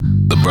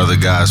Brother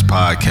Guys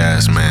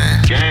Podcast, man.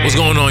 What's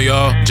going on,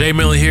 y'all? Jay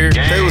Miller here.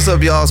 Hey, what's up,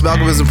 y'all? It's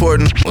Malcolm is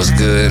important. What's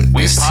good?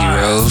 It's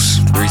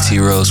T-Rose. 3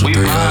 T-Rose with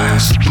 3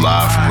 O's.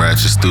 Live from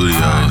Ratchet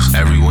Studios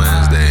every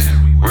Wednesday.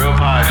 Real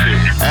pod shit.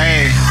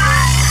 Hey,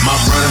 my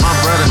brother, my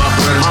brother, my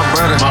brother, my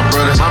brother, my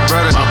brother, my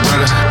brother, my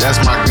brother. That's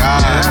my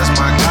guy. That's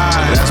my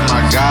guy. That's my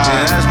guy.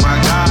 That's my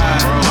guy.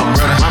 My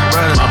brother, my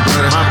brother, my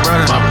brother, my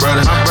brother, my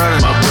brother, my brother,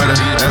 my brother.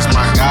 That's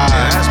my guy.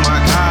 That's my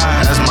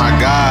guy. That's my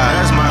guy.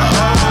 That's my.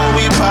 Oh,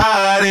 we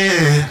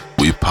podding.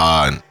 We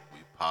podding. We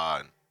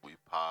podding. We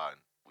podding.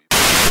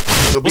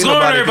 What's going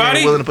on,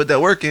 everybody? Willing to put that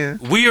work in.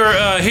 We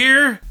are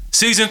here,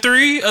 season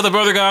 3 of the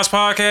Brother Guys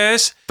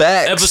Podcast.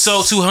 Facts.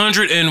 Episode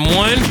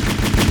 201.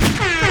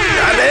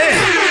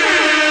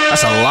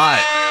 That's a lot.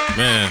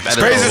 Man, That is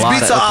Praises a lot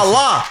be to of-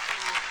 Allah.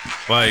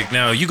 like,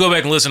 now, you go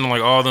back and listen to,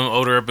 like, all them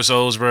older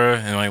episodes, bro,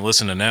 and, like,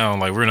 listen to now,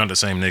 like, we're not the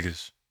same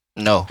niggas.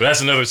 No. But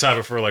that's another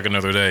topic for, like,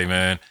 another day,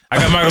 man. I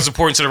got Michael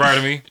supporting to the right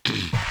of me.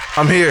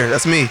 I'm here.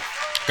 That's me.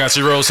 Got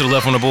T-Rose to the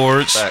left on the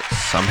boards.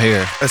 Facts. I'm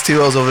here. That's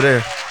T-Rose over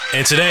there.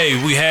 And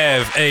today, we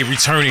have a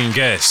returning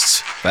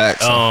guest.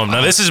 Facts.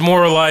 Now this is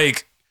more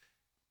like,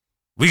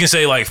 we can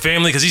say like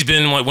family, because he's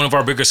been like one of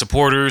our bigger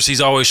supporters.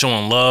 He's always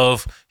showing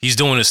love. He's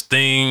doing his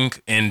thing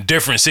in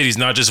different cities,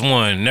 not just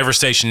one. Never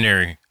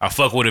stationary. I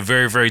fuck with it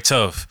very, very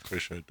tough.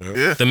 Appreciate that.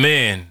 Yeah. The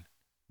man,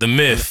 the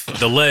myth,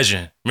 the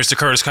legend, Mr.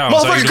 Curtis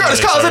Collins. How you Motherfucking doing Curtis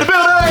today, Collins sir? in the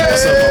building.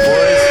 What's up, my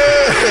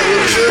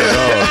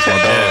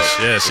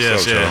Yes.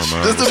 What's up,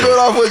 man? Just to build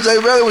off what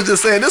Jay Belly was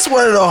just saying, this is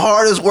one of the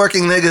hardest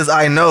working niggas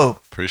I know.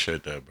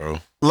 Appreciate that, bro.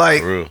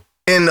 Like, For real.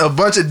 in a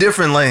bunch of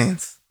different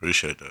lanes.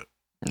 Appreciate that.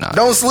 Nah.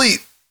 Don't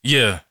sleep.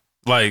 Yeah,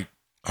 like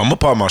I'm gonna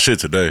pop my shit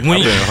today. when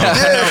you,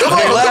 Yeah, come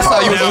on. Last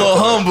time you was a little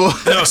humble.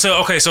 no,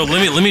 so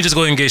let me just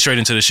go ahead and get straight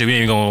into the shit. We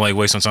ain't gonna like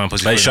waste some time.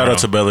 Hey, shout out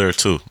to Bel Air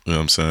too. You know what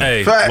I'm saying?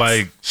 hey, Facts.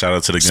 like Shout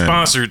out to the game.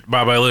 sponsored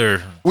by Bel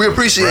Air. We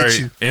appreciate Right,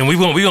 you. and we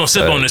gonna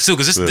sip on this too,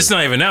 because this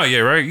not even out yet,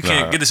 right? You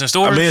can't Nah. get this in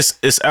stores. I mean,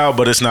 it's out,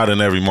 but it's not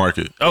in every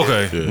market.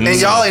 okay, Yeah. And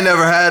y'all ain't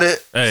never had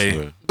it.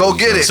 hey, Go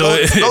get it. so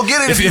go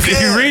get it if you if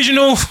can. you're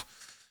regional,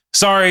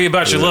 sorry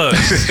about your luck.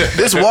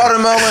 This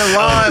watermelon,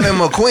 lime, and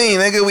McQueen,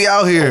 nigga, we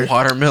out here.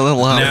 Watermelon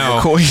lime.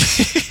 Now- Queen.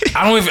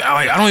 I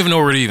don't even know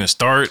where to even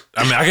start.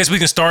 I mean, I guess we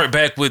can start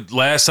back with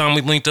last time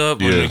we linked up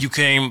when Yeah. you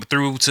came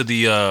through to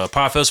the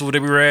Pod Festival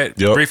that we were at.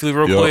 Yep. Briefly,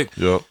 real quick.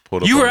 Yep.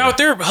 Pulled up You were on out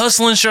there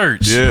hustling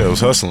shirts. Yeah, it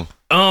was hustling.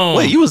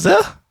 Wait, you was there?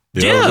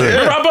 Yeah. I was there.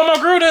 Remember I bought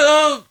my girl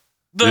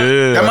the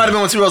Yeah. That might have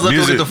been when T-Rose left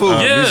to go get the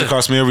food. Yeah. Music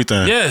cost me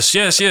everything. Yes.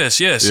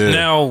 Yeah.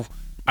 Now,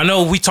 I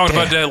know we talked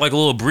about that like a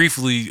little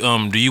briefly.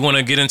 Do you want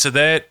to get into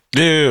that?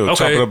 Yeah. Okay.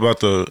 Talking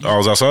about I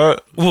was outside.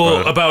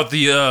 Well, about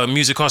the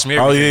music cost me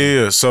Oh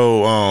everything. yeah.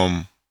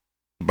 So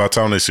by the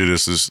time they see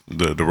this,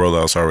 the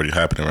rollout's already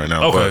happening right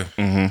now.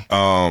 Okay.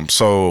 But,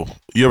 so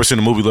you ever seen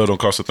the movie Love Don't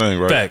Cost a Thing,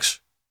 right? Facts.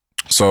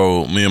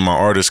 So me and my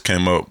artist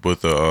came up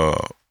with the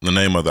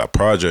name of that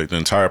project. The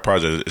entire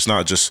project. It's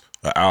not just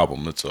an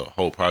album. It's a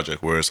whole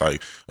project where it's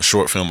like a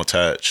short film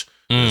attached.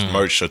 There's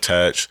merch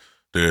attached.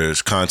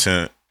 There's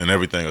content and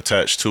everything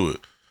attached to it.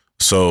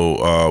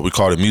 So we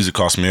called it Music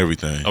Cost Me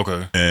Everything.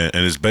 Okay. And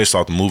it's based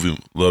off the movie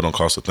Love Don't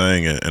Cost a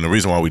Thing. And the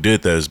reason why we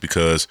did that is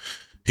because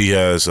he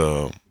has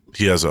a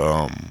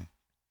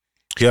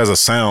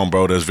sound,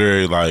 bro, that's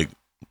very like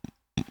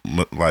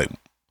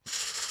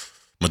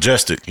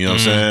majestic, you know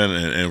what I'm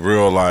saying? And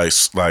real like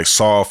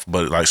soft,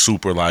 but like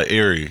super like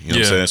airy, you know what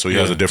I'm saying? So he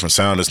has a different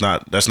sound.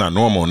 That's not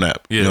normal in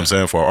that. You know what I'm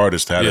saying? For an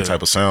artist to have that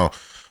type of sound.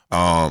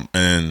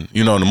 And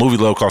you know, in the movie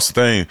Love Cost a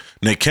Thing,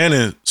 Nick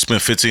Cannon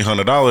spent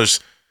 $1,500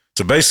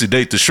 to basically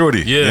date the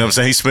shorty. You know what I'm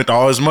saying? He spent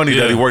all his money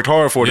that he worked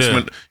hard for. He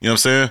spent, you know what I'm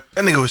saying?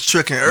 That nigga was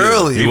tricking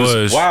early. He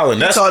was. Wild.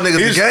 And that's taught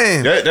niggas the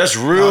game. That's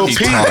real He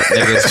peace. taught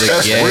niggas the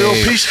That's game. real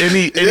peace. And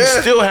he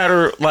still had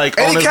her like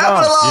And on he his mind.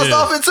 capitalized Yeah.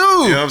 off it too. You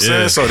know what I'm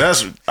saying?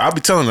 So I'll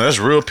be telling you, that's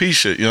real peace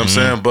shit. You know what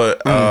I'm saying?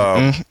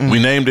 But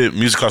we named it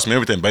Music Cost Me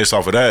Everything based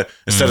off of that.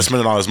 Instead of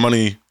spending all his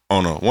money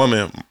on a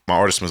woman, my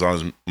artist spends all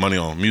his money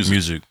on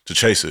music to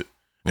chase it. You know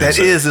what I'm That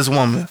saying? is this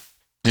woman.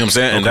 You know what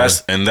I'm saying?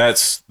 Okay. And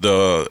that's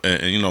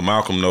and you know,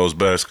 Malcolm knows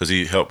best because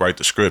he helped write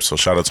the script. So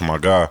shout out to my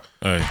guy.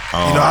 Hey.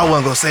 You know, I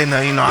wasn't gonna say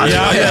nothing. You know,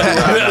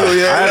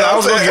 I I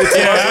was gonna get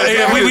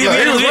to We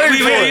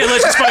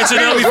let you spice it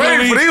up. You feel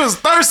me? But he was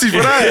thirsty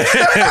for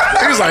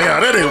that. He was like, "Yo,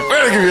 that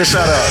nigga give you a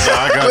shout out."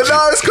 Nah, I got But you.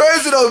 no, it's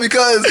crazy though,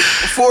 because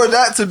for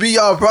that to be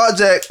y'all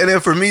project and then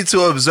for me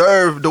to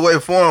observe the way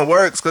foreign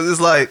works, because it's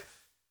like,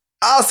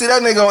 I'll see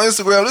that nigga on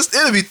Instagram.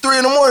 It'll be 3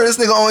 a.m. This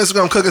nigga on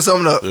Instagram cooking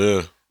something up.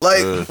 Yeah.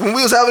 Like when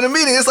we was having a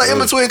meeting, it's like in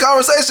between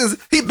conversations,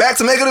 he back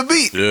to making a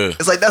beat. Yeah.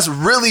 It's like that's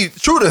really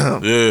true to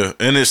him. Yeah,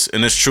 and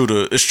it's true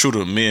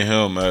to me and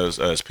him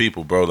as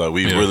people, bro. Like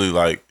we really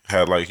like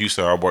had, like you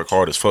said, I work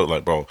hard as fuck.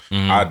 Like, bro,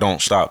 I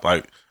don't stop.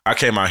 Like I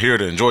came out here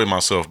to enjoy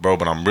myself, bro,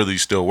 but I'm really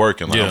still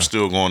working. Like I'm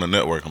still going to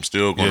network. I'm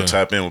still going to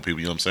tap in with people.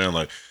 You know what I'm saying?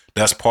 Like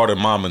that's part of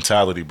my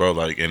mentality, bro.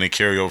 Like, and it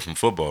carry over from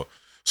football.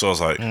 So it's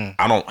like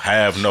I don't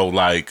have no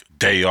like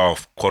day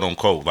off, quote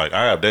unquote. Like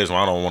I have days when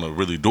I don't want to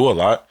really do a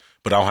lot,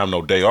 but I don't have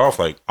no day off.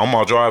 Like on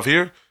my drive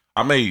here,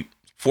 I made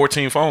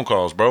 14 phone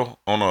calls, bro,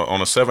 on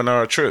a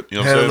 7-hour trip. You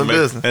know what I'm saying?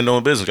 Business.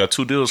 Handling business. Got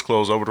 2 deals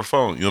closed over the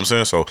phone. You know what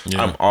I'm saying? So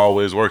I'm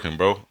always working,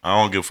 bro. I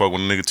don't give a fuck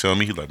when a nigga tell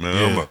me, he like,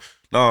 man,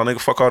 no,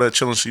 nigga, fuck all that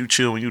chilling shit. You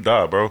chill when you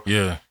die, bro. Yeah.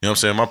 You know what I'm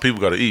saying? My people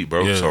got to eat,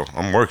 bro. Yeah. So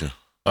I'm working.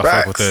 I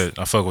fuck with that.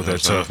 I fuck with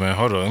that tough, man.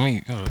 Hold on.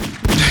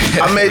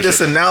 I made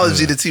this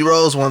analogy to T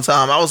Rose one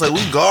time. I was like,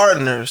 we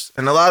gardeners,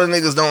 and a lot of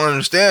niggas don't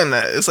understand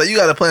that. It's like you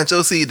got to plant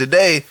your seed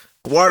today,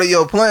 water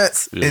your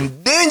plants, and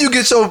then you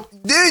get your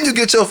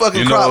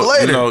fucking crop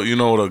later. You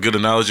know what a good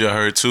analogy I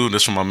heard too?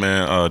 This from my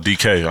man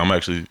DK. I'm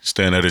actually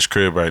staying at his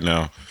crib right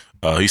now.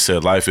 He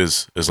said life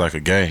is like a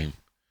game,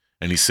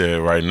 and he said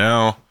right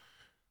now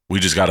we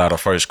just got out of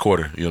first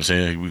quarter. You know what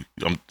I'm saying?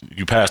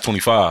 You passed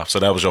 25, so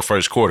that was your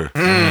first quarter.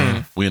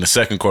 We in the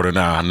second quarter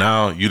now.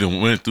 Now you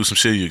done went through some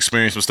shit, you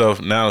experienced some stuff.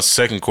 Now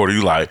second quarter,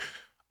 you like,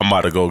 I'm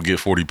about to go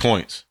get 40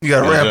 points. You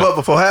got to ramp up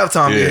before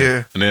halftime get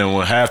here. And then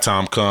when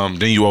halftime come,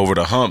 then you over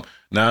the hump.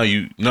 Now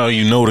you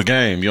know the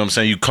game. You know what I'm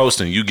saying? You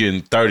coasting. You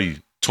getting 30,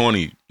 20.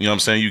 You know what I'm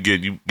saying? You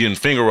getting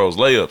finger rolls,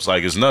 layups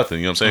like it's nothing.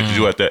 You know what I'm saying? Because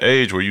you at that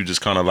age where you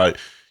just kind of like,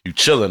 you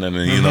chilling. And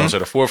then, you know what I'm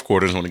saying? The fourth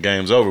quarter is when the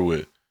game's over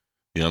with.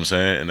 You know what I'm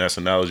saying? And that's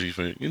analogy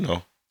for, you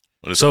know.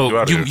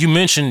 So you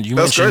mentioned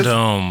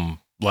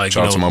like,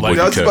 shout out to my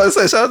boy I was DK. about to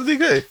say, shout out to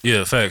DK.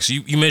 Yeah, facts.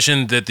 You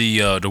mentioned that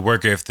the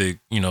work ethic,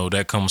 you know,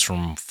 that comes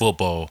from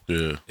football.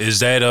 Yeah. Is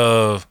that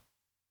a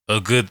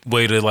good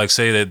way to like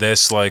say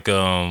that's like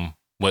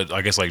what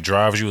I guess like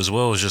drives you as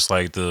well? Is just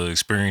like the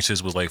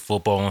experiences with like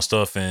football and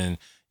stuff and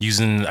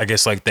using I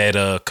guess like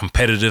that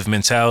competitive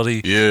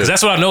mentality. Yeah. Because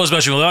that's what I know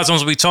about you. A lot of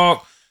times we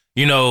talk,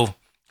 you know,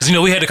 because you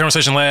know we had the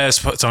conversation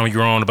last time you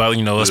were on about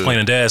you know us playing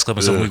in Dad's Club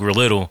and stuff when we were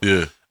little.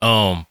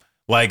 Yeah.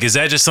 Like, is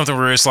that just something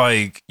where it's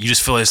like you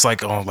just feel it's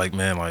like, oh, like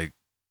man, like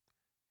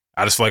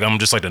I just feel like I'm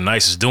just like the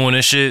nicest doing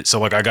this shit. So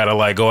like I gotta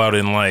like go out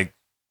and like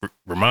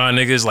remind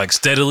niggas like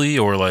steadily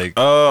or like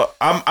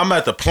I'm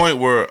at the point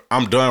where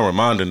I'm done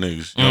reminding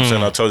niggas. You know what I'm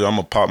saying? I told you I'm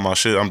gonna pop my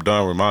shit. I'm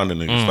done reminding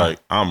niggas. Like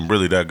I'm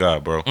really that guy,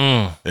 bro.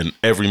 In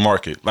every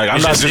market. Like I'm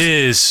it not just just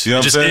is. You know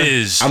It what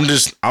I'm just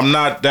saying? is. I'm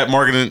not that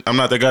marketing. I'm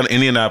not that guy in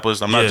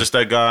Indianapolis. I'm not just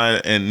that guy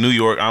in New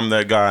York. I'm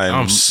that guy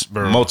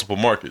in multiple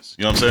markets.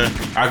 You know what I'm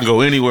saying? I can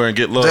go anywhere and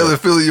get love. Taylor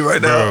feeling you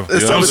right now. Bro,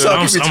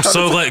 I'm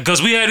so glad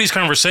because we had these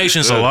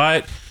conversations a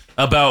lot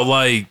about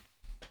like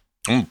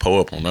I'm gonna pull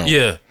up on that.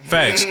 Yeah,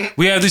 facts.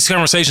 We have these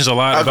conversations a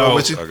lot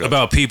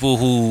about people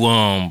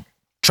who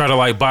try to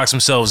like box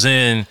themselves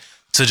in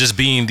to just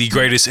being the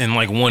greatest in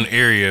like one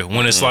area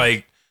when it's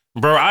like,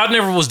 bro, I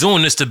never was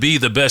doing this to be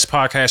the best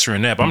podcaster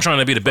in that, but I'm trying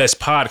to be the best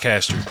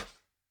podcaster.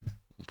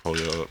 Pull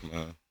you up,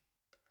 man.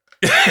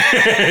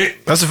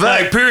 That's a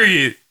fact. Like,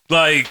 period.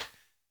 Like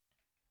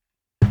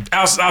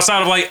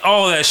outside of like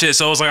all of that shit.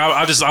 So it's like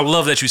I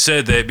love that you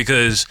said that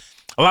because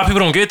a lot of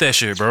people don't get that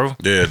shit, bro.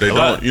 Yeah, they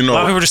don't. You know, a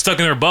lot of people are just stuck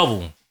in their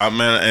bubble.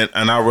 Man,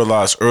 and I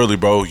realized early,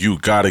 bro, you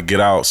gotta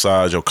get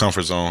outside your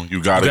comfort zone.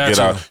 You gotta get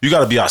out. You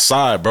gotta be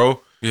outside,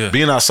 bro. Yeah.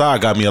 Being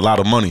outside got me a lot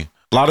of money.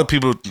 A lot of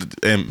people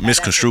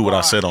misconstrue what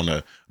I said on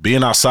that.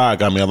 Being outside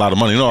got me a lot of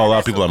money. You know, a lot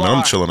of people are like, man,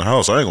 I'm chilling in the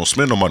house. I ain't gonna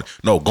spend no money.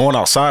 No, going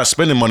outside,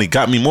 spending money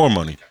got me more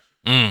money.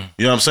 You know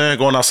what I'm saying?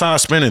 Going outside,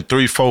 spending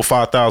 $3,000,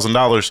 $4,000,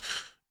 $5,000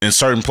 in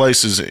certain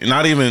places,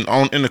 not even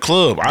in the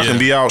club. I can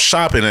be out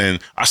shopping and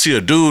I see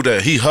a dude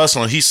that he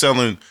hustling, he's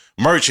selling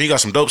merch, he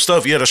got some dope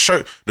stuff. Yeah, the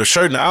shirt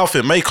and the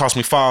outfit may cost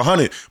me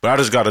 $500, but I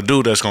just got a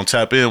dude that's gonna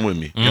tap in with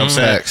me. You know what I'm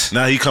saying? Facts.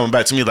 Now he coming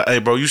back to me like, hey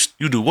bro, you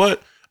do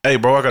what? Hey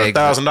bro, I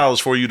got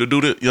 $1,000 for you to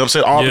do this. You know what I'm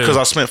saying? All because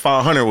I spent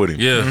 $500 with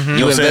him. Yeah. You know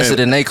You what I'm invested saying?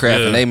 in their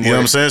craft and they more. You know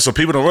what I'm saying? So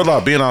people don't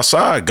realize being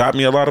outside got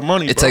me a lot of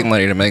money. It bro. take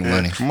money to make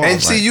money. Come on,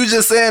 And see, you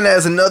just saying that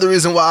is another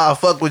reason why I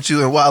fuck with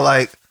you and why,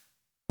 like,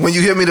 when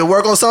you hit me to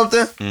work on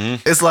something,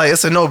 it's like,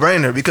 it's a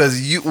no-brainer because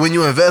when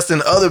you invest in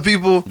other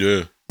people,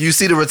 you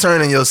see the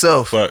return in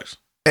yourself. Facts.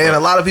 And a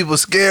lot of people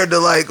scared to,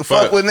 like,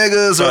 fuck with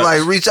niggas or,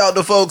 like, reach out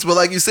to folks. But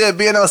like you said,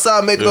 being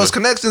outside, making those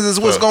connections is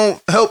what's going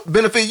to help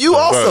benefit you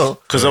also.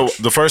 Because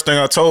the first thing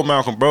I told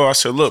Malcolm, bro, I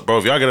said, look, bro,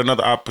 if y'all get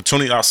another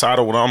opportunity outside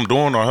of what I'm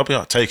doing or help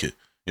y'all, take it.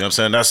 You know what I'm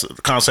saying? That's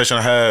the conversation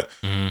I had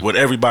with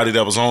everybody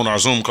that was on our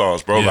Zoom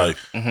calls, bro. Like,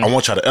 I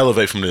want y'all to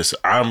elevate from this.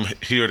 I'm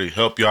here to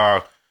help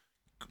y'all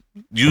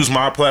use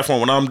my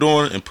platform when I'm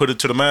doing and put it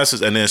to the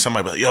masses. And then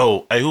somebody be like,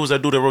 yo, hey, who was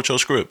that dude that wrote your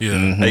script?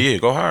 Hey,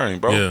 go hire him,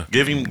 bro. Yeah.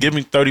 Give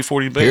me 30,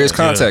 40 bands. Here's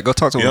contact. Go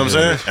talk to him. You know what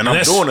I'm saying? And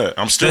I'm doing that.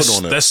 I'm still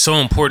doing that. That's so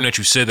important that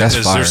you said that That's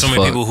because fire there's so as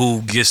many fuck. people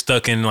who get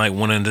stuck in like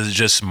wanting to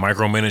just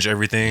micromanage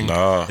everything.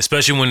 Nah.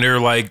 Especially when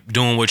they're like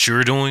doing what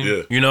you're doing.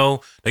 Yeah. You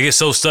know? They get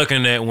so stuck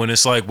in that when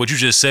it's like what you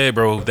just said,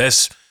 bro,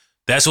 that's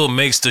what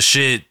makes the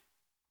shit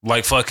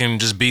like fucking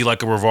just be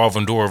like a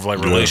revolving door of like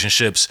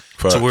relationships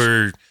Facts. to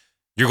where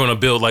you're gonna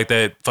build like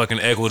that fucking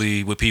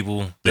equity with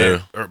people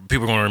that or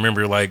people are gonna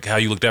remember like how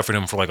you looked out for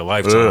them for like a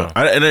lifetime.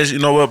 And as you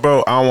know what,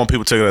 bro, I don't want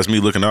people to take it as me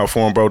looking out for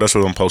them, bro. That's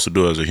what I'm supposed to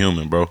do as a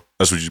human, bro.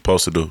 That's what you're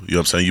supposed to do. You know what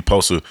I'm saying? You're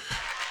supposed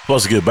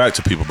supposed to get back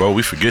to people, bro.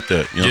 We forget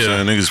that. You know what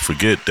I'm saying? Niggas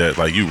forget that.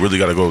 Like, you really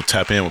got to go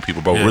tap in with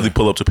people, bro. Really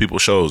pull up to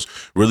people's shows.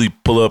 Really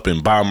pull up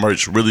and buy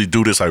merch. Really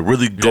do this. Like,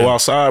 really go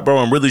outside,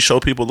 bro, and really show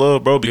people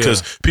love, bro,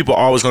 because people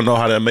always going to know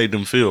how that made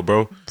them feel,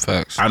 bro.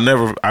 Facts. I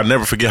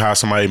never forget how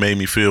somebody made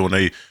me feel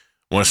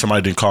when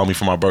somebody didn't call me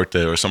for my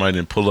birthday or somebody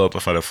didn't pull up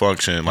for the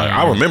function. Like,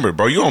 I remember,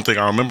 bro. You don't think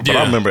I remember, but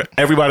I remember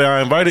everybody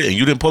I invited and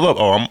you didn't pull up.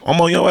 Oh, I'm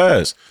on your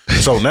ass.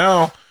 So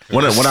now,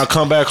 when I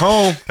come back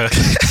home, and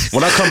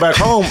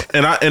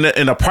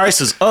the price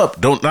is up,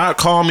 don't not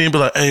call me and be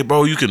like, hey,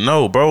 bro, you can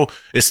know, bro.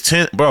 It's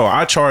bro.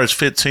 I charge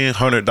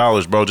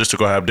 $1,500, bro, just to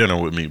go have dinner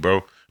with me,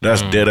 bro.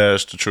 That's dead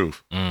ass the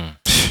truth.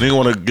 Nigga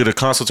want to get a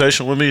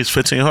consultation with me? It's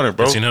 $1,500,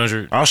 bro.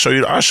 $1,500. I'll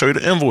show you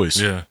the invoice.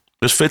 Yeah.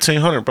 It's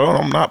 $1,500, bro.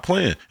 I'm not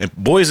playing, and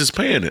boys is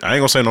paying it. I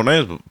ain't gonna say no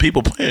names, but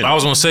people paying. I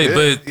was gonna say,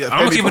 but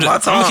I'm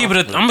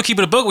gonna keep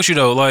it a buck with you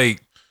though.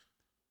 Like,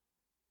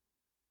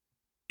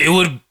 it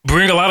would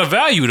bring a lot of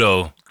value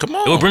though. Come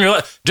on, it would bring a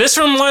lot just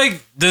from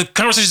like the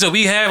conversations that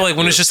we have, like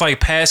when it's just like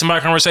passing by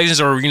conversations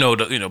or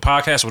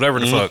podcasts, whatever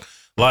the fuck.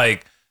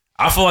 Like,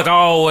 I feel like I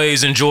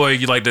always enjoy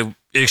like the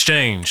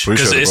exchange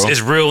because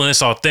it's real and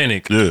it's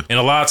authentic. Yeah. And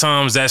a lot of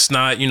times that's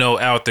not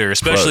out there,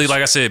 especially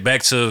like I said,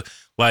 back to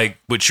like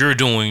what you're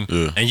doing,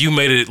 and you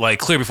made it like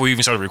clear before you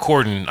even started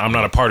recording. I'm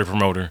not a party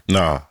promoter.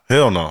 Nah,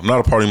 hell no. I'm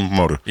not a party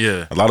promoter.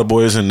 Yeah, a lot of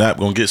boys in NAP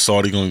gonna get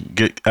salty, gonna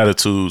get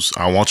attitudes.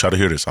 I want y'all to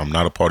hear this. I'm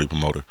not a party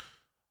promoter.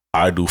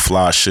 I do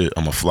fly shit.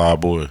 I'm a fly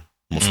boy.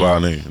 I'm a fly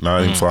nigga.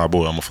 Not even fly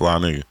boy. I'm a fly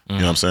nigga. You know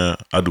what I'm saying?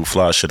 I do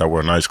fly shit. I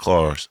wear nice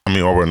clothes.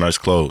 I wear nice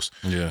clothes.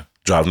 Yeah.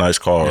 Drive nice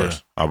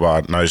cars. I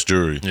buy nice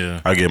jewelry.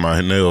 Yeah. I get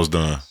my nails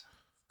done.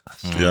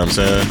 You know what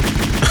I'm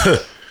saying?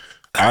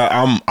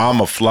 I'm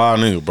a fly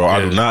nigga, bro.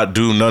 I do not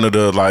do none of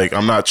the, like,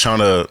 I'm not trying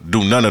to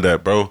do none of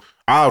that, bro.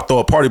 I'll throw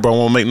a party, bro. I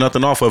won't make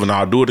nothing off of it, and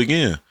I'll do it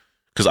again.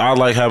 Because I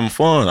like having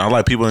fun. I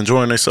like people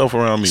enjoying themselves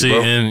around me,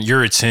 bro. And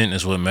your intent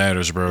is what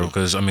matters, bro.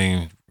 Because,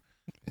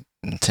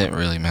 intent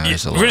really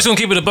matters a lot. We're just going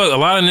to keep it a buck. A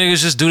lot of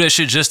niggas just do that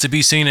shit just to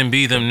be seen and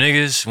be them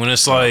niggas when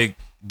it's like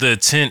the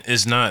intent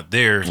is not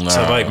there to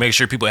like make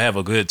sure people have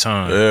a good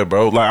time. Yeah,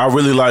 bro. Like, I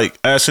really like,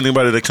 ask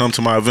anybody that come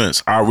to my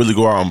events, I really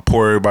go out and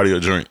pour everybody a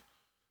drink.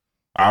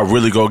 I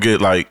really go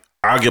get like,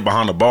 I'll get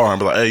behind the bar and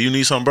be like, hey, you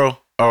need something, bro?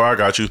 Oh, I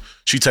got you.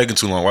 She taking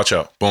too long. Watch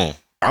out. Boom.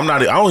 I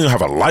don't even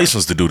have a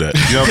license to do that.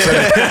 You know what I'm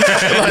saying?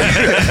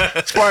 Like,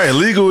 it's probably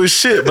illegal as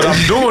shit, but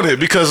I'm doing it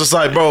because it's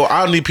like, bro,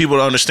 I need people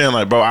to understand,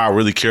 like, bro, I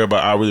really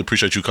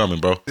appreciate you coming,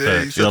 bro.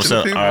 Yeah, you know what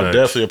I'm saying? I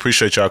definitely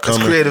appreciate y'all coming.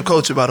 That's creative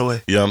culture, by the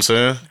way. You know what I'm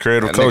saying?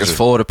 Creative culture. Niggas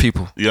for the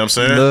people. You know what I'm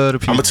saying? Love the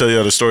people. I'm going to tell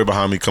you the story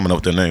behind me coming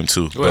up with that name,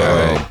 too.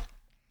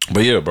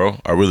 But yeah, bro,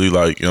 I really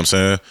like, you know what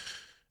I'm saying?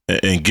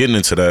 And getting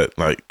into that,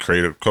 like,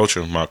 creative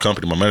culture, my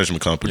company, my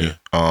management company,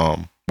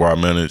 where I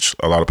manage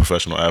a lot of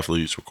professional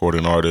athletes,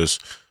 recording artists.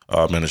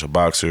 I manage a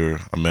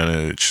boxer. I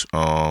manage,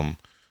 some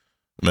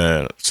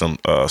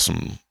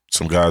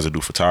guys that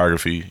do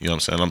photography. You know what I'm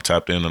saying? I'm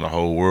tapped in the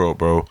whole world,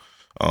 bro.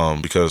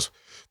 Because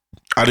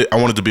I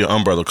wanted to be an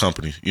umbrella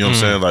company. You know what I'm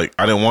saying? Like,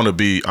 I didn't want to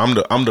be. I'm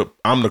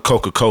the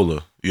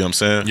Coca-Cola. You know what I'm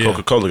saying? Yeah.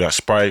 Coca-Cola got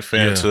Sprite,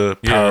 Fanta,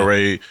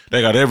 Powerade.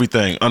 They got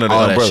everything under the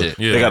umbrella.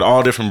 They got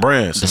all different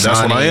brands.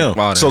 That's what I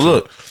am. So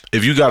look,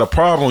 if you got a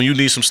problem, you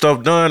need some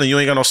stuff done, and you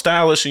ain't got no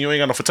stylist, and you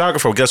ain't got no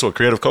photographer, well, guess what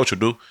creative culture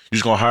do? You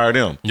just gonna hire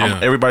them.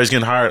 Everybody's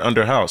getting hired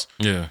under house.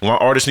 Yeah. When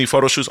artists need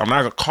photo shoots, I'm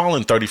not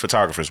calling 30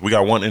 photographers. We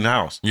got one in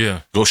house. Yeah.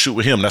 Go shoot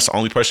with him. That's the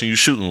only person you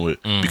shooting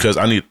with because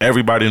I need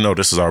everybody to know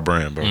this is our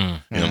brand, bro. You know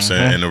what I'm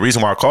saying? And the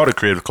reason why I call it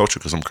creative culture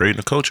because I'm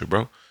creating a culture,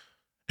 bro.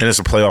 And it's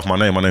a play off my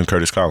name. My name is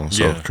Curtis Collins,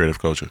 so creative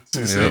culture.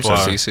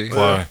 Fly.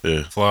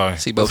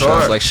 See both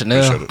shots like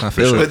Chanel. I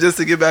feel it. But just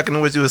to get back into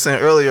what you were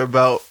saying earlier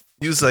about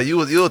you say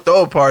you'll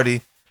throw a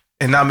party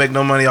and not make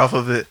no money off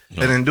of it,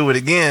 and then do it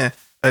again.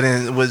 And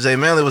then what Jay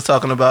Manley was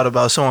talking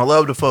about showing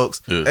love to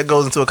folks, that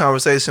goes into a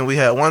conversation we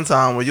had one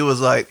time where you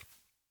was like,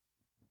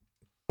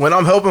 when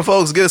I'm helping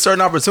folks get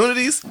certain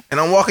opportunities and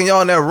I'm walking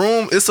y'all in that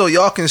room, it's so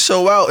y'all can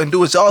show out and do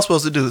what y'all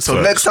supposed to do.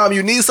 So next time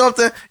you need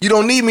something, you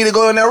don't need me to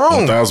go in that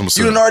room. 1,000%.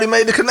 You done already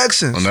made the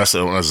connections. And that's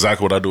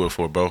exactly what I do it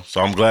for, bro. So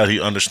I'm glad he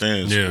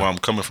understands where I'm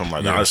coming from.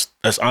 Like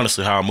that's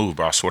honestly how I move,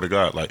 bro. I swear to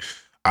God. Like,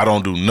 I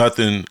don't do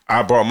nothing.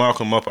 I brought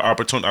Malcolm up an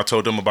opportunity. I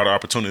told them about an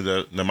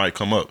opportunity that might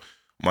come up.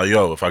 I'm like,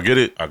 yo, if I get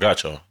it, I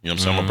got y'all. You know what I'm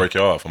saying? I'm gonna break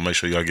y'all off. I'm gonna make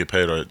sure y'all get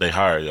paid or they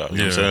hire y'all. You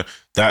know what I'm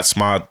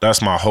saying?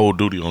 That's my whole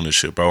duty on this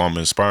shit, bro. I'm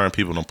inspiring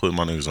people and I'm putting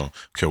my niggas on.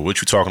 Okay,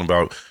 what you talking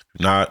about?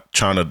 Not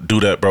trying to do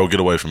that, bro. Get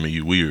away from me.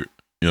 You weird.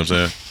 You know what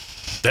I'm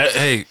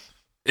saying?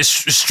 It's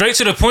straight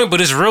to the point,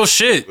 but it's real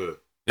shit.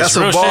 That's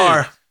a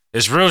bar.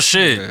 It's real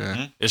shit.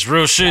 It's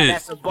real shit.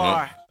 That's a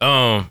bar.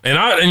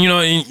 And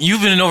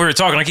you've been over here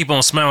talking. I keep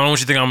on smiling. I don't want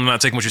you to think I'm not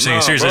taking what you're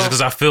saying seriously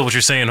because I feel what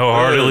you're saying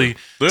wholeheartedly.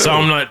 Yeah. So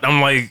I'm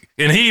like,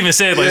 and he even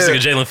said like, this nigga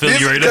Jalen feel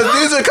you right now. Because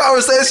these are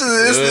conversations.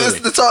 It's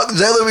the talk.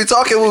 Jalen be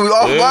talking when we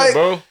off mic.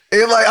 Bro.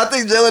 And like, I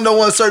think Jalen don't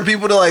want certain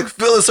people to like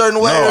feel a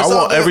certain way. I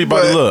want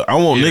everybody. Look, I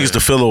want niggas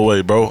to feel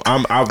away, bro.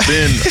 I've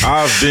been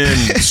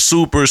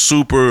super,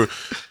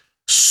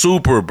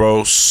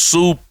 bro.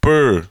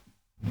 Super.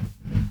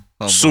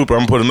 Super.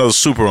 I'm gonna put another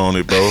super on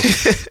it, bro.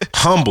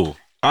 Humble.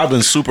 I've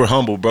been super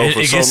humble, bro,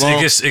 for so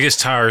long. It gets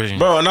tiring,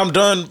 bro. And I'm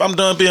done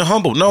being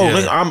humble. No,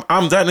 nigga,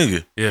 I'm that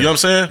nigga. Yeah. You know what I'm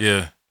saying?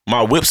 Yeah.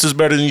 My whips is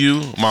better than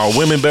you. My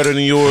women better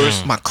than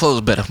yours. My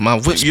clothes better. My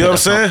whips You know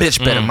better. what I'm My saying?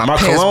 bitch better. My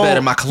pants cologne,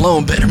 better. My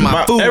cologne better.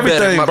 My food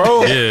everything, better.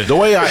 bro. Yeah. The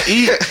way I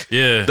eat.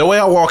 Yeah. The way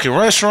I walk in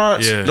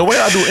restaurants. Yeah. The way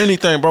I do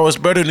anything, bro, it's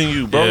better than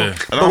you, bro. Yeah.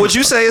 But would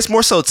you say it's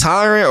more so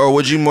tiring, or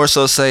would you more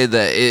so say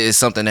that it is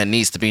something that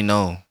needs to be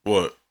known?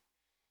 What?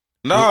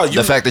 Nah,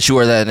 The fact that you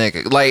are that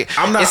nigga. Like,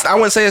 I'm not. I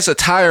wouldn't say it's a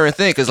tiring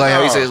thing, because like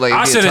how you say, it's like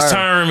I said it's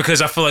tiring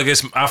because I feel like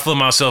I feel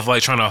myself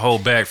like trying to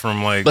hold back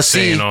from like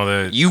saying all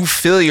that. You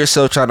feel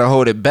yourself trying to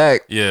hold it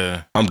back.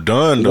 Yeah. I'm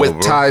done though, Which bro.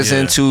 ties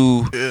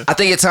into. I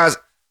think it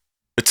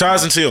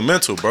ties into your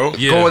mental, bro.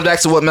 Yeah. Going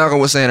back to what Malcolm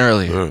was saying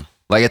earlier. Yeah.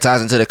 Like, it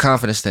ties into the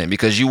confidence thing,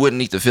 because you wouldn't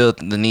need to feel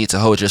the need to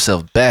hold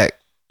yourself back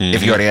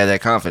if you already had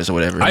that confidence or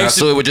whatever.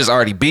 So it would just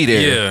already be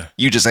there. Yeah.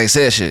 You just ain't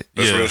said shit.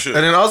 That's Yeah. real shit.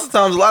 And then also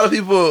times a lot of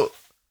people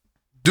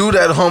do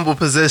that humble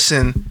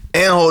position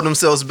and hold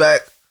themselves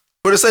back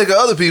for the sake of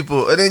other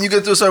people. And then you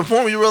get to a certain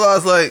point where you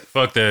realize like,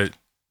 Fuck that.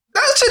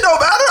 that shit don't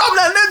matter. I'm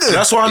that nigga.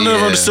 That's why I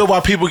never understood why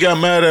people got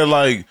mad at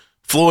like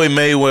Floyd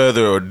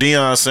Mayweather or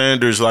Deion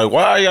Sanders. Like,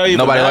 why are y'all even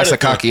Nobody mad likes at a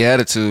cocky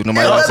attitude.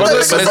 Nobody Yeah, likes but but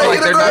it's it's like like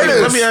the they're not greatest.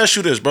 even. Let me ask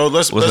you this, bro.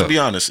 Let's up? be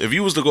honest. If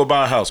you was to go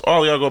buy a house,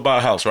 all y'all go buy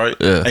a house, right?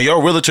 Yeah. And your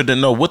realtor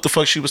didn't know what the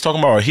fuck she was talking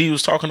about or he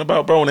was talking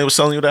about, bro, when they was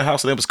selling you that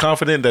house and they was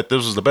confident that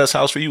this was the best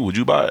house for you, would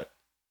you buy it?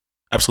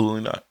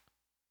 Absolutely not.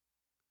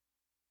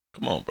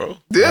 Come on, bro.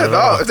 Yeah,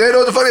 no. If they know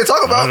what the fuck they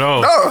talk about, No.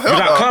 no, hell You're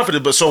not no.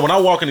 confident, but so when I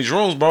walk in these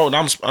rooms, bro, and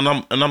I'm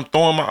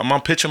throwing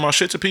I'm pitching my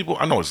shit to people,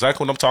 I know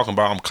exactly what I'm talking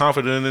about. I'm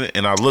confident in it,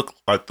 and I look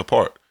like the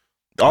part.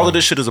 All of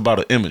this shit is about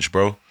an image,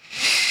 bro.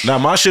 Now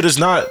my shit is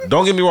not.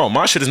 Don't get me wrong.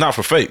 My shit is not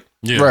for fake.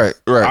 Yeah. Right.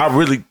 I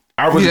really.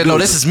 Yeah, no,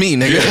 this is me,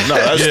 nigga. Yeah, no,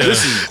 Yeah.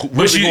 this is But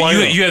really who I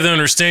am. you have the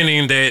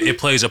understanding that it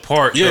plays a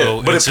part. Yeah,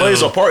 though, but it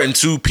plays a part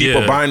into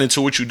people buying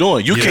into what you're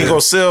doing. You can't go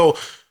sell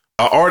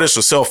an artist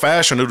or sell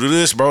fashion or do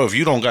this, bro, if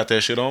you don't got that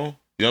shit on. You know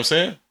what I'm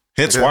saying?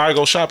 Hence why I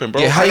go shopping, bro.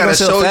 Yeah, how I you gonna gotta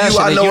sell show you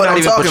fashion I and know you're what not I'm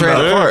even talking portraying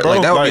about. the part? bro,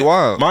 Like, that would be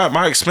wild.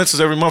 My expenses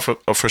every month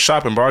for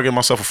shopping, bro. I give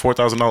myself a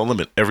 $4,000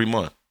 limit every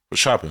month for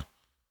shopping.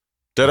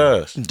 Dead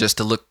ass. Just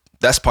to look.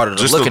 That's part of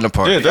the Just looking the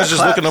part. Yeah, that's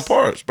just class. looking the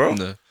parts, bro.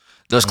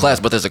 There's class,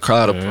 but there's a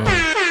crowd of. Yeah,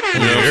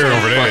 air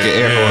over there. Fucking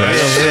air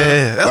horns.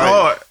 Yeah, that's Like,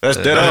 hard. That's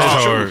dead That ass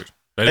is true. hard.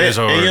 That And, is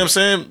hard. and you know what I'm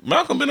saying?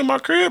 Malcolm been in my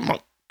crib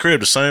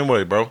the same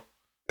way, bro.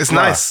 It's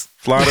nice.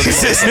 Fly to the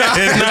It's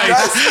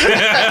nice.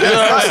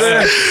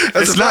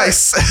 It's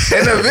nice.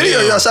 And the video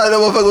y'all shot that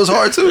motherfucker was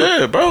hard too.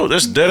 Yeah, bro.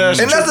 That's dead ass.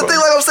 And that's the thing,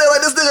 like I'm saying,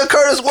 like this nigga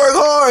Curtis work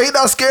hard. He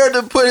not scared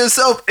to put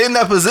himself in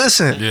that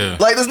position. Yeah.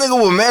 Like this nigga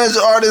will manage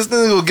the artist. This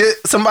nigga will get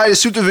somebody to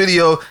shoot the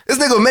video. This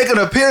nigga will make an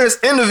appearance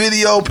in the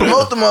video,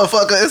 promote the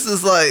motherfucker. It's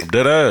just like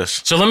Dead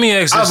ass. So let me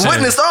ask this. I've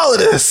witnessed all of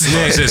this. Let me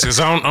ask this because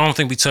I don't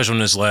think we touched on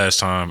this last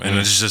time, and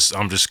it's just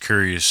I'm just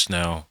curious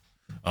now.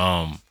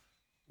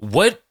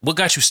 What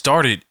got you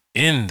started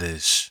in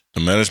this?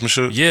 The management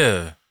shit?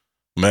 Yeah.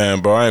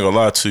 Man, bro, I ain't gonna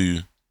lie to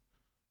you.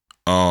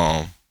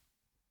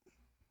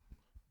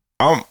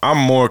 I'm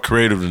more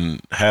creative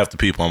than half the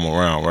people I'm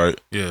around, right?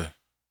 Yeah.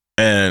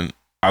 And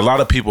a lot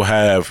of people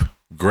have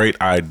great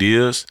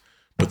ideas,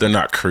 but they're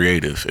not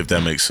creative, if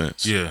that makes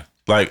sense. Yeah.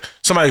 Like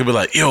somebody could be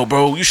like, yo,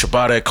 bro, you should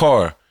buy that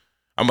car.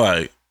 I'm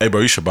like, hey,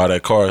 bro, you should buy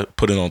that car,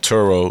 put it on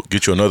Turo,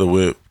 get you another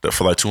whip that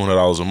for like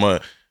 $200 a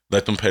month.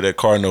 Let them pay that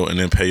car note and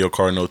then pay your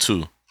car note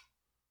too.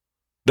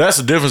 That's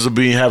the difference of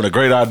having a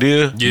great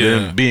idea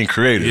than being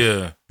creative.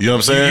 Yeah. You know what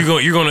I'm saying?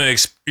 You're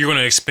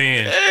gonna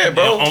expand. Yeah,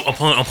 bro.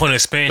 Upon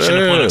expansion,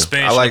 Yeah. upon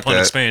expansion, I like upon that.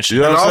 expansion.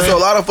 You know And what I'm also, a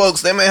saying? lot of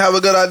folks, they may have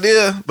a good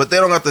idea, but they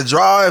don't got the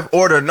drive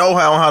or the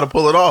know-how on how to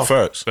pull it off.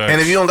 Facts.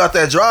 And if you don't got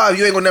that drive,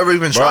 you ain't gonna never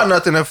even try Bro,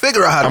 nothing and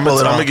figure out how to I'm pull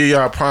it gonna off. give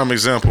y'all a prime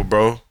example,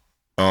 bro.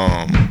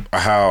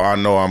 How I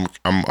know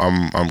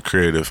I'm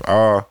creative.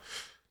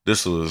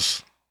 This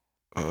was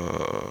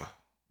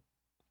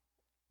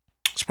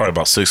it's probably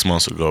about 6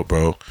 months ago,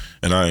 bro.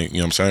 And I ain't, you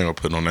know what I'm saying, I ain't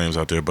gonna put no names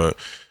out there, but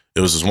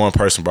it was this one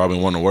person, bro. I've been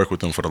wanting to work with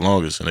them for the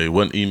longest, and they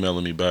wasn't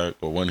emailing me back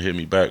or wasn't hitting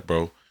me back,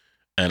 bro.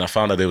 And I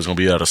found out they was gonna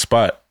be at a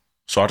spot,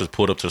 so I just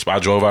pulled up to the spot. I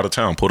drove out of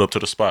town, pulled up to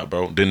the spot,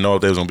 bro. Didn't know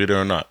if they was gonna be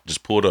there or not.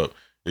 Just pulled up.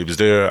 He was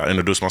there. I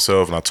introduced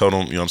myself, and I told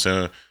them, you know what I'm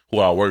saying, who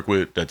I work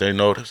with, that they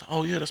know. They was like,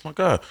 oh yeah, that's my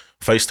guy.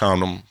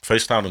 FaceTimed him,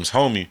 his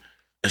homie.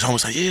 His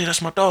homie's like, yeah,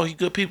 that's my dog. He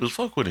good people.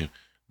 Fuck with him.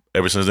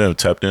 Ever since then,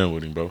 tapped in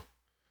with him, bro.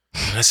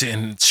 That's it.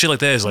 And shit like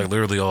that is like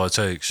literally all it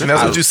takes. And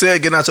that's what you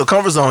said, getting out your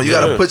comfort zone. You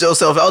gotta put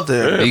yourself out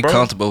there. Yeah, Be bro.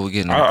 comfortable with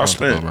getting I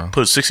uncomfortable, spent bro.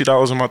 put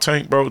 $60 in my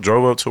tank, bro.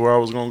 Drove up to where I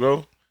was gonna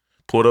go,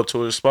 pulled up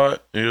to his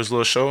spot, and his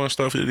little show and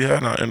stuff that he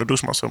had. And I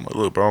introduced myself. I'm like,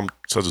 look, bro, I'm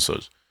such and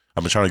such.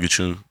 I've been trying to get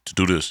you to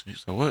do this. He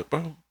said, what,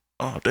 bro?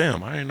 Oh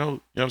damn, I ain't know. You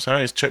know what I'm saying?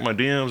 I ain't check my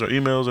DMs or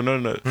emails or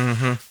none of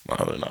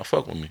that. Nah,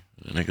 fuck with me,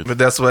 nigga. But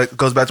that's what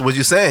goes back to what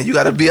you're saying. You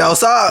gotta be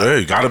outside. Yeah,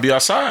 you gotta be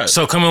outside.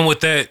 So coming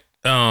with that,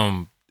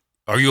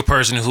 are you a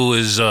person who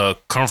is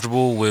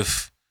comfortable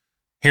with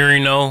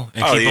hearing no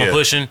and keep on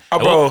pushing?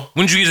 Bro.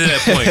 When did you get to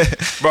that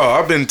point? Bro,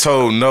 I've been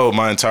told no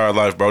my entire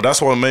life, bro.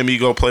 That's what made me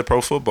go play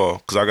pro football,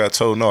 because I got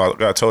told no. I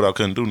got told I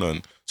couldn't do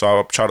nothing. So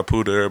I tried to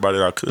prove to everybody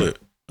that I could,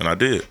 and I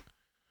did.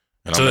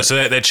 And so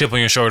that chip on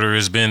your shoulder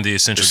has been the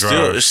essential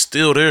drive. It's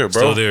still there,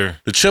 bro. Still there.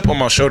 The chip on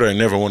my shoulder ain't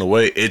never went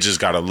away. It just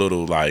got a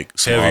little like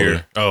smaller.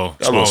 Heavier. Oh,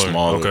 a little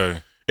smaller.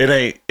 Okay. It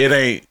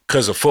ain't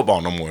because of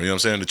football no more. You know what I'm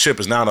saying? The chip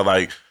is now to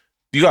like,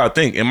 you gotta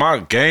think, in my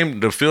game,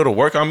 the field of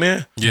work I'm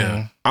in,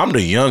 I'm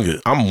the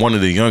youngest. I'm one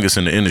of the youngest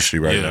in the industry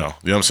right now.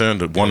 You know what I'm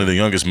saying? One of the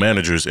youngest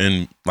managers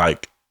in the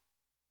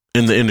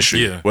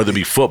industry. Yeah. Whether it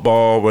be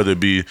football, whether it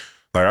be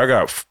like, I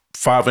got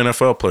 5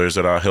 NFL players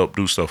that I help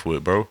do stuff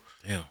with, bro.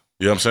 Yeah.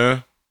 You know what I'm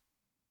saying?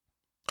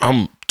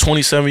 I'm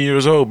 27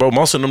 years old, bro.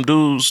 Most of them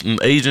dudes and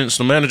agents,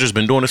 the managers,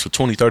 been doing this for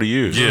 20 , 30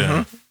 years. Yeah.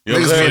 Mm-hmm. You know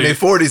Niggas be in their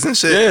 40s and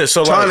shit. Yeah,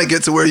 so trying like, to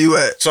get to where you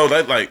at. So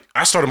that like,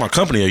 I started my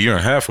company a year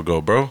and a half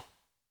ago, bro.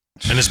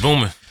 And it's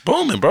booming.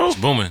 Booming, bro. It's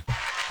booming.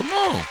 Come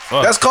on.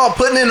 That's called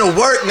putting in the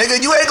work,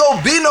 nigga. You ain't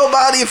gonna be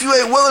nobody if you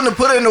ain't willing to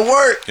put in the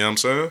work. You know what I'm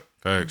saying?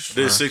 Thanks.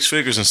 Did 6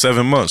 figures in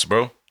 7 months,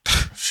 bro.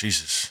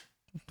 Jesus.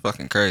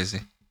 Fucking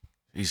crazy.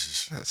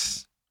 Jesus.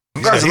 That's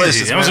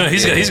Congratulations, man.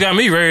 He's got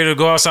me ready to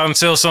go outside and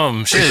sell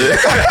something. Shit.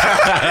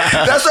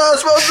 That's how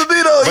it's supposed to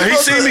be, though. But he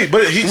seen me,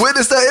 but he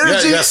witness that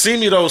energy. Yeah, see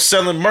me though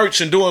selling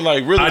merch and doing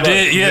like really. I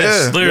did,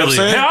 yes, literally. You know what I'm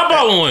saying? Hey, I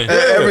bought one. At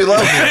every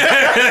level.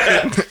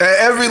 At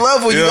every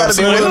level, you know gotta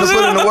be what I'm willing to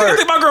put in the I work.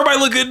 think my girl might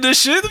look good in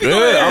this shit.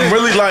 Yeah, I'm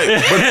really like,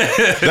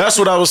 but that's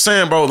what I was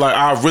saying, bro. Like,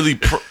 I really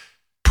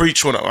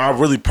preach when I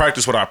really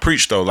practice what I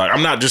preach, though. Like,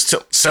 I'm not just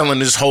selling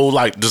this whole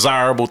like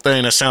desirable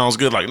thing that sounds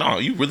good. Like, no,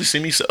 you really see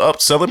me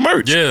up selling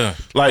merch. Yeah,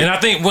 like, and I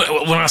think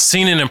when I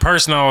seen it in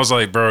person, I was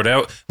like, bro,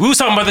 we was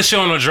talking about the show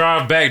on the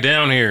drive back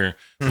down here.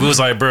 We was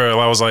like, bro,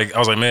 I was like,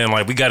 man,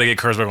 like, we got to get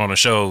Kurzberg on the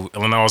show.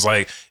 And I was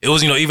like, it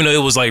was, even though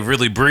it was like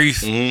really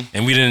brief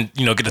and we didn't,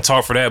 get to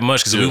talk for that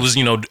much because we was,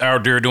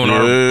 out there doing our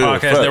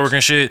podcast network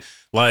and shit.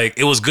 Like,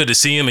 it was good to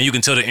see him, and you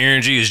can tell the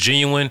energy is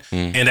genuine,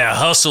 and that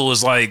hustle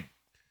is like,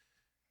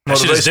 that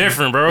shit is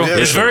different, bro. Yeah,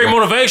 it's very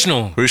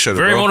motivational. Appreciate it,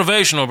 very bro.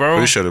 motivational, bro.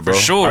 Appreciate it, bro. For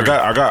sure.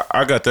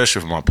 I got that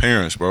shit from my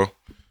parents, bro. You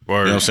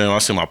know what I'm saying? I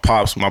see my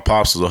pops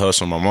is a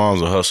hustler, my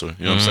mom's a hustler.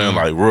 You know what I'm saying?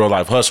 Like, real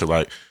life hustler.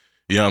 Like,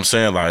 you know what I'm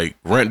saying? Like,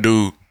 rent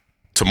due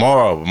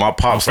tomorrow, my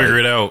pops figure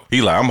it out.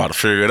 He like, I'm about to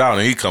figure it out,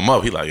 and he come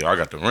up, he like, yo, I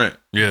got the rent.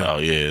 Yeah. Oh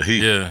yeah.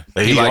 He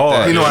like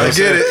hard. that. You know how to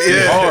get it. He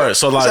Yeah. hard.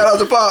 So like, Shout out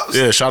to Pops.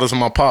 Yeah, shout out to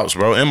my pops,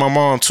 bro, and my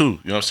mom too. You know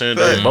what I'm saying?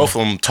 Right. Both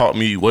of them taught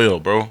me well,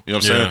 bro. You know what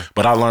I'm saying?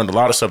 But I learned a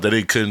lot of stuff that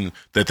they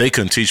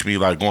couldn't teach me,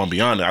 like going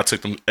beyond that. I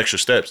took them extra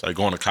steps, like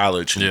going to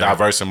college and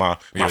diversing my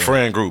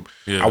friend group.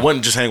 Yeah. I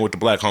wasn't just hanging with the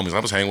black homies.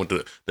 I was hanging with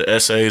the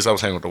essays. I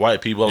was hanging with the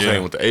white people. I was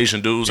hanging with the Asian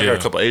dudes. I got a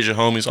couple Asian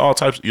homies, all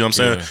types. You know what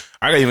I'm saying?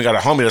 I even got a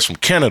homie that's from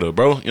Canada,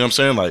 bro. You know what I'm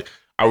saying? Like,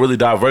 I really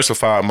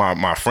diversified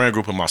my friend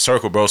group and my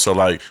circle, bro. So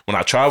like, when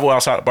I travel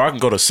outside, bro, I can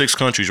go to 6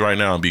 countries right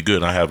now and be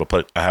good. And I have a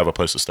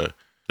place to stay.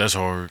 That's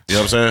hard. You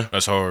know what I'm saying?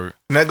 That's hard.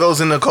 And that goes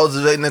into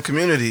cultivating the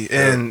community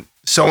and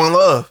showing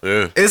love.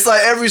 Yeah. It's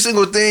like every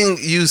single thing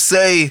you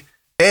say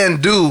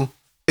and do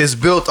is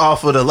built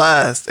off of the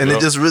last. And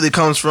it just really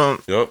comes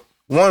from,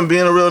 one,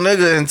 being a real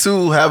nigga, and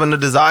 2, having the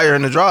desire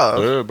and the drive.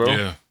 Yeah, bro.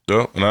 Yeah.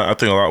 And I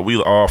think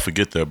we all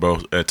forget that, bro,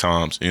 at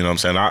times. You know what I'm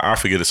saying? I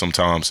forget it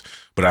sometimes,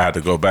 but I had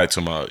to go back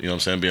to my, you know what I'm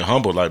saying, being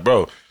humble. Like,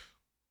 bro,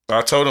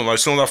 I told him, like,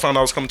 as soon as I found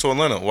out I was coming to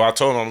Atlanta, I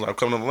told him I'm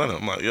coming to Atlanta.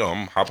 I'm like, yo,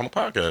 I'm hopping on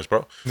the podcast,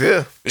 bro.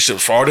 Yeah. This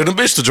shit farther than a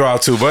bitch to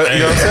drive to, but, you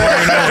know what I'm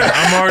saying?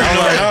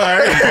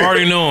 I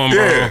already know him,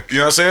 bro. Yeah. You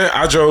know what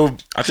I'm saying?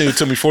 I think it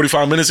took me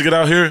 45 minutes to get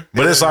out here,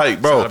 but it's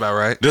like, bro, about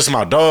right. This is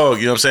my dog,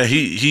 you know what I'm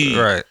saying?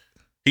 Right.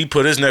 He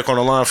put his neck on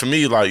the line for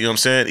me, like, you know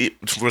what I'm saying?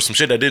 For some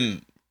shit that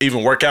didn't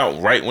even work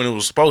out right when it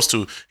was supposed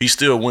to, he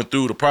still went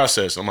through the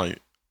process. I'm like,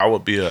 I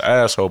would be an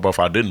asshole, bro, if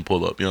I didn't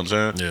pull up. You know what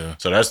I'm saying? Yeah.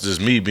 So that's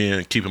just me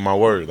keeping my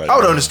word. Like, I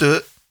would have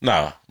understood.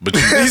 Nah, but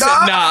you,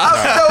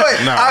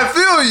 I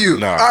feel you.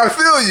 Nah. I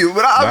feel you,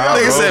 but I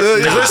really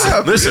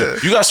said, listen,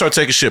 you gotta start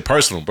taking shit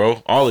personal,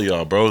 bro. All of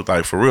y'all, bro.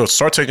 Like, for real,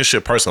 start taking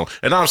shit personal.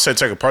 And I'm saying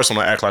take it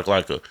personal and act like a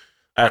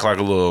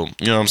little,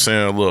 you know what I'm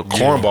saying, a little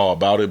cornball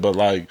about it. But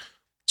like,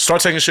 start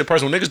taking shit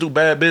personal. Niggas do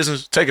bad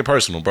business, take it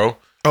personal, bro.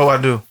 Oh,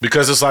 I do.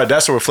 Because it's like,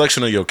 that's a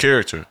reflection of your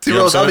character.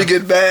 T-Rose, I'll be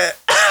getting bad.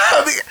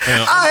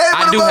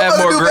 I do have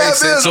more grace,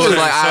 so it's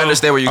like, I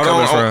understand where you're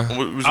coming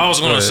from. I was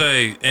gonna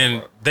say,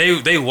 and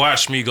they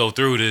watched me go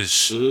through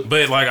this,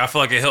 but like, I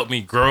feel like it helped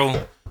me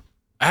grow.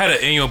 I had an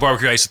annual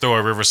barbecue I used to throw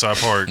at Riverside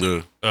Park.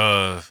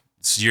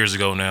 It's years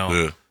ago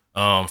now.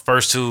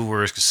 First 2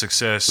 were a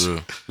success.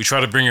 We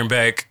tried to bring him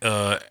back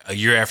a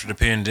year after the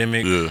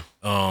pandemic.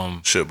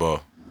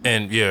 Shitball.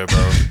 And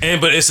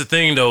but it's the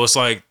thing though, it's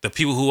like the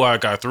people who I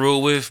got through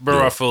it with,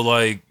 bro, I feel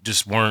like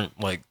just weren't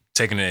like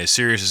taking it as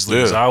seriously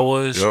as I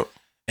was.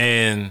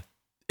 And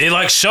it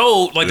like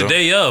showed like the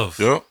day of.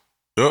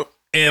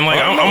 And like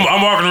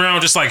I'm walking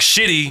around just like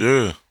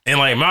shitty. And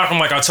like Malcolm,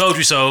 like, I told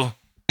you so.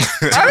 I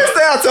didn't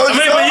say I told you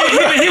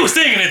so. But he was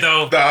singing it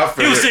though.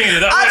 He was singing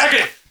it.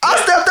 I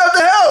stepped up to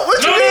help.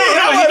 What you mean?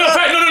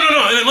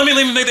 No. Let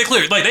me make that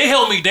clear. Like they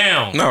held me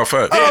down. No,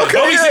 fact. Oh, okay,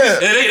 Both these yeah.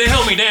 niggas, they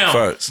held me down.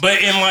 Facts.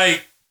 But in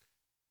like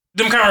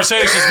them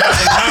conversations,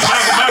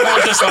 Malcolm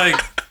was just like,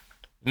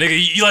 nigga,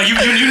 you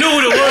knew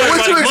what it was. What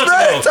like, you months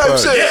expect? ago. Type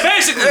shit. Yeah,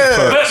 basically.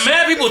 Yeah. But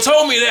mad people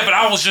told me that, but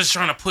I was just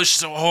trying to push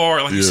so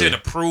hard, like you said, to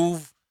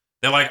prove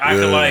that like I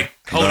could like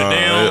hold it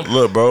down.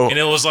 Look, bro. And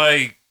it was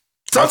like.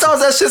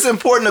 Sometimes that shit's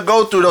important to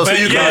go through though, so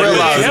you can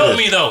realize. It helped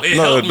me though. It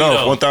helped me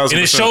though. 1000%.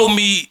 And it showed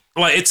me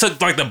like it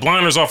took like the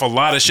blinders off a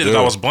lot of shit that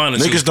I was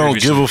blinded to. Niggas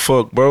don't give a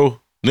fuck, bro.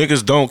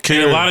 Niggas don't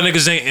care. And a lot of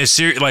niggas ain't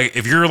serious. Like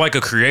if you're like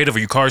a creative or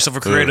you call yourself a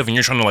creative and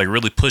you're trying to like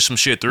really push some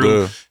shit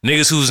through,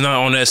 niggas who's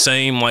not on that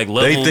same like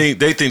level. They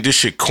think this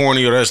shit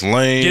corny or that's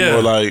lame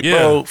or like,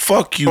 bro,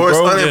 fuck you, or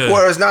bro. it's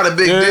unimportant. It's not a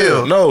big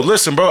deal. No,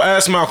 listen, bro.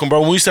 Ask Malcolm, bro.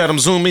 When we used to have them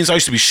Zoom meetings, I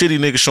used to be shitty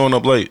niggas showing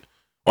up late.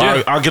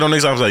 I get on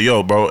niggas. I was like,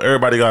 yo, bro.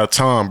 Everybody got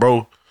time,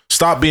 bro.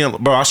 Stop being,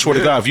 bro. I swear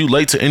to God, if you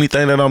late to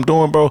anything that I'm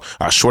doing, bro,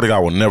 I swear to God, I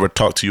will never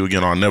talk to you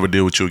again. I'll never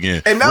deal with you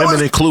again. And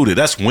women included.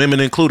 That's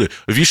women included.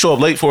 If you show up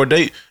late for a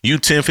date, you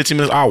 10, 15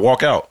 minutes, I'll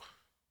walk out.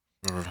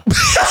 Hey, know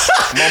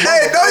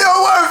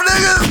your worth,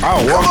 niggas.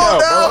 I'll walk out,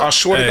 bro. I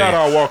swear to God,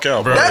 I'll walk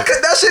out, bro.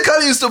 That shit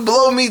kind of used to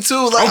blow me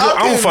too. Like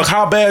I don't fuck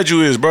how bad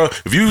you is, bro.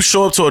 If you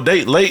show up to a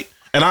date late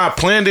and I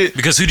planned it,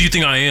 because who do you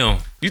think I am?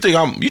 You think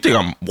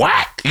I'm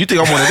whack? You think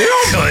I'm one of them?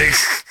 Like,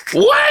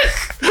 what?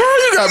 Bro,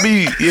 you got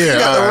me. Yeah, you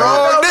got the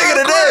wrong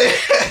nigga today.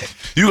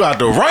 You got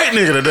the right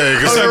nigga today.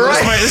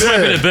 This might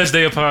be the best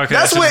day of podcasting.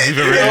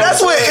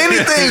 That's with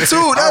anything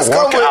too.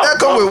 That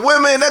come with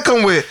women. That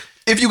come with.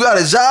 If you got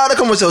a job, that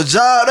come with your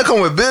job. That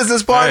come with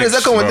business partners.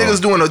 That come with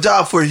niggas doing a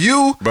job for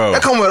you. Bro.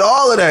 That come with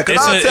all of that. Cause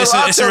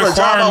I'll tell a job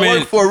I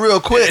work for real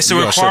quick. It's a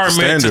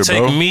requirement to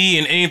take me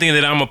and anything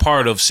that I'm a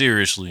part of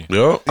seriously.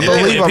 Yep.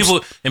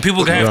 And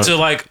people have to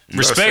like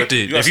respect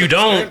it. If you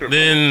don't,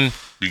 then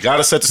you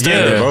gotta set the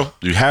standard, bro.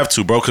 You have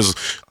to, bro. Because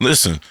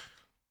listen,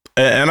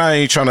 and I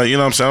ain't trying to, you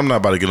know what I'm saying? I'm not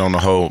about to get on the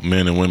whole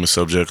men and women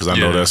subject because I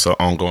know that's an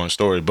ongoing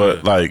story.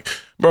 But like,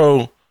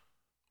 bro,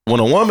 when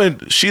a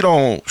woman, she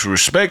don't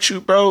respect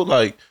you, bro,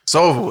 like, it's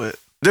over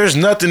with. There's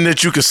nothing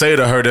that you can say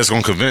to her that's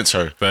gonna convince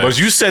her. But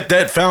you set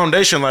that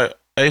foundation, like,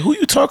 hey, who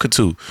you talking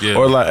to? Yeah.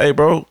 Or like, hey,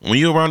 bro, when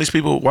you around these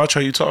people, watch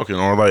how you talking.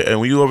 Or like, and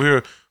when you over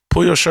here,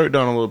 pull your shirt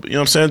down a little bit. You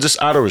know what I'm saying?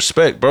 Just out of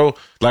respect, bro.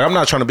 Like, I'm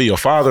not trying to be your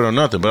father or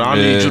nothing, but I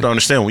need you to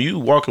understand when you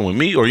walking with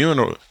me or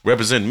you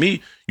representing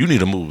me, you need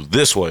to move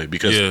this way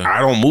because I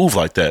don't move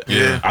like that.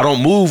 Yeah. I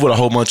don't move with a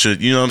whole bunch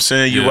of, you know what I'm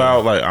saying? You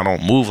out, like, I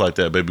don't move like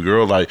that, baby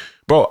girl. Like,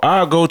 bro,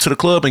 I'll go to the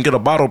club and get a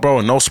bottle, bro,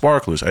 and no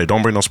sparklers. Hey,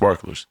 don't bring no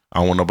sparklers. I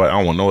don't want nobody. I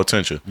don't want no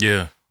attention.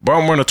 Yeah.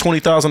 Bro, I'm wearing a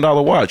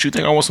 $20,000 watch. You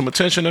think I want some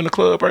attention in the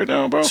club right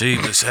now, bro? See,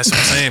 that's what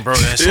I'm saying, bro.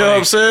 That's you know what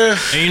I'm saying?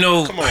 And you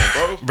know, come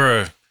on,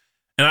 bro.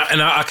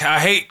 And I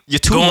hate you're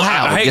too going,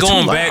 loud. I hate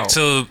going back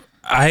to.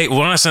 I hate.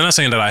 Well, I'm not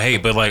saying that I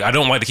hate, but like I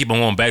don't like to keep on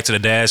going back to the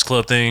Dash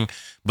Club thing.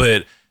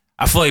 But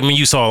I feel like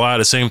you saw a lot of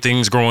the same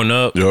things growing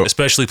up,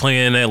 especially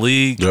playing in that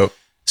league. Yep.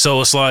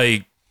 So it's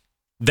like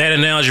that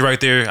analogy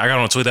right there. I got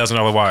on a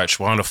 $20,000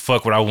 watch. Why the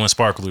fuck would I want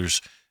sparklers?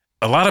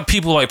 A lot of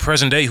people like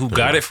present day who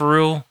got it for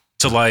real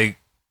to like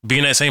be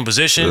in that same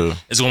position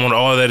is gonna want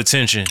all that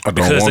attention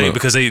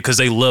because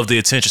they love the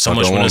attention so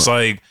much. When it's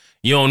like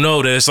you don't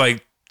know that it's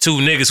like two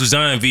niggas who's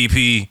dying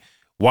VP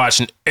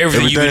watching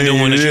everything you've been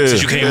doing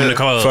since you came in the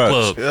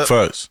club.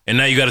 Facts. And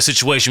now you got a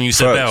situation when you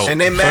step out.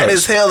 And they mad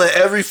as hell at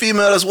every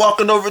female that's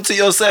walking over to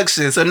your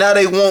section. So now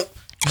they want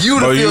you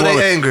to feel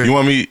their anger. You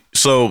want me?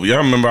 So y'all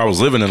remember I was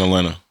living in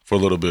Atlanta for a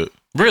little bit.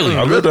 Really?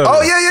 I lived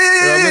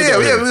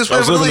yeah. We was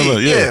playing for the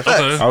league. Yeah.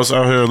 I was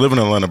out here living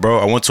in Atlanta, bro.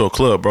 I went to a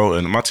club, bro,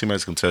 and my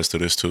teammates can attest to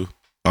this too.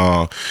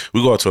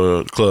 We go out to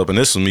a club, and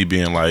this is me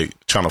being like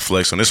trying to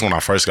flex. And this is when I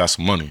first got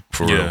some money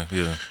for real.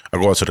 Yeah. I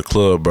go out to the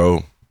club,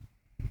 bro,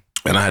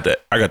 and I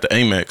got the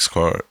Amex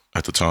card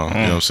at the time. You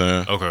know what I'm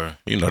saying? Okay.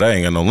 You know they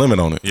ain't got no limit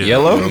on it. Yellow.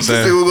 You know what I'm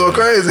saying? People go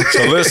crazy.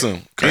 So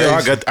listen,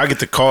 I get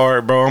the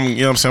card, bro. You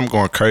know what I'm saying? I'm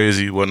going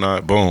crazy,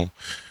 whatnot. Boom.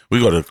 We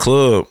go to the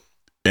club,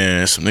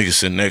 and some niggas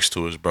sitting next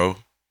to us, bro.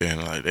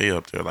 And like they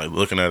up there like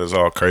looking at us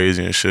all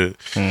crazy and shit.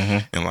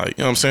 And like, you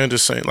know what I'm saying?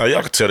 Just saying, like,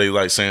 y'all could tell they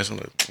like saying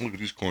something like, look at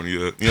these corny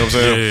up. You know what I'm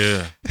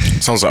saying? Yeah.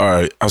 So I was like, all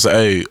right. I was like,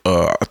 hey,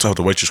 I told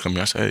the waitress come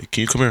here. I said, hey,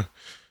 can you come here?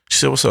 She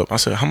said, what's up? I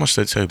said, how much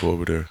that table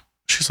over there?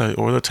 She's like,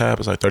 the tab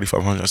is like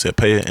 $3,500. I said,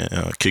 pay it,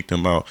 and kick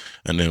them out.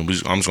 And then I'm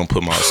just gonna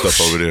put my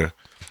stuff over there.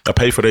 I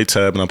paid for their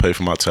tab and I paid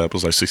for my tab. It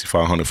was like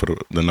 $6,500 for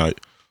the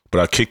night. But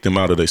I kicked them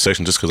out of their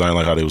section just because I didn't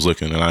like how they was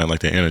looking and I didn't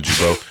like their energy,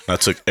 bro. And I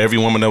took every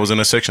woman that was in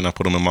that section, I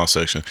put them in my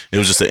section. It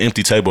was just an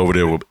empty table over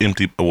there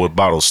with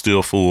bottles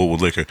still full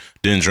with liquor.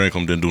 Didn't drink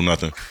them, didn't do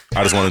nothing.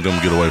 I just wanted them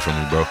to get away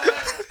from me, bro.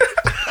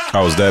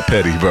 I was that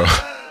petty, bro.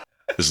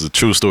 This is a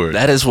true story.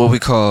 That is what we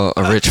call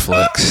a rich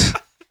flex.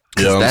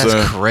 Yeah,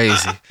 that's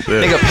crazy.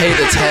 Nigga paid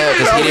the tab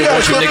because he didn't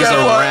want you niggas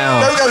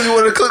around.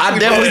 I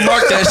definitely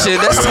marked that shit.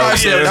 That's time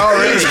stamped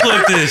already.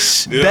 Clip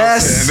this.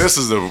 And this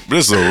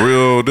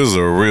is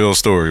a real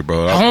story,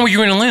 bro. How long were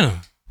you in Atlanta?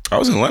 I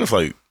was in Atlanta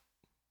for like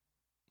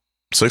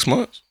 6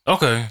 months.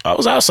 Okay. I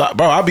was outside,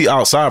 bro. I'd be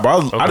outside,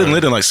 bro. I didn't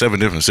live in like 7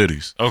 different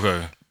cities.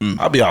 Okay.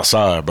 I'd be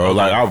outside, bro.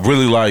 Like I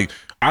really like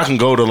I can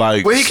go to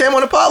like. When he came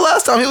on the pod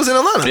last time, he was in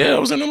Atlanta. Yeah, I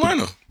was in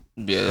Atlanta.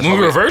 Yeah, When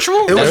we were virtual?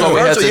 It was That's what we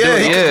had virtual. to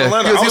do.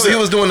 Yeah, he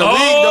was doing the league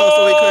though,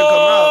 so he couldn't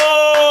come out.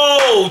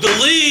 Oh,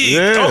 the league.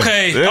 Yeah,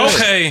 Okay, yeah,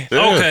 okay,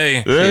 yeah,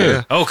 okay,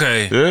 yeah.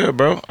 okay. Yeah,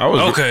 bro. I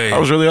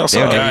was really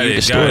outside.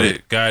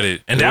 Got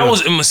it. And that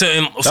was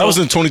That was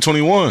in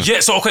 2021. Yeah.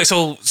 So okay.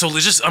 So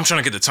let's just. I'm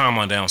trying to get the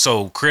timeline down.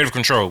 So Creative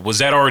Control, was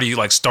that already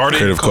like started?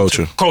 Creative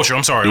Culture. Culture.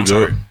 I'm sorry.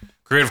 good.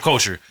 Creative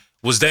Culture,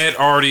 was that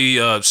already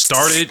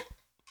started?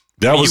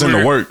 That was in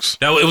the works.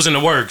 It was in the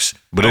works.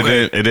 But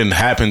it didn't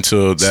happen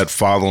till that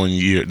following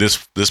year.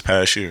 This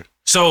past year.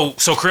 So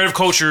Creative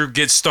Culture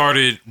gets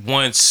started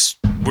once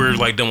we're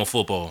like done with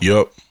football.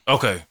 Yep.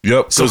 Okay.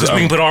 Yep. So because we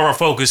can put all our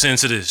focus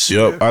into this.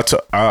 Yep.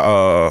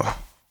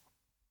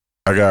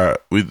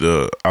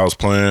 I was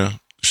playing.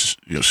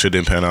 Shit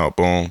didn't pan out.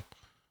 Boom.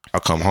 I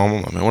come home.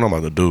 I'm like, man, what am I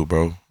about to do,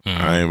 bro?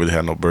 I ain't really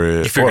had no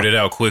bread. You figured it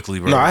out quickly,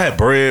 bro. No, I had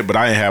bread, but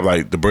I ain't have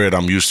like the bread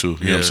I'm used to.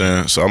 You know what I'm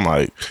saying? So I'm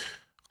like,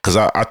 because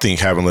I think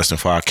having less than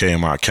 5K in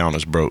my account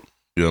is broke.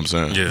 You know what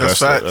I'm saying?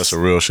 Yeah, that's a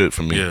real shit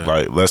for me. Yeah.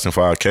 Like less than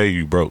 5K,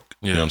 you broke.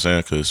 Yeah. You know what I'm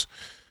saying? Because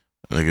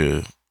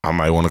nigga, I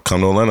might want to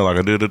come to Atlanta like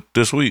I did it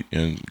this week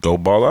and go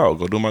ball out,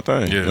 go do my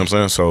thing. Yeah. You know what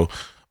I'm saying? So,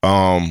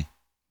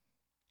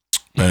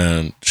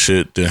 man,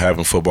 shit didn't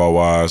happen football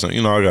wise. And,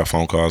 I got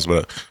phone calls,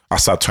 but I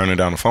stopped turning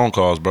down the phone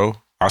calls, bro.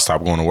 I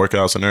stopped going to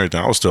workouts and everything.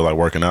 I was still like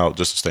working out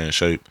just to stay in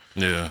shape.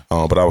 Yeah.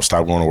 But I was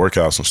stopped going to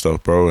workouts and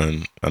stuff, bro.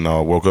 And I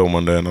woke up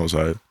one day and I was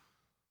like,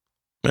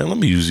 man, let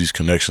me use these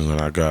connections that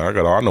I got.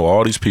 I know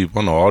all these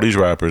people. I know all these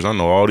rappers. I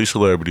know all these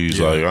celebrities.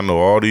 Yeah. Like I know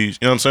all these,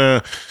 you know what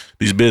I'm saying?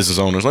 These business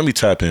owners. Let me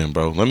tap in,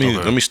 bro. Let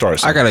me start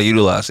something. I gotta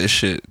utilize this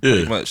shit. Yeah.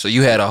 pretty much. So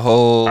you had a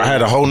whole. I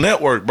had a whole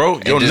network, bro.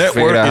 Your just network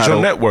figured out is how your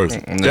to- network.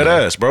 Mm, Dead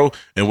yeah. ass, bro.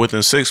 And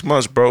within 6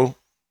 months, bro,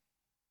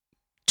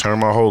 turn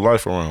my whole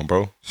life around,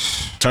 bro.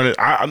 Turn it.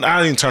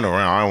 I didn't turn it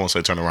around. I don't want to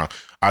say turn it around.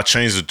 I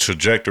changed the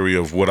trajectory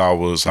of what I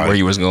was like, where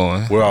you was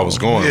going. where I was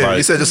going. Yeah, like,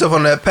 you set yourself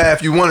on that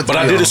path you wanted to. but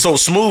I be did on. it so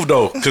smooth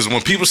though, because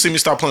when people see me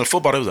stop playing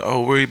football, they was like,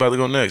 "Oh, where are you about to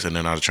go next?" And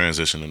then I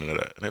transitioned into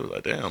that, and they was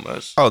like, "Damn,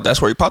 that's Oh,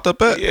 that's where you popped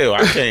up at. yeah."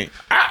 I can't.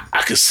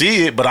 I could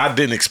see it, but I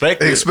didn't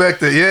expect it.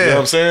 Expect it, yeah. You know what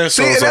I'm saying?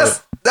 So See, it's and like-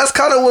 that's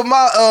kind of what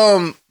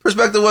my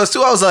perspective was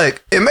too. I was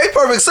like, it made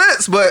perfect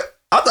sense, but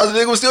I thought the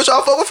nigga was still trying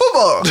to fuck with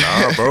football.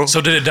 Nah, bro.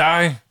 So did it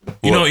die?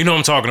 You know what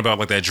I'm talking about,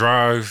 like that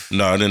drive.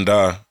 No, I didn't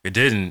die. It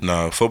didn't.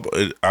 No, football.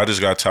 I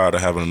just got tired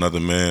of having another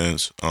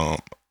man's,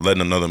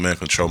 letting another man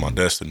control my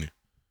destiny.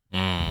 You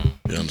know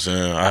what I'm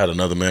saying? I had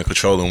another man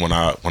controlling when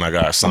I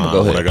got I'm signed. gonna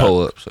go ahead and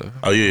pull up. So.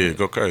 Oh yeah,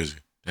 go crazy.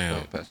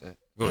 Damn. Pass that.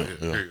 Go ahead.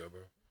 Yeah. Here you go,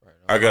 bro.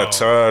 I got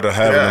tired of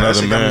having Yeah, that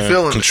another shit got me man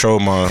feeling it. control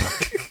my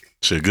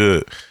shit.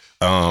 Good.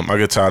 I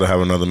get tired of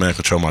having another man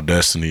control my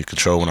destiny,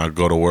 control when I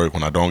go to work,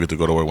 when I don't get to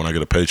go to work, when I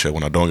get a paycheck,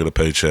 when I don't get a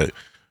paycheck,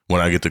 when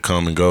I get to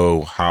come and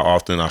go, how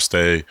often I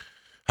stay,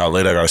 how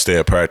late I gotta stay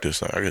at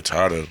practice. Like, I get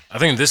tired of. I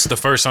think this is the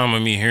first time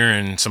of me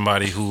hearing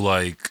somebody who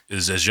like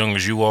is as young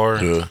as you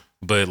are, Yeah.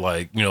 but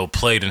like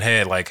played and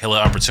had like hella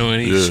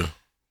opportunities. Yeah.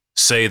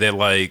 Say that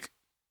like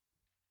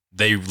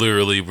they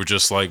literally were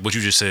just like what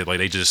you just said, like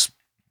they just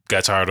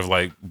got tired of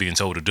like being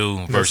told to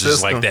do versus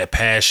system. like that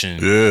passion.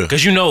 Yeah.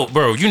 Because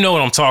bro, you know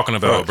what I'm talking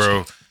about,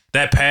 bro.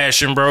 That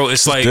passion, bro.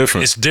 It's like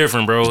different. it's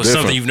different, bro. It's different.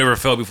 something you've never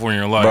felt before in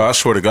your life. Bro, I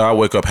swear to God, I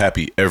wake up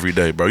happy every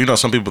day, bro. You know,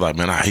 some people like,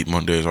 man, I hate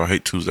Mondays or I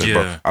hate Tuesdays,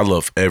 bro. Yeah. I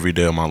love every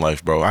day of my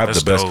life, bro. I have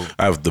That's the best. dope.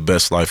 I have the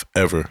best life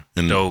ever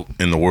in Dope.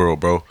 the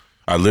world, bro.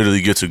 I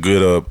literally get to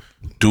get up,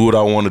 do what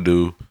I want to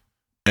do,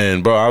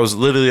 and bro, I was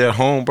literally at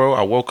home, bro.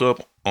 I woke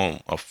up on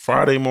a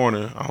Friday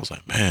morning. I was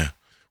like, man,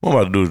 what am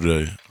I about to do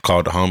today? I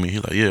called the homie. He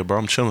like, yeah, bro,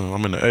 I'm chilling.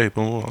 I'm in the A.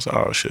 Boom. I said,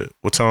 oh shit,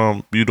 what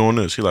time you doing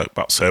this? He like,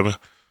 about 7.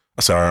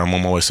 I said, all right, I'm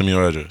on my way. Send me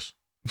your address.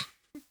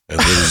 And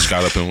literally just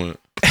got up and went.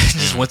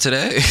 Just went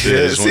today. Yeah,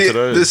 just went See,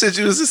 today. the shit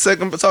you was just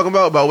second talking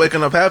about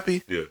waking up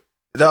happy. Yeah.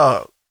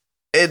 Dog,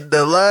 in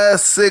the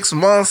last 6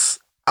 months,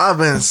 I've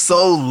been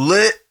so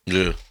lit.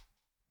 Yeah.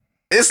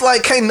 It's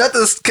like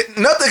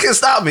nothing can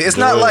stop me. It's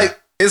not Yeah.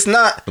 like it's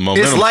not. The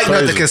momentum's It's like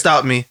crazy. nothing can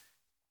stop me.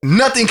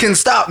 Nothing can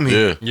stop me.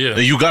 Yeah. Yeah.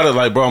 And you gotta,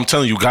 like, bro, I'm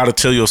telling you, you gotta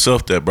tell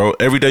yourself that, bro.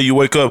 Every day you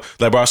wake up,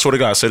 like, bro, I swear to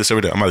God, I say this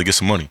every day. I'm about to get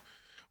some money.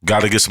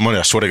 Gotta get some money.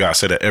 I swear to God, I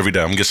say that every day.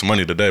 I'm gonna get some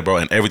money today, bro.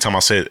 And every time I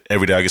say it,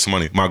 every day I get some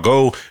money. My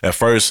goal at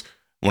first,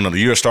 when the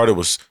year started,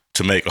 was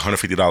to make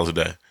 $150 a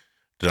day.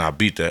 Then I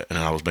beat that, and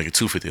then I was making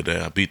 $250 a day.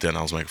 I beat that, and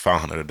I was making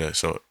 $500 a day.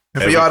 So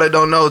And for y'all that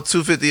don't know,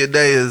 $250 a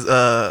day is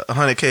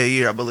 $100K a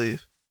year, I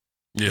believe.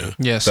 Yeah.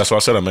 Yes. that's why I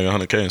said I make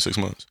 $100K in 6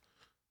 months.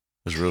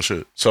 That's real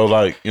shit. So,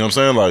 like, you know what I'm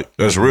saying? Like,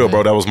 that's real,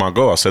 bro. That was my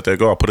goal. I set that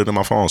goal. I put it in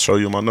my phone. Show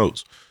you in my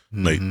notes.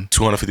 Make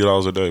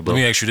 $250 a day, bro.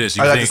 Let me ask you this: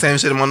 you I got think, the same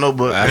shit in my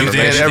notebook. I And think-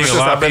 man, you think ever a since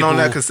lot of I've been on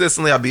that people-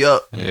 consistently, I be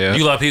up. Yeah.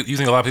 you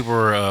think a lot of people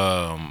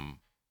are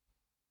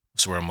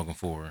what's the word I'm looking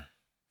for?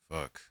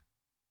 Fuck.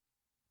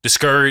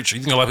 Discouraged.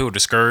 You think a lot of people are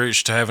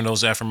discouraged to having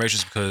those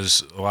affirmations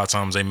because a lot of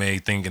times they may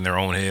think in their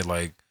own head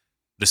like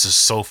this is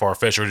so far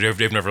fetched, or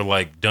they've never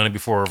like done it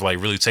before, of like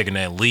really taking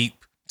that leap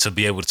to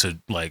be able to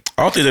like.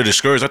 I don't think they're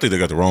discouraged. I think they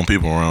got the wrong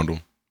people around them.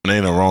 And they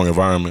in the wrong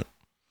environment.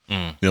 You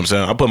know what I'm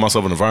saying? I put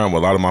myself in an environment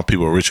where a lot of my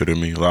people are richer than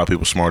me, a lot of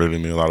people smarter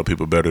than me, a lot of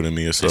people better than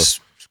me and stuff. It's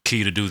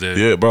key to do that.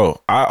 Yeah, bro.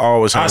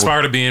 I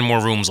aspire to be in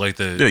more rooms like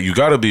that. Yeah, you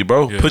gotta be,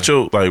 bro. Put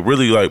your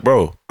really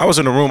bro. I was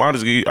in the room. I'll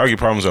give you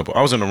prime example.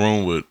 I was in the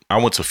room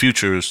I went to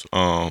Future's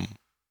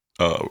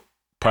private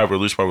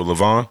release party with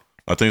Levon.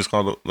 I think it's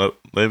called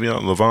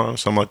Le'Veon, Levon,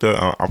 something like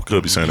that. I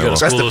could be saying that wrong.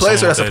 That's the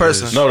place or that's the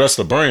person? No, that's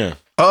the brand.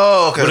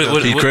 Oh,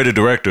 okay. He creative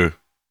director.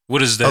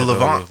 What is that?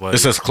 Levant. It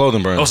says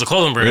clothing brand. Oh, it's a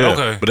clothing brand. Yeah.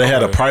 Okay. But they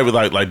had a private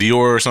like Dior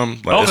or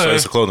something. Like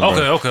it's a clothing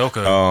brand.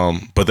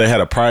 Okay. But they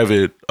had a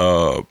private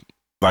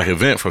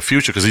event for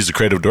Future because he's the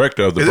creative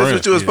director of the brand. Is this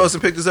what you were supposed to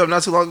pick this up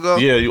not too long ago?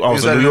 Yeah, I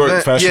was in New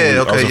York Fashion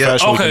Week. I was in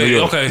Fashion Week in New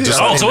York. Okay.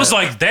 So it's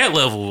like that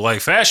level,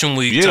 like Fashion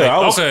Week. Yeah,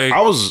 type.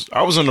 I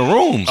was in the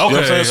rooms. Okay. You know what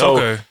I'm saying?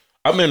 So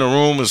I'm in the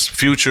room. It's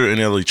Future and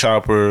Ellie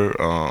Chopper.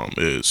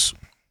 Is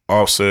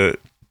Offset.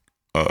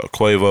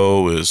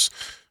 Quavo is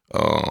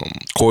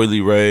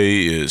Coily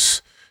Ray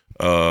is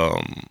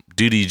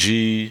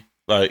DDG.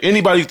 Like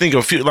anybody think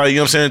of like, you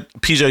know what I'm saying?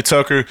 PJ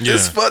Tucker. Yeah.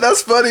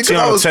 That's funny because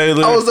I was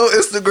on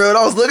Instagram and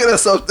I was looking at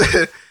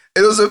something.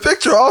 It was a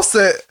picture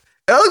Offset.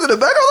 And I looked at the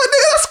back. I was like,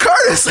 nigga, that's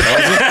Curtis.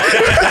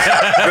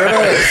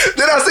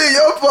 Then I see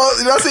your post.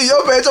 Then I see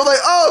your page. I'm like,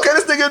 oh, okay,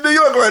 this nigga in New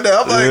York right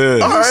now. I'm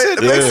like, all right,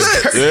 it makes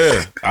sense.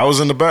 Yeah, I was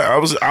in the back.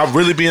 I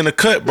really be in the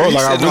cut, bro.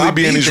 Like I really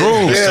be in these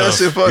rooms. Yeah, that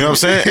shit funny. You know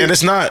what I'm saying? And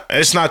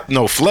it's not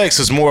no flex.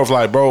 It's more of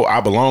like, bro, I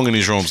belong in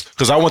these rooms.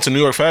 Because I went to New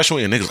York Fashion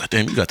Week and niggas like,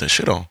 damn, you got that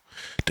shit on.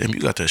 Damn, you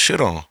got that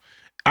shit on.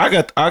 I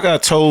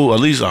got told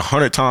at least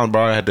 100 times,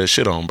 bro, I had that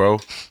shit on,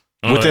 bro.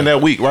 Within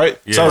that week, right?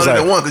 Yeah. So I was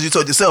like, one because you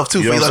told yourself too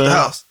before you left the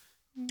house.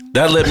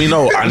 That let me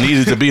know I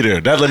needed to be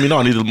there. That let me know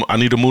I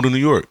need to move to New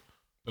York.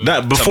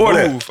 Before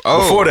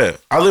that,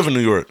 I live in New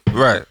York.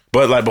 Right.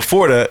 But like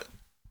before that,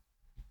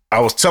 I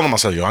was telling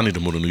myself, yo, I need to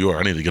move to New York.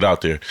 I need to get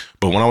out there.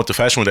 But when I went to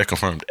Fashion Week, that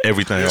confirmed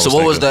everything. So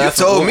what was that?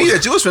 You told me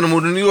that you was finna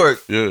move to New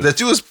York. Yeah. That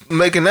you was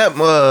making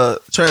that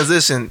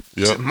transition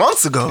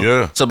months ago.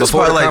 Yeah. So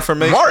before the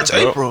confirmation, March,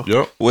 April.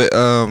 Yep.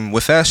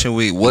 With Fashion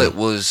Week, what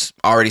was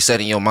already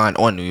set in your mind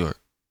on New York?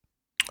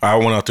 I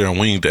went out there and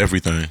winged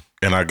everything,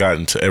 and I got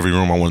into every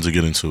room I wanted to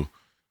get into.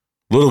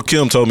 Little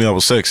Kim told me I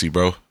was sexy,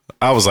 bro.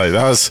 I was like,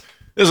 it's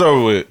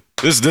over with.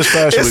 This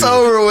Fashion Week. It's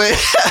over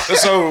with.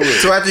 It's over with.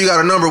 So after you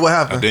got a number, what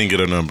happened? I didn't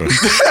get a number.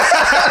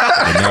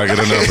 I did not get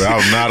a number.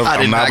 I'm not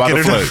about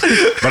to flex.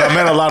 But I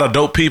met a lot of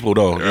dope people,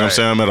 though. You know what I'm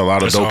saying? I met a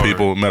lot of dope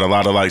people. Met a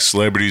lot of like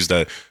celebrities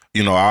that,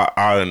 you know,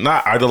 I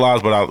not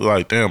idolized, but I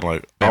like, damn,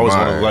 like I always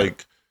want to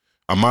like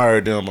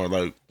admire them or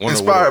like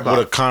inspired by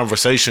what a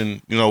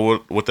conversation, you know,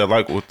 what they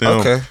like with them.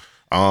 Okay.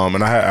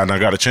 And I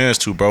got a chance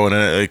to, bro, and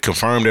it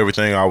confirmed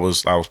everything I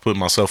was putting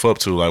myself up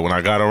to. Like when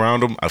I got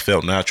around them, I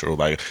felt natural.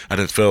 Like I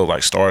didn't feel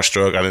like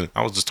starstruck.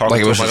 I was just talking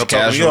like to it was them, just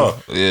like,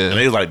 casual. Yeah.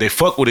 And they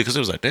fuck with it because it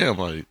was like, damn,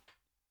 like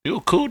you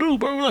a cool dude,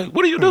 bro. Like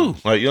what do you do?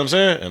 Like you know what I'm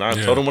saying? And I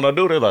told them what I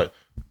do. They're like,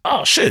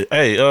 oh shit,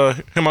 hey,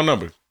 here my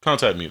number.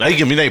 Contact me. They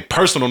give me their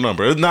personal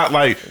number. It's not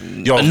like,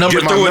 yo, a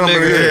number get my number.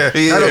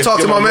 I don't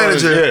talk to my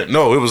manager. Yeah.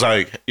 No, it was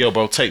like, yo,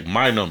 bro, take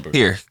my number.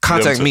 Here,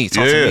 contact me.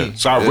 Talk to me.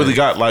 So I really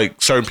got like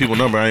certain people's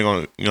number. I ain't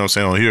gonna, you know what I'm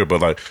saying, on here, but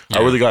like I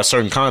really got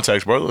certain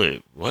contacts, bro.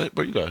 Like, what,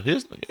 bro? You got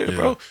his? Yeah,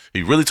 bro.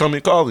 He really told me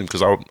to call him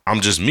because I'm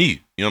just me. You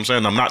know what I'm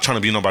saying? I'm not trying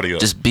to be nobody else.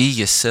 Just be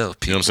yourself,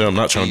 people. You know what I'm saying? I'm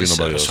not trying to be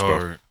nobody else,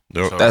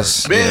 bro.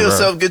 That's being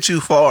yourself get you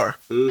far.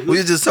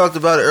 We just talked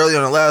about it earlier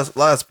on the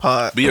last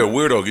pod. Be a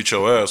weirdo, get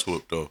your ass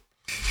whooped though.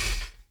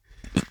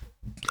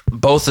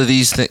 Both of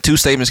these two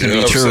statements can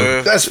be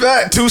true. That's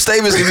fact. Two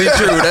statements can be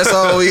true. That's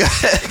all we got.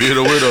 Be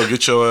the weirdo,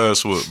 get your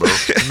ass whooped, bro.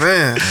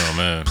 Man. Oh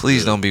man.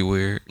 Please don't be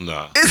weird.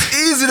 Nah. It's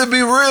easy to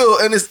be real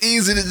and it's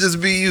easy to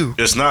just be you.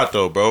 It's not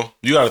though, bro.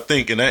 You gotta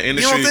think in that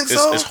industry, You don't think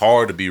so? It's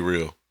hard to be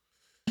real.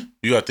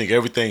 You gotta think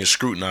everything is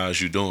scrutinized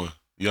you doing.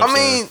 You know what I'm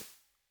saying?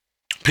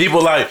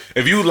 People like,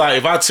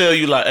 if I tell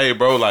you like, hey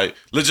bro, like,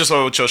 let's just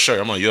over with your shirt.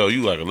 I'm like, yo,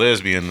 you like a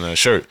lesbian in that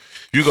shirt.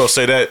 You go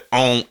say that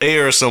on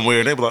air somewhere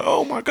and they be like,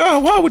 oh my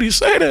God, why would he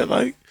say that?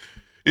 Like,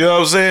 you know what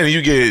I'm saying?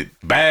 You get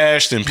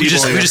bashed and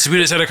people. We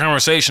just had a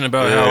conversation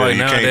about how like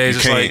nowadays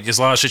it's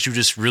a lot of shit you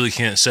just really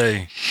can't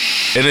say.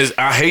 And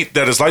I hate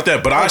that it's like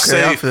that, but I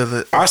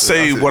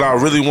say what I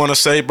really want to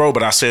say, bro.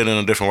 But I say it in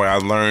a different way. I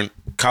learned.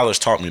 College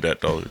taught me that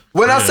though.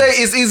 When I say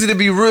it's easy to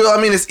be real,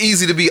 I mean it's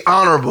easy to be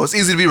honorable. It's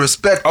easy to be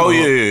respectful. Oh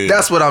yeah.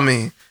 That's what I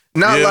mean.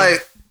 Not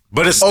like.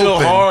 But it's still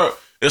hard.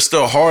 It's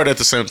still hard at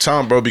the same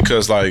time, bro,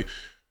 because like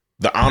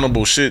the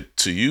honorable shit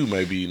to you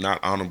may be not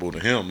honorable to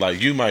him.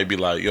 Like you might be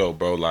like, yo,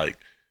 bro, like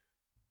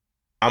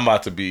I'm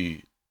about to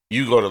be.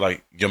 You go to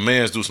like your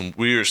man's do some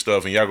weird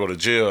stuff and y'all go to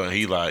jail and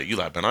you like,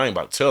 man, I ain't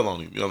about to tell on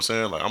him. You know what I'm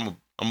saying? Like I'm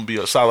gonna be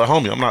a solid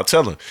homie. I'm not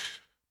telling.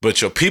 But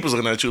your people's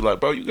looking at you like,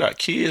 bro, you got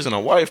kids and a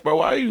wife, bro.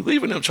 Why are you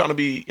leaving them trying to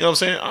be, you know what I'm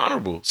saying,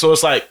 honorable? So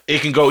it's like, it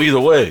can go either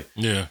way.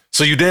 Yeah.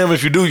 So you damn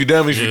if you do, you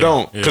damn if you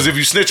don't. Because if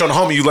you snitch on the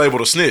homie, you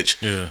labeled a snitch.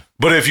 Yeah.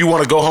 But if you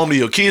want to go home to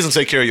your kids and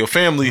take care of your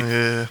family, you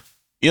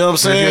know what I'm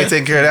saying? If you ain't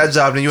taking care of that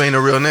job, then you ain't a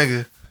real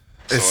nigga.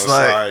 it's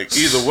like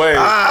either way, you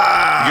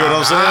know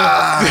what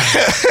I'm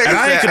saying?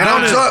 and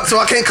I'm drunk, so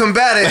I can't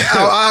combat it.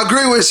 I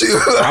agree with you.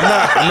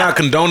 I'm not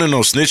condoning no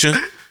snitching.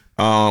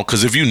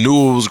 Cause if you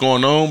knew what was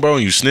going on, bro,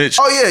 and you snitched.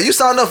 Oh yeah, you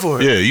signed up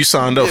for it. Yeah, you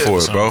signed up for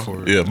it,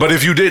 bro. Yeah, but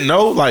if you didn't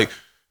know, like,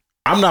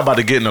 I'm not about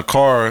to get in a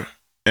car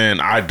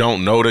and I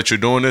don't know that you're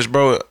doing this,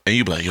 bro, and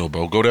you be like, yo,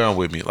 bro, go down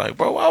with me. Like,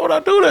 bro, why would I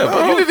do that,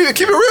 bro? You didn't even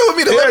keep it real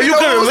with me.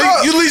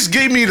 You at least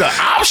gave me the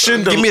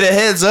option to give me the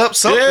heads up.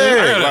 Something.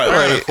 Yeah,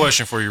 I got a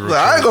question for you. Like,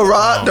 I ain't gonna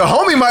ride. The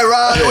homie might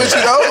ride with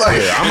you though.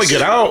 Like, I'm gonna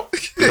get out.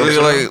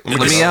 Like,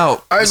 let me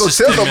out. I ain't gonna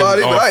tell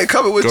nobody, but I ain't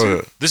coming with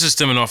you. This is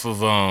stemming off of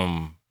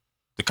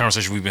the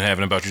conversation we've been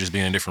having about you just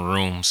being in different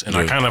rooms, and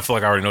I kind of feel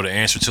like I already know the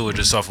answer to it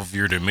just off of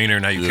your demeanor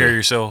and how you carry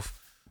yourself.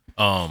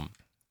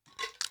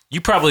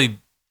 You probably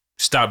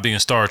stopped being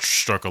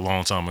starstruck a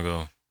long time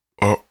ago.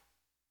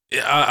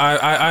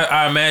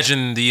 I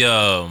imagine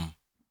the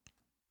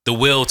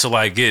will to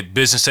like get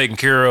business taken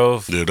care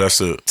of. Yeah,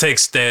 that's it.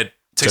 Takes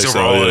over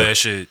all of that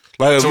shit.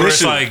 Like, so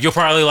it's like you'll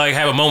probably like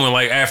have a moment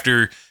like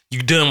after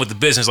you done with the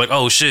business, like,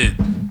 oh shit,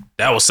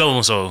 that was so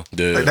and so.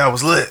 Yeah. Like, that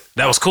was lit.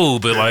 That was cool,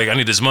 but like I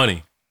need this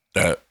money.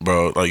 That,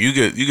 bro, like you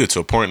get to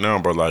a point now,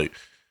 bro, like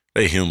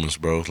they humans,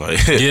 bro.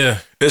 Like, yeah,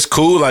 it's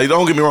cool. Like,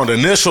 don't get me wrong. The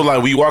initial,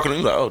 like, we walking in,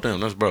 you like, oh damn,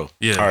 that's bro.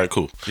 Yeah. All right,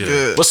 cool.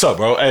 Yeah. What's up,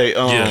 bro? Hey,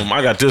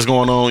 I got this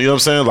going on. You know what I'm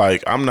saying?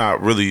 Like, I'm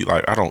not really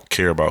like I don't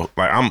care about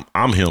like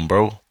I'm him,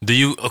 bro. Do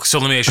you? So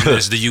let me ask you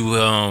this: do you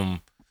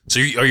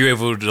are you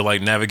able to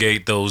like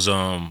navigate those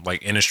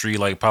like industry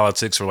like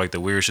politics or like the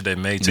weird shit that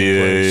may take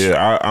place?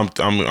 Yeah.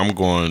 I'm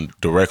going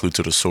directly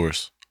to the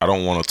source. I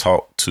don't want to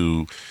talk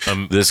to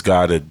this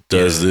guy that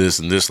does this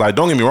and this. Like,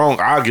 don't get me wrong,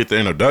 I'll get the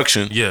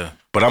introduction. Yeah.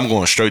 But I'm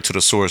going straight to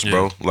the source,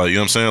 bro. Like, you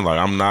know what I'm saying? Like,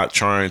 I'm not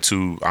trying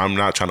to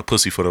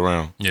pussyfoot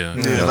around. Yeah.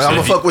 Like, I'm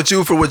gonna fuck with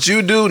you for what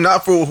you do,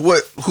 not for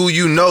who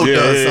you know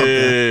does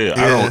something.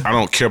 Yeah. I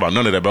don't care about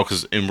none of that, bro.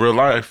 Because in real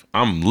life,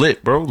 I'm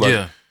lit, bro.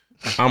 Like,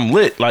 I'm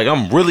lit. Like,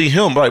 I'm really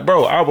him. Like,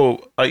 bro, I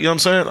will, like, you know what I'm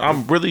saying?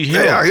 I'm really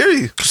him. Yeah, I hear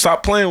you.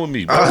 Stop playing with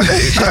me, bro. I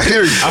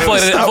hear you. I feel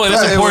like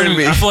that's important.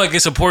 I feel like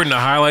it's important to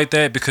highlight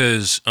that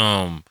because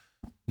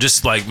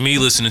just like me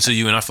listening to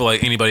you, and I feel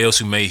like anybody else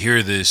who may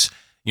hear this,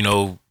 you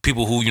know,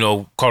 people who, you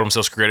know, call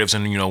themselves creatives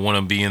and, you know, want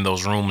to be in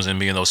those rooms and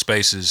be in those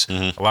spaces,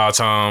 a lot of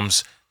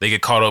times they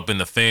get caught up in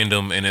the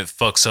fandom and it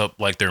fucks up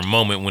like their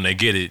moment when they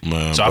get it.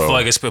 Man, so I feel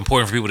like it's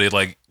important for people to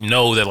like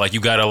know that like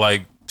you gotta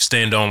like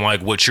stand on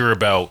like what you're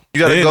about. You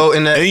gotta go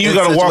in that, and you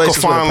gotta walk a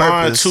fine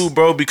line too,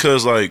 bro,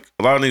 because like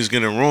a lot of niggas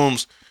get in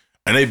rooms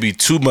and they be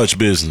too much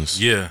business.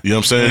 Yeah. You know what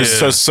I'm saying?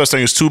 It's such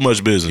thing as too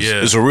much business.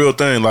 Yeah. It's a real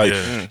thing. Like,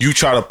 you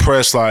try to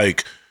press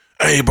like,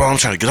 hey, bro, I'm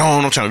trying to get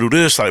on. I'm trying to do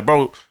this. Like,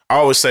 bro, I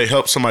always say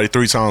help somebody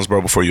 3 times,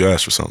 bro, before you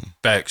ask for something.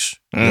 Facts.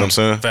 You know what I'm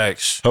saying?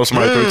 Facts. Help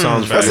somebody 3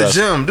 times before That's a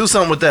gym. Do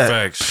something with that.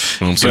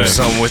 Facts. You know what I'm saying? Do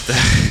something with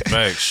that.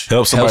 Facts.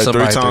 Help somebody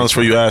 3 times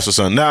before you ask for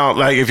something. Now,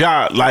 like, if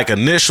y'all, like,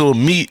 initial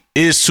meet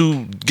is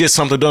to get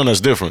something done, that's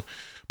different.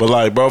 But,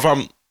 like, bro, if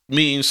I'm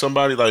meeting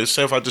somebody, like,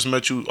 say if I just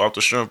met you off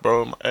the strength,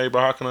 bro, I'm like, hey,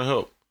 bro, how can I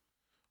help?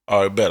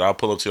 All right, bet. I'll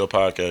pull up to your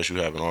podcast you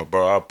having. Or,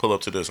 bro, I'll pull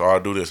up to this. Or I'll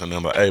do this. And then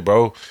I'm like, hey,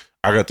 bro,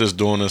 I got this,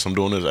 doing this. I'm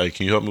doing this. Hey,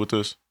 can you help me with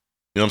this?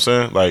 You know what I'm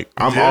saying? Like,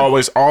 I'm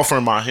always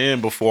offering my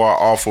hand before I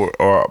offer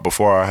or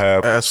before I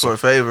have ask for a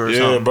favor. Or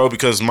something. Bro.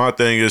 Because my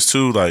thing is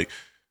too, like,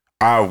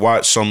 I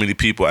watch so many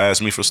people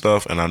ask me for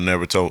stuff, and I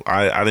never told.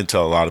 I didn't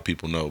tell a lot of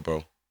people no,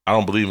 bro. I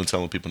don't believe in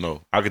telling people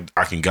no. I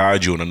can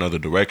guide you in another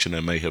direction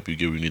that may help you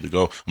get where you need to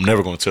go. I'm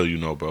never gonna tell you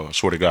no, bro. I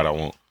swear to God, I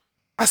won't.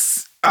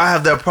 I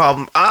have that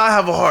problem. I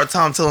have a hard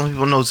time telling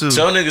people no too.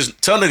 Tell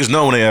niggas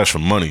no when they ask for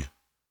money.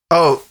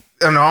 Oh.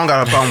 No, I don't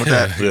got a problem with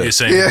that.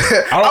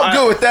 I'm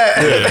good with that.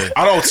 Yeah.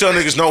 I don't tell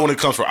niggas no when it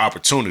comes for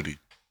opportunity.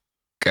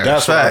 Okay.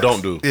 That's what I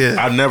don't do. Yeah.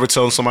 I never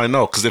tell somebody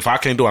no, because if I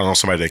can't do it, I know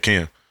somebody that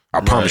can. I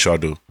promise you I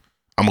do.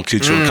 I'm gonna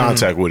get you in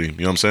contact with him.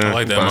 You know what I'm saying? I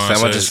like that mindset.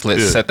 I'm gonna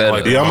just set that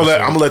up. Yeah, I'm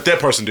gonna let that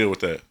person deal with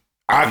that.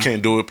 I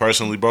can't do it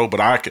personally, bro, but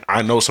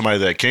I know somebody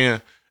that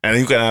can. And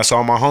you can ask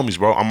all my homies,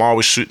 bro. I'm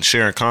always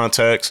sharing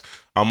contacts.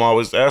 I'm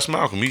always ask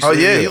Malcolm. You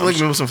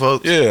linked me with some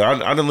folks.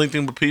 Yeah, I done linked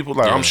in with people.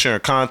 Like, I'm sharing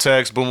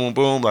contacts, boom, boom,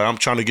 boom. Like, I'm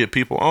trying to get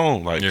people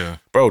on. Like,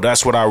 bro,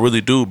 that's what I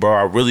really do, bro.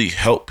 I really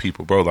help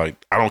people, bro.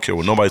 Like, I don't care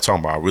what nobody's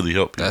talking about. I really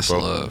help people, that's bro.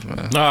 Love,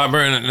 man. Nah,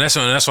 bro, and that's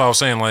what I was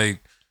saying. Like,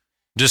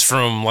 just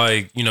from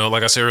like, you know,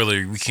 like I said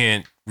earlier, we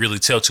can't really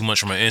tell too much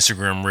from an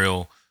Instagram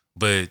reel,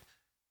 but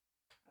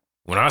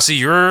when I see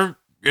your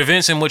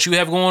events and what you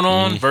have going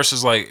on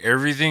versus like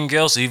everything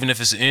else, even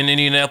if it's in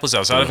Indianapolis,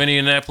 outside of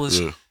Indianapolis,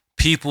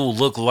 people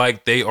look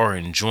like they are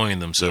enjoying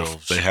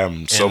themselves. They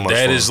having so much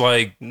that fun. is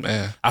like,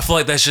 man. I feel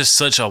like that's just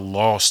such a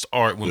lost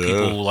art when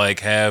people like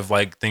have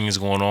like things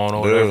going on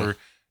or whatever.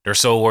 They're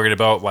so worried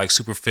about like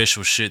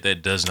superficial shit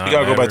that does not. You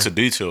gotta matter. go back to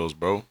details,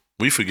 bro.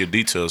 We forget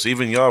details.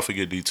 Even y'all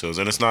forget details,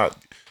 and it's not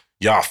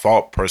y'all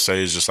fault per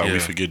se. It's just like we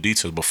forget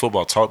details. But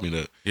football taught me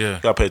that. Yeah,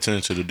 you gotta pay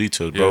attention to the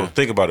details, bro.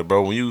 Think about it,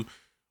 bro. When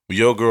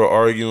your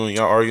girl y'all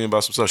arguing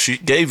about some stuff, she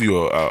gave you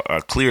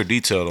a clear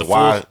detail of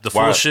why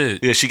full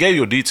shit. Yeah, she gave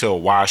you a detail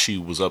of why she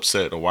was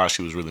upset or why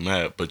she was really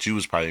mad, but you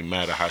was probably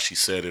mad at how she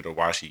said it or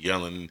why she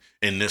yelling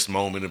in this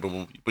moment.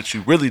 But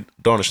you really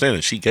don't understand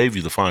it. She gave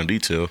you the fine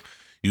detail.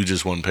 You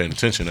just wasn't paying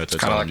attention at that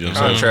time. Like you know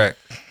what I'm saying?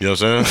 You know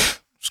what I'm saying?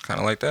 It's kind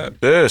of like that.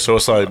 Yeah, so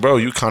it's like, bro,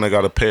 you kind of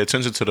got to pay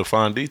attention to the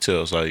fine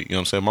details. Like, you know what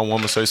I'm saying? My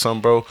woman say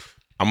something, bro,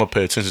 I'm going to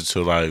pay attention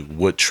to, like,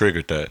 what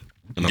triggered that.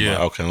 And I'm like,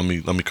 okay,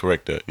 let me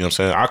correct that. You know what I'm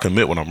saying? I can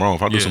admit when I'm wrong.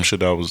 If I do some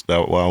shit that I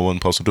wasn't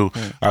supposed to do,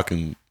 I can,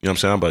 you know what I'm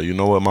saying? I'm like, you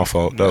know what? My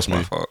fault. That's me.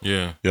 My fault. Yeah.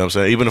 You know what I'm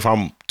saying? Even if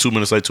I'm 2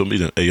 minutes late to a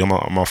meeting, hey,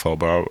 my fault,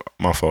 bro.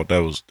 My fault. That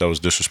was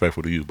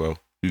disrespectful to you, bro.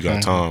 You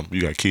got time.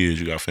 You got kids.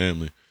 You got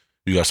family.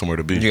 You got somewhere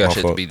to be. You got my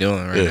shit fault. to be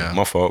doing right now.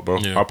 My fault, bro.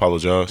 Yeah. I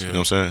apologize. You know what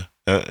I'm saying?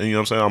 And you know what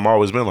I'm saying? I'm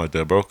always been like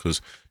that, bro,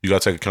 because you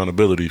got to take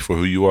accountability for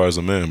who you are as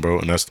a man, bro,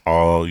 and that's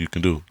all you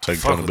can do. Take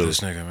Fuck with accountability. this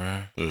nigga,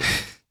 man. Yeah.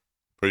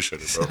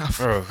 Appreciate it,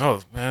 bro.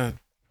 Bro, man.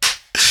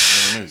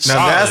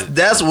 Now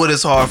that's what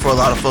it's hard for a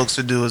lot of folks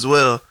to do as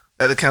well.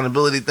 That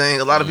accountability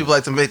thing. A lot of people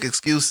like to make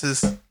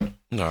excuses.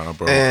 Nah,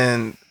 bro.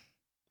 And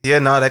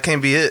that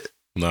can't be it.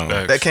 Nah.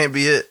 That can't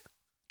be it.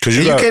 Because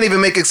you can't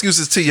even make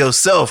excuses to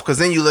yourself, because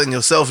then you letting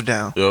yourself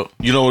down. Yo,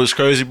 you know what's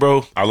crazy,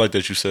 bro? I like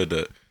that you said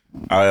that.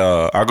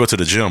 I go to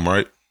the gym,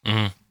 right?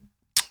 Mm-hmm.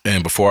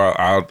 And before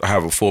I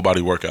have a full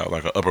body workout,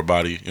 like an upper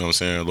body, you know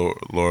what I'm saying,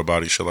 lower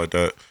body, shit like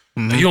that.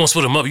 Mm-hmm. You don't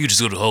split them up. You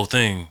just do the whole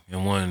thing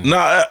in one.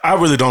 Nah, I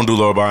really don't do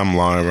lower body. I'm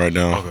lying right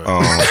now. Okay.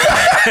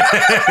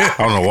 I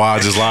don't know why I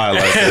just lied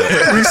like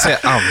that. You said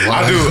I'm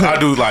lying. I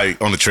do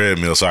like on the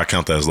treadmill, so I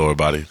count that as lower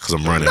body because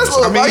I'm running. That's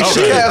lower body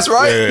shit ass,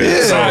 right?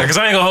 Yeah. Because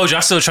I ain't gonna hold you.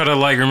 I still try to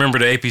like remember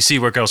the APC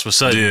workouts for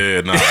Sutton.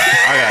 Yeah, nah.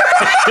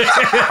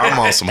 I'm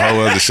on some whole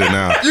other shit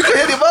now. You can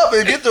hit him up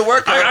and get the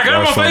workout. I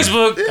got him on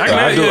Facebook.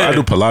 I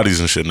do Pilates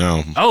and shit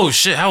now. Oh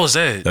shit, how was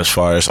that? That's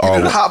fire. It's You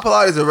all do hot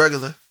Pilates or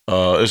regular?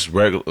 It's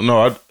regular.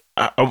 No,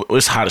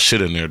 it's hot as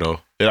shit in there though.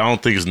 I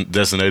don't think it's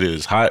designated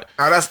as hot.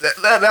 Oh,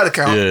 that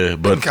account. Yeah,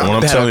 but when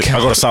I'm telling you, I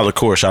go to Solid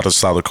Core. Shout out to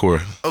Solid Core.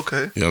 Okay.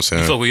 You know what I'm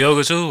saying? You fuck with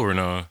yoga too or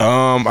no?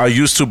 I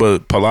used to,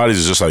 but Pilates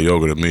is just like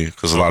yoga to me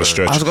because a lot of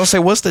stretching. I was gonna say,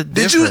 what's the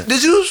difference?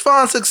 Did you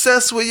find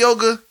success with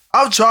yoga?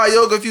 I've tried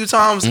yoga a few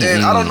times,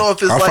 and I don't know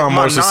if it's like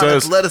my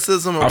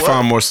non-athleticism or what. I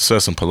found more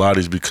success in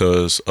Pilates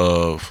because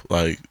of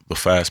like the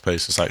fast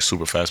pace. It's like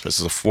super fast pace.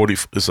 It's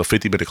a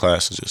 50-minute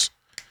class. It's just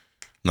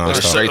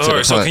nonstop. Straight to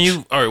the So punch. can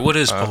you? All right, what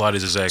is Pilates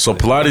exactly? So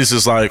Pilates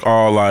is like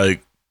all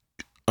like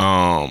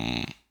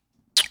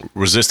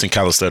resistant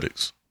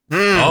calisthenics.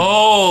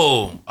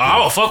 Oh,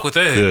 I would fuck with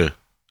that. Yeah,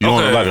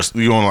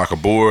 you on like a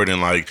board and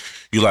like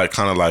you like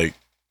kind of like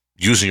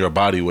using your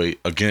body weight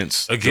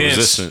against the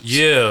resistance.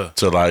 Yeah.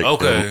 To like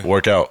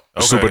work out.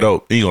 Okay. Super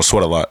dope. And you gonna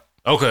sweat a lot.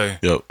 Okay.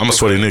 Yep. I'm a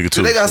sweaty nigga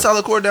too. Do they got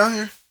Solid Core down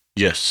here?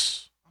 Yes.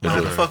 I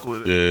have to fuck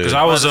with it. Yeah. Because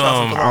I was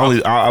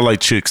I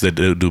like chicks that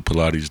do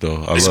Pilates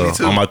though.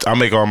 I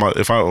make all my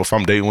if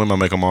I'm dating women, I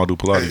make them all do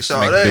Pilates.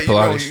 Hey,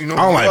 Pilates. you know I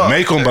don't like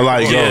make them, but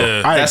like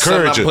I That's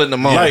encourage something it. I'm putting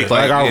them on. Like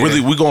I really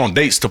we go on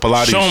dates to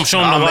Pilates. show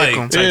them the I'll make light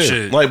 'em. type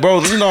shit. Like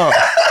bro, you know,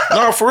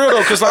 no for real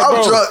though, cause like I'm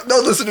bro, drunk.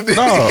 Don't listen to me.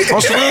 no,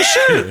 on some real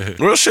shit.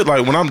 Real shit.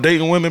 Like when I'm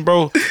dating women,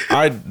 bro,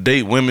 I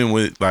date women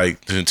with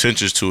like the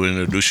intentions to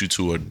introduce you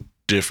to a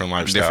different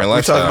lifestyle. Different We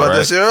lifestyle, talked about right?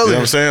 that shit You know earlier. what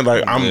I'm saying?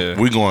 Like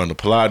we going to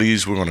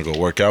Pilates, we're gonna go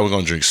work out, we're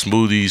gonna drink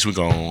smoothies, we're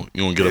gonna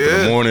get up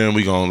in the morning,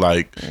 we gonna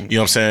like you know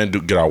what I'm saying,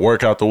 get our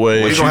work out the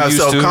way. We gonna have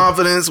used to.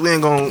 self-confidence. We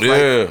ain't gonna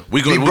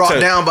we be brought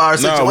down by our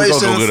we gonna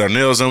situations. go get our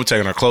nails done. We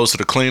taking our clothes to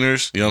the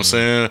cleaners. You know what I'm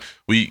saying?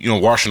 We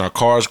washing our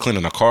cars,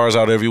 cleaning our cars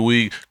out every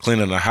week,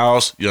 cleaning the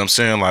house. You know what I'm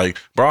saying? Like,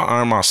 bro, I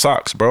iron my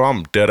socks, bro.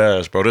 I'm dead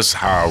ass, bro. This is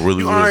how I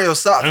really You iron live. your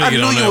socks. I I knew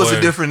knew you was a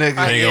different nigga.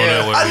 I ain't going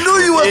that way. I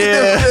knew you was a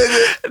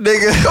different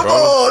nigga. Come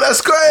on, that's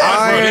crazy.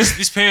 Bro,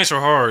 these pants are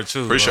hard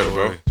too. Appreciate it,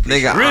 bro.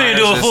 Nigga, Really didn't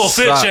do a full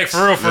fit check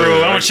for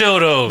real. I'm chill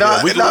though. Nah,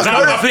 I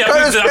picked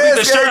Curtis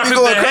the shirt, I Pants picked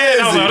going the hat.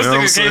 I was like, You know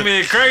what this I'm nigga came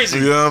in crazy.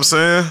 You know what I'm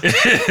saying?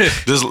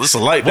 It's a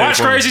light day Watch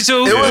for me. crazy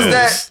too. It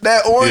was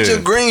that orange Yeah.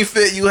 and green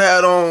fit you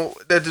had on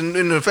that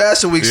in the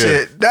Fashion Week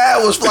shit. That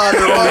was fly to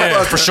the Yeah,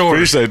 motherfucker. for sure.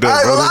 Appreciate I that,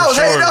 ain't gonna lie, I was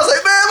brother. hating. I was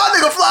like, man, my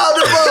nigga fly on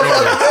this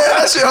motherfucker, man.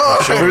 That shit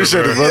hard.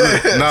 Appreciate it,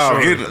 brother. No,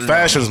 getting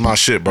fashion is my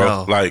shit,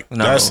 bro. Like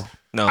that's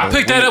no. I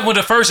picked that up with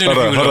the first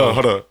interview.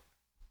 hold up.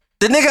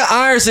 The nigga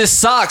irons his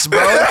socks, bro.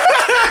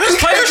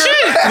 That's player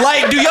shit.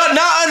 Like, do y'all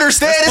not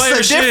understand? That's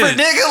It's a player different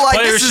shit. nigga. Like,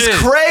 Player this shit. is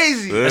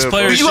crazy. That's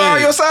player Do you shit.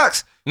 iron your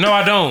socks? No,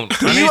 I don't.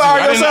 I You need to.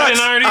 iron I your didn't socks?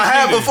 iron these I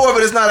have niggas. before,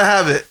 but it's not a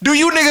habit. Do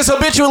you niggas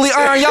habitually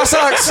iron your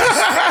socks?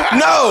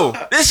 No.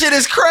 This shit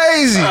is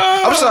crazy.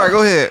 I'm sorry.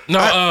 Go ahead. No,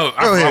 Go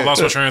I ahead.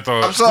 lost my train of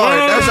thought. I'm sorry.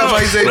 That's not why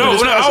you say No,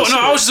 this I fashion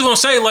shit. was just gonna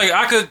say like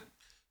I could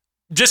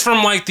just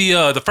from like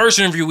the first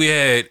interview we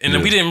had, and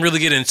then we didn't really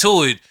get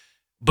into it,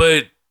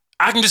 but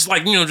I can just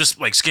like just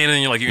like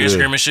scanning like your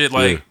Instagram and shit,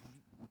 like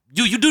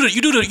you do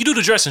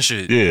the dressing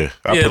shit. Yeah,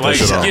 I Yeah, put like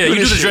that shit on. yeah, you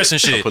do the dressing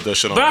shit. put that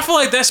shit on. But I feel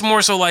like that's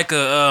more so like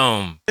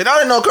a And I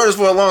didn't know Curtis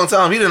for a long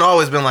time. He didn't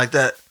always been like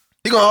that.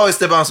 He gonna always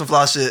step out on some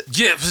fly shit.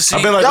 yeah. See,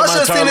 I've been like Y'all that my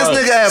should have seen entire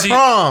this life. nigga at See,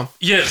 prom.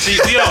 yeah. See,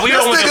 we all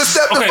This went nigga to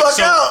stepped the fuck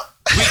out.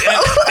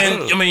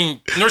 and I mean,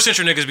 North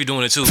Central niggas be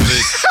doing it too.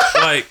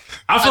 But like,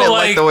 I feel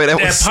like the way that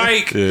at was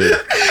Pike,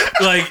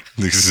 like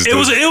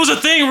it was a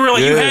thing where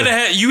like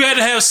you had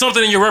to have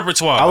something in your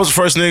repertoire. I was the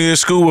first nigga in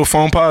school with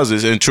phone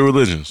posits and True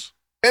Religions.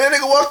 And that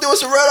nigga walked in with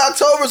some Red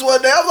Octobers one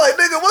day. I'm like,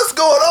 nigga, what's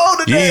going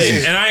on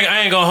today? And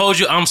I ain't gonna hold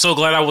you. I'm so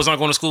glad I was not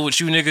going to school with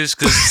you niggas,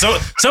 because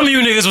some of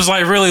you niggas was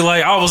like really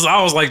like I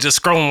was like just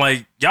scrolling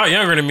like y'all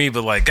younger than me,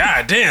 but like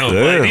goddamn,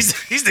 like these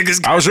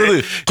niggas. I was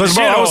really because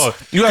bro,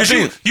 you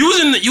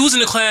was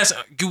in the class.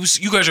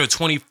 You guys are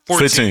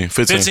 2014,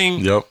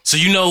 15. Yep. So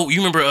you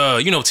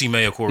remember T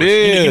May, of course.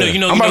 Yeah.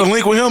 I'm about to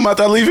link with him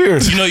after I leave here.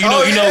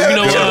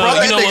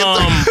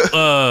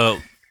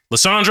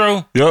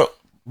 Lysandro. Yep.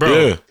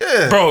 Bro,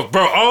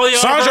 bro, all y'all.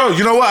 Sandro,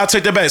 you know what? I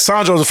take that back.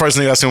 Sandro was the first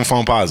nigga I seen on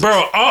phone positive.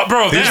 That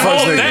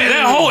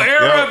whole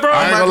era, bro.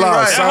 I ain't gonna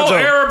lie. That whole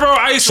era, bro.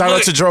 I used to shout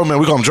out to Dro, man.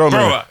 We call him Dro,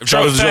 man.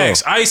 Shout out to Dro.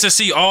 I used to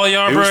see all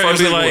y'all, bro, and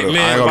be like,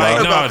 man,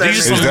 like, nah,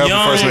 these are some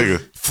young,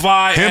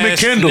 fly him and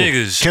Kendall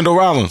niggas. Kendall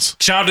Rollins.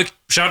 Shout out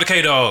to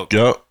K-Dog.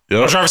 Yep.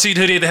 I'm driving seat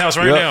hoodie at the house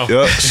now.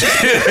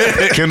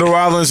 Yep. Kendall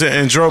Rollins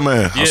and Dro,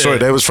 man. I'm sorry,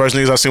 they was first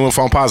niggas I seen with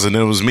phone positive.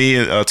 And it was me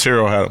and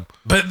Tiro had them.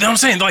 But I'm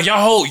saying, like,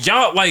 y'all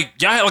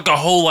had like a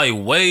whole like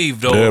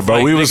wave though. Yeah, bro.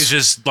 Like, we was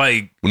just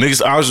like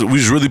niggas. We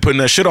was really putting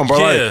that shit on, bro.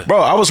 Yeah. Like,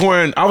 bro,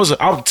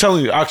 I'm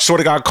telling you, I swear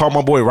to God, I call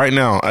my boy right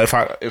now. If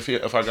I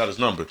got his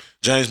number,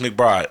 James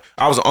McBride.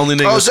 I was the only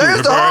nigga. Oh,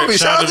 James the homie.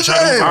 Shout out to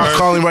James. I'll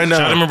call him right now.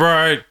 Shout out to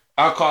McBride.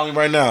 I'll call him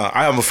right now.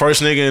 I am the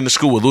first nigga in the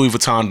school with Louis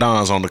Vuitton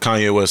Dons on the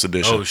Kanye West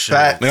edition. Oh shit!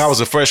 Nigga, I was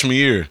a freshman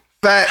year.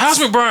 Facts. How's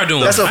McBride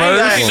doing? That's a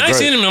fact. I ain't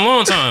seen him in a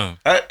long time.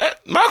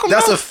 Malcolm,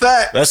 that's a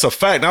fact. That's a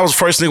fact. I was the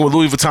first nigga with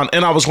Louis Vuitton,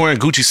 and I was wearing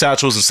Gucci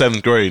satchels in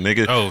 7th grade,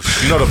 nigga. Oh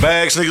shit! You know the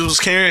bags niggas was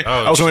carrying?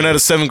 I was wearing that in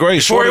 7th grade.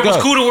 Before it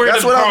was cool to wear the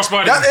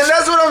crossbody. And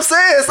that's what I'm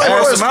saying. It's like,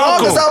 as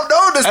long as I've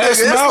known this nigga,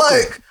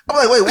 it's like, I'm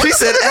like, wait, what? He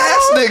said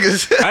ass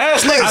niggas.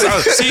 Ass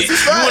niggas. See, you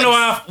wanna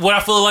know what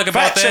I feel like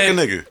about that?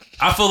 Nigga.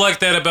 I feel like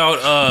that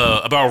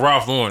about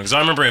Ralph Lauren, because I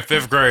remember in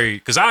 5th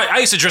grade, because I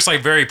used to dress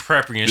like very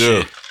preppy and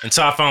shit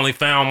until I finally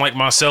found like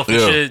myself and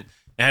shit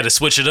and had to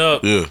switch it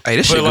up. Yeah. Hey,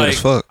 this shit good as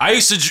fuck. I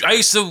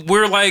used to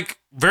wear like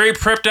very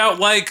prepped out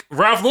like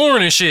Ralph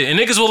Lauren and shit, and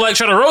niggas will like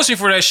try to roast me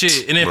for that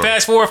shit, and then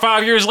fast forward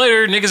 5 years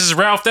later, niggas is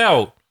Ralphed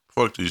out.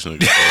 Fuck these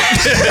niggas.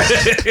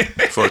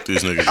 Fuck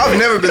these niggas. I've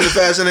never been the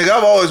fashion nigga.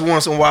 I've always worn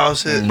some wild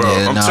shit, bro.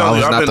 Yeah, I'm telling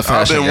you,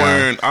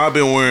 I've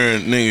been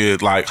wearing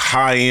nigga like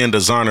high end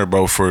designer,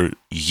 bro, for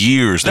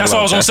years. That's what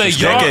I was gonna say.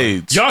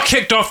 Decades. Y'all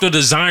kicked off the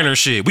designer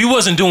shit. We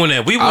wasn't doing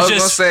that. We was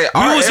just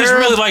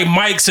really like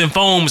mics and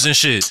foams and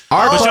shit.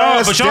 But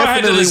y'all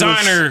had the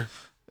designer.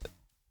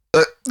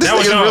 This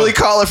nigga really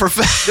calling for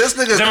this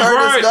nigga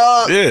Curtis,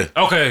 dog. Yeah.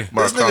 Okay.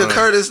 This nigga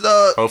Curtis,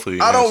 dog.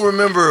 Hopefully, I don't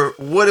remember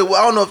what it was.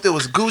 I don't know if it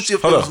was Gucci,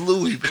 if it was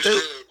Louis. But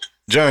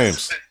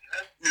James.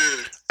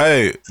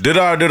 Hey, did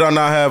I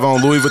not have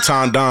on Louis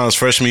Vuitton Dons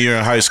freshman year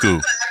in high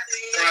school?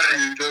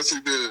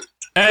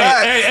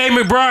 Hey,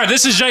 McBride,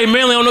 this is Jay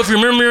Manley. I don't know if you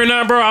remember me or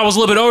not, bro. I was a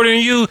little bit older than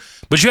you,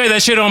 but you had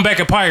that shit on back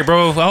at Pike,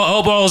 bro. I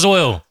hope all is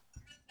well.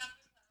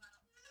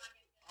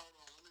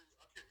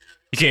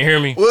 You can't hear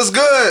me? What's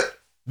good?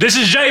 This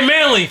is Jay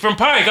Manley from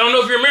Pike. I don't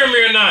know if you remember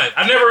me or not.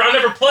 I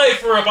never played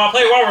for it, but I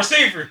played wide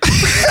receiver.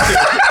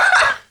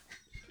 I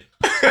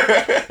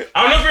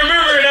don't know if you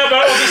remember it now, but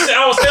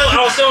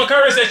I was telling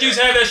Curtis that you used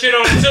to have that shit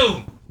on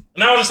too.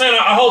 And I was just saying,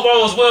 I hope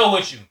all is well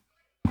with you.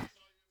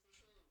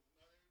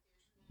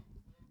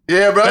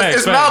 Yeah, bro.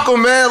 It's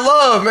Malcolm, man.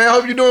 Love, man.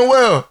 Hope you're doing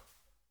well.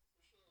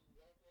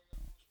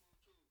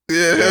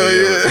 Yeah, hell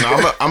yeah.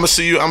 No, I'm gonna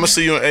see you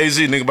in AZ,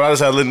 nigga. But I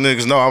just had to let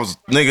niggas know I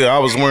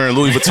was wearing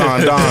Louis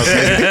Vuitton Dons,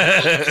 nigga.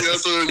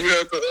 You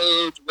had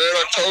the Red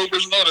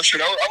Octobers and all that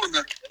shit. I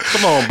was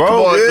Come on, bro. Come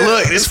on,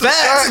 Look, it's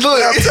facts.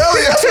 Look, I'm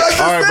telling you.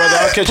 All right, brother.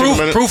 I'll catch you in a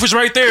minute. Proof is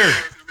right there.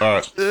 All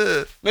right.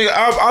 Yeah. Nigga,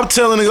 I'm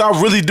telling niggas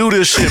I really do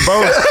this shit,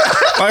 bro.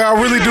 Like, I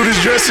really do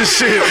this dressing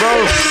shit,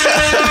 bro.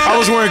 I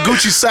was wearing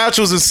Gucci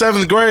satchels in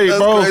 7th grade,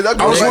 bro.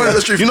 I was wearing,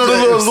 you know, the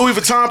little Louis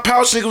Vuitton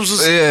pouch, nigga was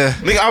just,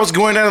 nigga, I was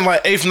going down in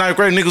like 8th, 9th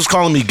grade, niggas was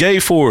calling me gay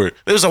for it.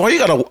 It was like, why you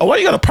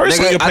got a purse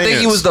on your pants? I think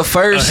he was the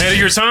first. Ahead of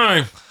your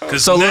time.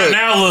 Cause so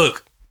now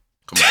look.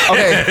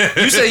 Okay,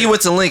 you said you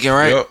went to Lincoln,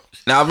 right? Yep.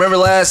 Now, I remember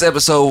last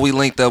episode we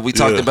linked up. We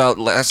talked about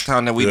last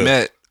time that we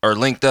met or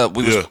linked up.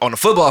 We was on the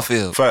football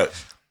field.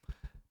 Fact.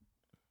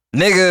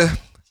 Nigga,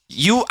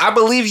 I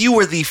believe you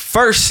were the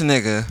first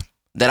nigga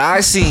that I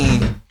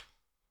seen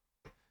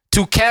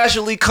to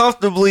casually,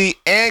 comfortably,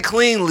 and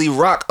cleanly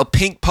rock a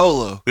pink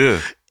polo. Yeah.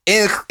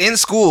 In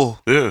school.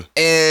 Yeah.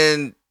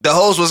 And the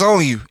hose was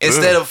on you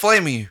instead of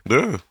flaming you.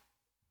 Yeah.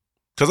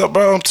 Cause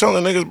bro, I'm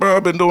telling niggas, bro,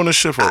 I've been doing this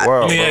shit for a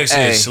while. Let me ask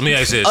this.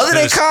 Other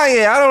than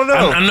Kanye, I don't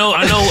know.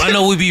 I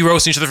know we be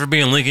roasting each other for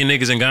being Lincoln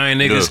niggas and Guyan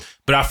niggas,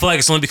 but I feel like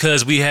it's only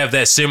because we have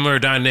that similar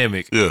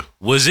dynamic. Yeah.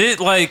 Was it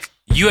like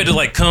you had to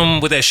like come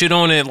with that shit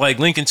on it like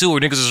Lincoln too, or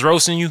niggas is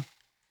roasting you?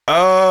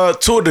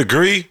 To a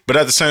degree, but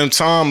at the same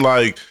time,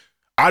 like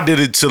I did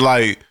it to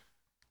like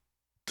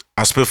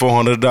I spent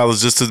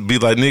 $400 just to be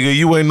like, nigga,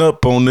 you ain't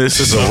up on this.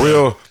 It's a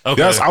real.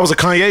 Okay. I was a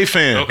Kanye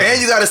fan. Okay.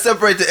 And you got to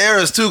separate the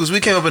eras too, because we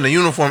came up in the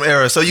uniform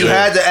era, so you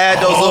had to add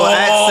those little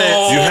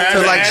accents You had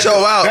to like add-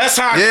 show out. That's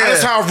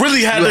how I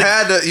really had you to.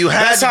 had to. You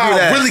had That's to do how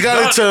that. I really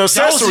got into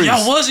accessories.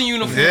 Y'all was in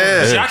uniform.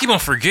 Yeah. See, I keep on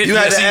forgetting. You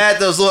had that. to See, add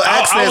those little I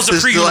accents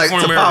was a to like to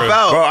pre-uniform pop era.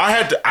 out. Bro, I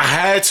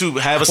had to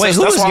have a. Wait,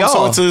 who that's was why I'm so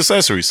y'all? into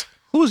accessories.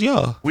 Who's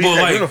y'all? We well,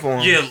 had like,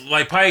 uniform. yeah,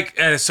 like Pike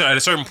at a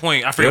certain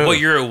point, I forget Yeah. what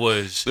year it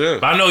was. Yeah.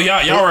 But I know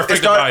y'all were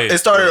affected by it. It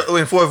started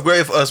in 4th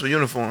grade for us with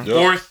uniform. Yeah.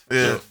 Fourth?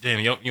 Yeah. Damn,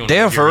 you don't know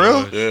Damn, what for year it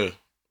real? was.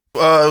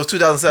 Yeah. It was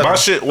 2007. My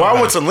shit. Well,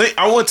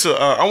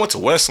 I went to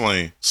West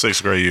Lane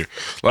 6th grade year.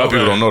 A lot of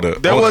people don't know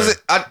that. That wasn't.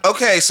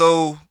 Okay,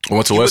 so I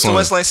went to you went West to Lane,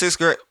 West Lane 6th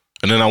grade.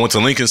 and then I went to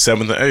Lincoln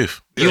 7th and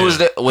 8th. You was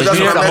there. Was That's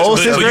you there what the I whole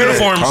mentioned. 6th But grade?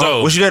 uniforms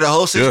though. Was you there the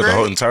whole 6th Yeah, grade? the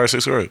whole entire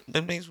 6th grade.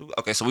 That means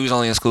okay. So we was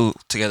only in school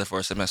together for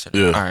a semester.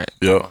 Yeah. All right.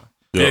 Yeah.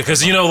 Yeah,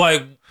 because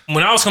like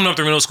when I was coming up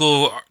through middle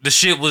school, the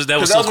shit was so that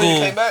was when you cool.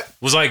 came back?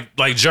 Was like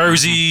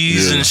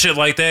jerseys Yeah. and shit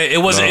like that. It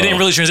wasn't. It didn't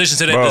really transition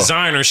to that Bro,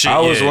 designer shit. I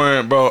was yet.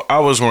 wearing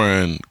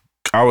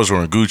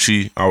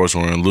Gucci. I was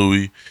wearing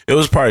Louis. It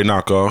was probably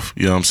knockoff.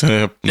 You know what I'm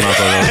saying? Knockoff.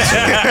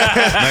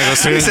 I ain't gonna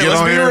sit here and Said, get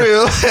let's on be here.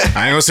 real. I ain't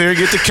gonna sit here and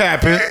get the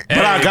capping.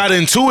 But I Hey. got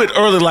into it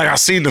early. Like I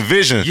seen the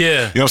vision. Yeah. You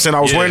know what I'm saying? I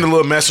was Yeah. wearing the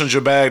little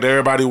messenger bag that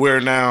everybody wear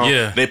now.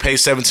 Yeah. They pay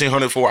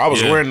 $1,700 for. I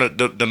was Yeah. wearing the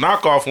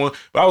knockoff one.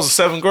 But I was in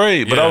 7th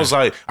grade. But Yeah. I was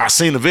like, I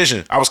seen the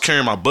vision. I was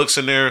carrying my books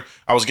in there.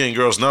 I was getting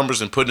girls'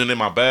 numbers and putting it in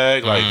my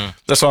bag. Like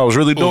that's what I was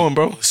really doing,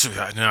 bro. So,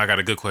 now I got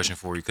a good question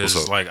for you What's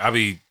because up? like I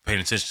be paying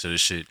attention to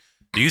this shit.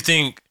 Do you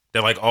think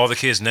that like all the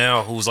kids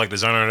now who's like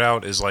designered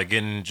out is like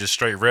getting just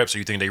straight reps, or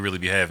you think they really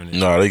be having it?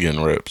 No, they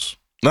getting reps.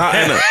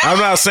 I'm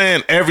not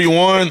saying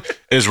everyone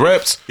is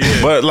reps,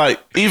 but like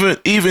even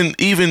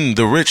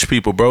the rich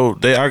people, bro.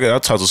 I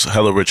talk to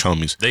hella rich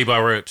homies. They buy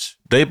reps.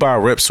 They buy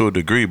reps to a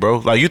degree, bro.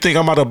 Like you think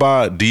I'm about to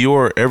buy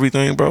Dior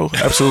everything, bro?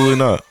 Absolutely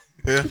not.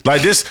 Yeah.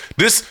 Like this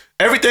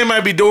everything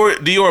might be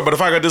Dior, but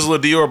if I got this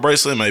little Dior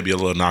bracelet, it might be a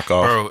little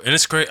knockoff. Bro, and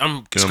it's crazy. It's You know what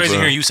I'm crazy saying?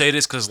 hearing you say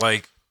this because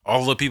like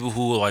all the people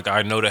who like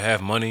I know that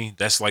have money,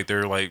 that's like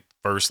their like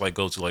first like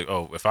go to like,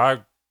 oh, if I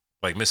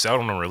like miss out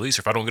on a release,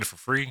 or if I don't get it for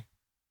free, if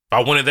I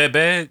want it that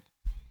bad,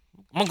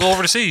 I'm gonna go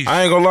overseas.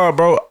 I ain't gonna lie,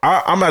 bro.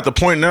 I'm at the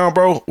point now,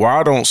 bro, where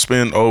I don't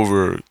spend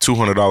over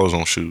 $200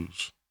 on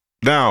shoes.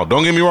 Now,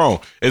 don't get me wrong.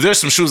 If there's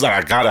some shoes that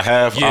I gotta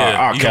have, yeah,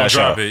 I'll you gonna cash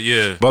drop out. it,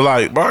 yeah. But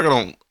like, bro, I got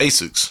on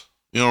Asics.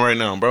 You know, right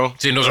now, bro.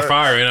 See, those are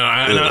fire, and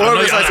I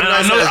Or it's like some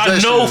nice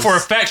ass know dress for a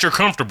shoes. fact you're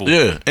comfortable.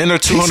 Yeah, and they're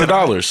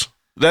 $200.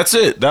 That's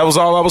it. That was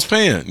all I was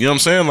paying. You know what I'm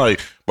saying? Like,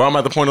 bro, I'm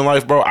at the point in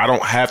life, bro. I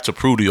don't have to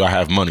prove to you I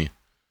have money.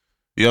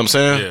 You know what I'm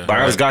saying? Yeah, like,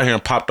 I just got here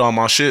and popped on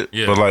my shit.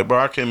 Yeah. But like, bro,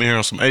 I came in here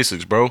on some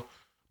Asics, bro.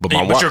 But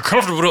my But watch, you're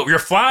comfortable. Though. You're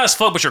fly as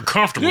fuck, but you're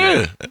comfortable.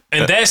 yeah,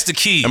 And that's the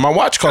key. and my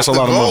watch costs a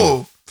lot of money.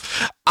 Goal.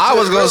 I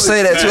was gonna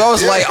say that too. I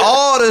was like,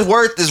 all the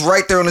worth is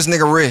right there on this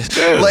nigga wrist.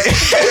 Like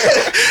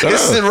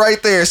it's sitting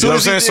right there. As You know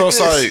soon what I'm as saying? he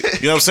So did it's this.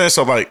 like, you know what I'm saying?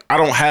 So like, I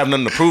don't have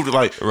nothing to prove to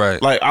like,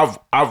 Right. Like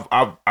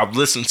I've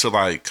listened to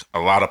like a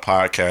lot of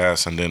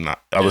podcasts, and then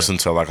I listen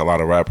to like a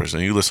lot of rappers.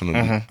 And you listen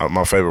to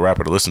my favorite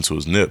rapper to listen to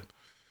is Nip.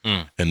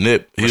 And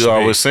Nip, he's What's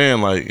always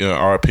saying like, you know,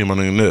 R.I.P. my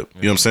nigga Nip.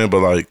 You know what I'm saying? But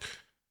like,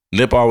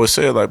 Nip always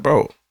said like,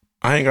 bro,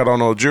 I ain't got on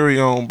no jewelry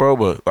on, bro.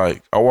 But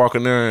like, I walk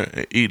in there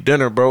and eat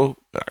dinner, bro.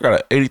 I got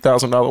an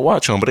 $80,000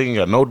 watch on, but they ain't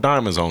got no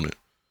diamonds on it.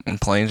 And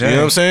plain You know what I'm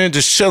Jane. saying?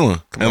 Just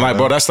chilling. And on, like,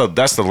 man. bro, that's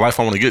the life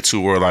I want to get to.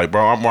 Where like,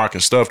 bro, I'm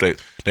rocking stuff that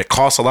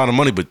costs a lot of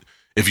money, but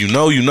if you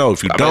know, you know.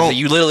 If you I mean, don't,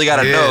 you literally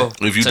gotta Yeah. know.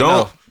 if you to don't,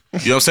 know. you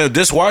know what I'm saying?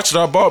 This watch that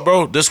I bought,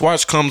 bro, this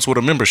watch comes with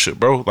a membership,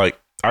 bro. Like,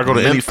 I go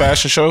to any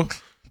fashion show,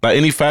 like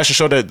any fashion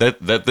show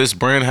that this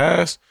brand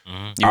has, You in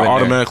I there.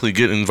 automatically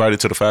get invited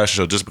to the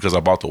fashion show just because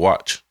I bought the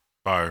watch.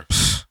 Fire,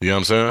 You know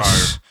what I'm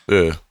saying?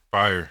 Yeah,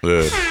 fire.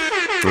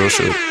 yeah, real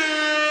shit.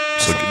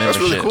 So, That's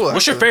really Membership. cool.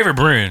 What's your actually. favorite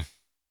brand?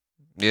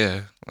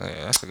 Yeah,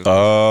 that's a good.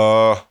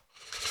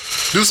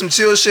 Do some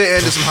chill shit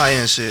and do some high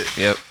end shit.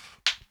 Yep.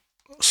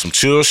 some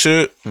chill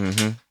shit.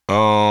 Mm-hmm.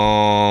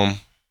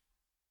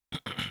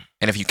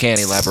 And if you can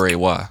elaborate,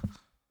 why?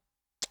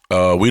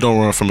 We don't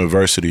run from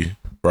adversity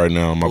right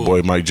now. My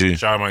boy Mike G.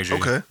 Shout out Mike G.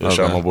 Okay. Yeah,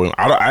 shout out my boy.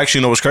 I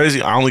actually know what's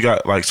crazy. I only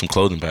got like some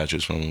clothing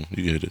patches from him.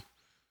 You get it.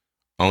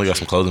 I only got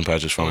some clothing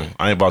patches from him.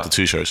 I ain't bought the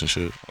t-shirts and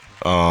shit.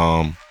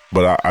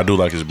 But I do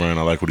like his brand.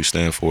 I like what he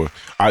stands for.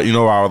 You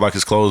know why I would like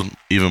his clothes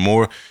even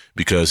more?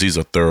 Because he's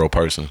a thorough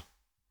person.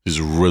 He's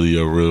really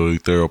a really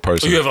thorough So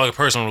person. you have like a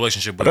personal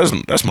relationship with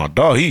him. That's my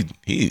dog.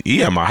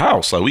 He at my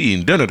house. Like we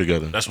eating dinner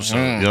together. That's what's up.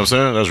 You know what I'm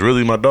saying? That's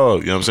really my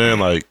dog. You know what I'm saying?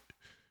 Like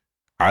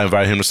I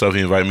invite him to stuff.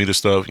 He invite me to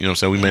stuff. You know what I'm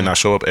saying? We may not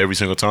show up every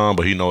single time,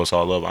 but he knows it's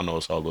all love. I know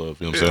it's all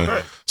love. You know what I'm saying?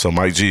 right. So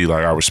Mike G,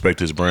 like I respect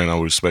his brand. I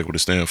respect what it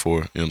stands for.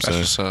 You know what I'm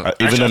That's saying? what's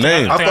up. Even the Actually,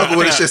 name. I think fuck with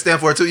what this I- shit stand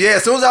for too. Yeah,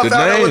 as soon as I The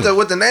found out name.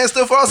 what the name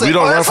stood for, I was like, We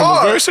don't oh, run that's from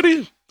hard.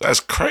 adversity. That's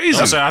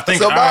crazy. So I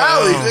think So by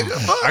alley, nigga,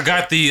 fuck. I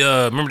got the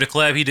remember the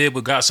collab he did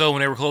with Got So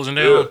when they were closing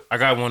down. Yeah. I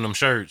got one of them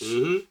shirts.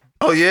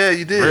 Oh yeah,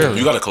 you did. Really?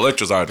 You got a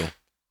collector's item.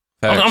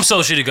 I'm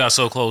so shit it got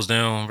so closed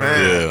down, bro.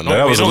 Yeah,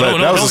 that was a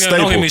staple.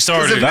 Don't get me If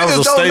started. That was a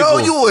niggas don't know,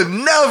 staple. you would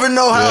never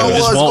know how You it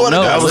just was. won't going to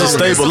know. Got That was a Soul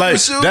to get staple.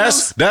 some Like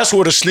shoes. that's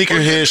where the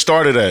sneakerhead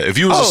started at. If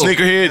you was a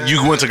sneakerhead,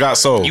 you went to Got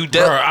Soul. You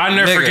Bro, I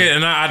never nigga. forget,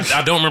 and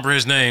I don't remember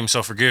his name,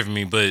 so forgive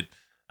me, but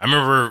I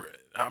remember,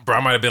 bro,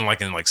 I might have been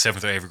like in like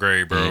 7th or 8th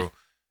grade, bro.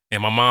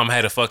 And my mom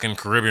had a fucking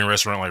Caribbean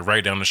restaurant like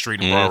right down the street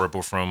in Broad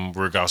Ripple from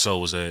where Got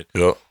Soul was at.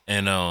 Yep.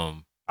 And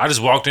I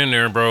just walked in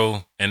there,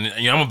 bro, and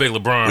I'm a big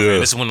LeBron fan. Yeah.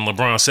 This is when the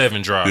LeBron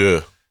 7 dropped.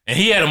 Yeah. And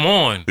he had him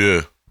on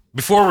Yeah.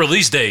 before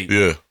release date.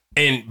 Yeah.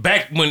 And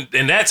back when,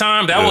 in that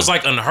time, that was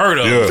like unheard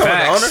of. Yeah.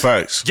 Facts.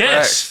 Facts.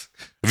 Yes.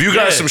 If you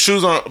got Yeah. some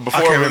shoes on before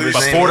can't remember release,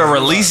 his name. Before the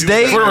release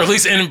date? For the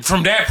release. And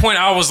from that point,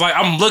 I was like,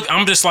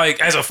 I'm just like,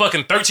 as a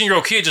fucking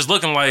 13-year-old kid, just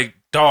looking like,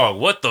 dog,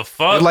 what the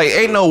fuck? Like,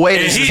 ain't no way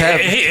And this is he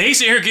happening.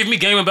 sitting here giving me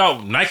game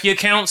about Nike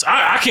accounts.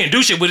 I can't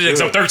do shit with it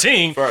because I'm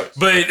 13. Right.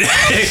 But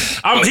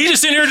he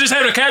just sitting here just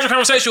having a casual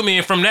conversation with me.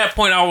 And from that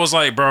point, I was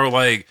like, bro,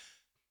 like,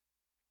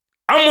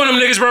 I'm one of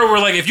them niggas, bro, where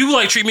like, if you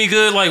like treat me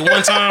good like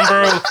one time,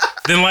 bro,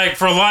 then like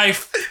for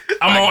life,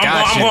 I'm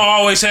gonna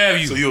always have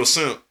you. so you a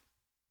simp.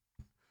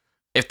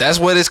 If that's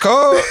what it's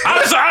called.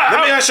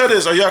 Let me ask you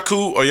this: Are y'all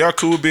cool? Are y'all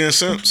cool with being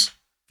simps?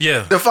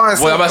 Yeah. Define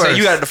Well, I'm about to say, first.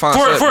 you got to define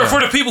For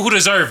the people who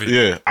deserve it.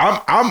 Yeah,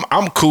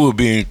 I'm cool with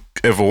being.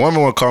 If a woman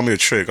want to call me a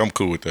trick, I'm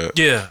cool with that.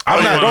 Yeah.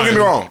 I'm not. Don't get me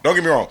wrong. Don't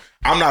get me wrong.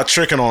 I'm not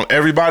tricking on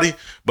everybody,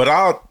 but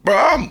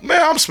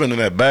I'm spending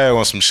that bag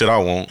on some shit I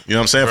want. You know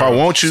what I'm saying? If I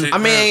want you, I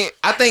mean,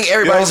 I think everybody's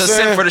You know what a I'm simp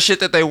saying? for the shit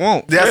that they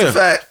want. That's Yeah. a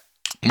fact.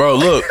 bro,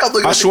 look, I'm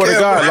looking I at the swear to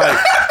God, camera.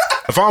 like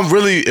if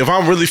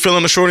I'm really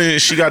feeling the shorty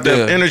and she got that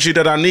Yeah. energy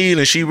that I need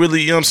and she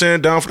really, you know what I'm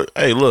saying, down for the,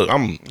 hey, look,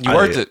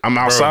 worth it. I'm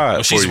Bro, outside.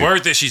 when she's for you.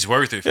 worth it. She's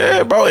worth it. Yeah,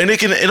 fam. bro, and it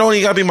don't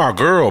even gotta be my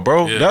girl,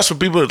 bro. Yeah. That's what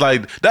people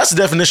like. That's the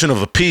definition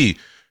of a P.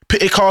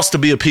 It costs to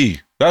be a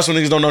P. That's what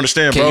niggas don't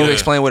understand, Can bro. you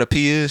explain what a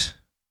P is?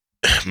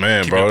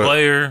 Man, Keep it bro,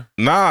 player.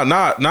 nah,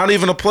 not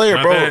even a player,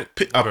 Not bro. that,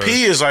 A bro.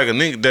 P is like a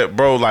nigga that,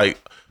 bro, like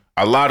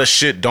a lot of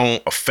shit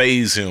don't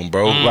phase him,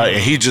 bro. Like,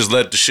 and he just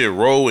let the shit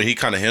roll and he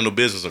kind of handle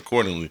business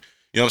accordingly.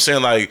 You know what I'm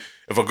saying? Like,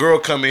 if a girl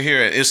come in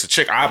here and it's a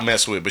chick I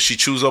mess with, but she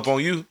choose up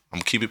on you, I'm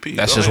gonna keep it P.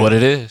 That's Go just ahead. what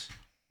it is.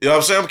 You know what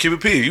I'm saying? I'm gonna keep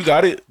it P. You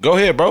got it. Go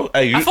ahead, bro.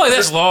 Hey, you. I feel like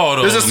that's law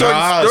though. There's a certain,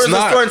 Nah, it's there's a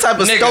not. certain type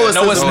of Nigga,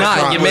 stoicism. no, it's not.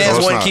 Your No, man's it's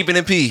wasn't not. keeping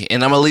it P,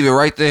 and I'm gonna leave it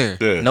right there.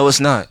 Yeah. No,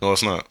 it's not. No,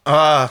 it's not.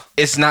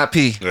 It's not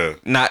P. Yeah.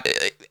 Not.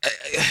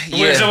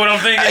 Yeah. Is that what I'm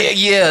thinking?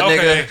 Yeah,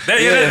 Okay.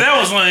 nigga. That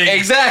was lame.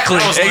 Exactly.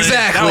 That was lame.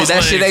 Exactly. was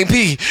That shit lame. ain't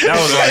P. That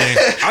was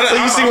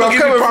lame. You see where I'm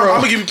coming from. I'm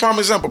gonna give you a prime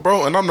example,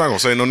 bro, and I'm not gonna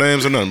say no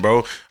names or nothing,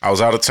 bro. I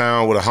was out of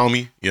town with a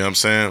homie. You know what I'm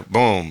saying?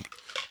 Boom.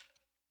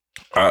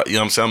 You know what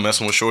I'm saying? I'm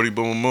messing with Shorty.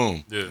 Boom,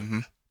 boom. Yeah.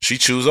 She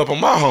choose up on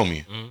my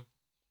homie.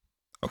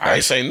 I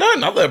ain't say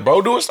nothing. I let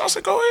bro do it. I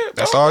said, go ahead.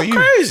 That's bro. all I'm you.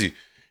 Crazy.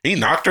 He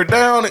knocked her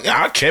down. And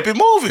I kept it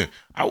moving.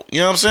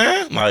 You know what I'm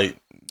saying? Like,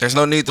 There's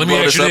no need to Let me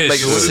blow ask this you up, this. make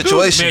it a Let me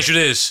situation. ask you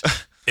this.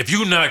 If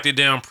you knocked it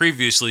down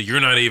previously, you're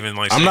not even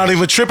like. I'm not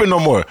even tripping no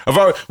more. If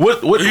I,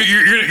 what?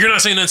 You're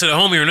not saying nothing to the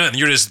homie or nothing.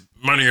 You're just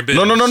minding your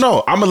business.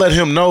 No. I'm gonna let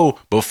him know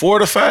before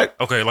the fact.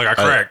 Okay, like I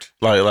cracked.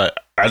 Like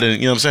I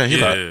didn't. You know what I'm saying? He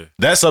Yeah. like,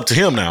 that's up to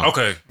him now.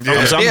 Okay.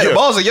 I'm saying, Yeah, the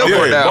balls are your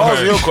court now. Balls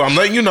are your court. I'm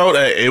letting you know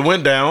that it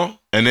went down,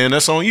 and then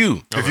that's on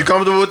you. If you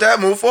comfortable with that,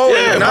 move forward.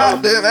 Yeah, Nah,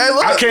 bro. then, hey,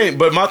 look. I can't.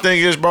 But my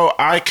thing is, bro,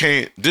 I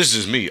can't. This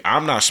is me.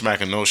 I'm not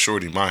smacking no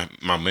shorty. My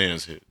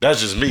man's hit.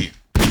 That's just me.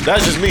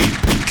 That's just me.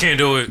 Can't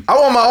do it. I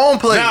want my own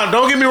plate. Now,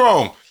 don't get me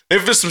wrong.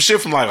 If it's some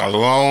shit from like a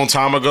long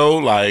time ago,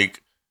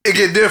 like It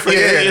get different.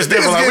 Yeah, Yeah, it's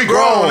different. Niggas Like, get we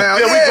grown. now.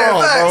 Yeah, we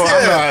grown, facts, bro.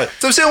 I'm yeah. not-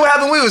 Some shit what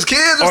happened when we was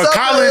kids or or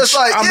something. college, It's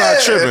like, I'm yeah.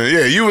 not tripping.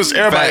 Yeah, you was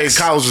everybody Facts.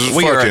 in college was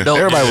We are fucking. adults.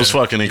 Everybody Yeah. was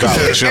fucking in college.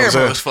 You know what I'm Everybody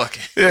saying? was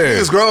fucking. Yeah,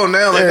 Niggas grown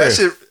now. Like Yeah. that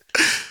shit.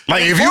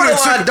 like if you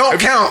Borderline don't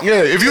count. Yeah,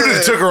 if you Yeah.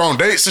 done took her on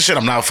dates and shit,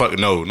 I'm not fucking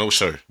no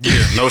sir. Yeah,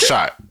 no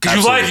shot. Cause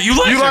you liked her. You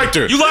liked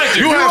her. You You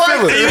had liked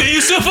her. feelings. And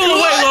you still feel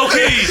away low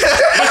key.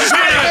 But you're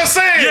not gonna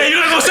say it. Yeah, you're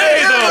not gonna say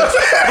it though.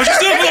 But you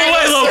still feel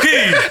away low key.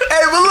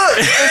 Hey, but look,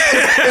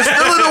 it's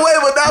still in the way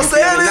without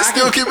saying it.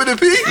 Still keeping it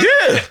P.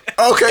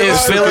 Yeah. Okay,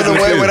 It's right. feeling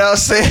away without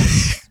saying.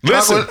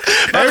 Listen,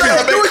 Hey,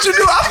 do what you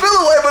do. I feel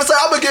away, but it's like,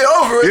 I'm gonna get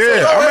over it. yeah,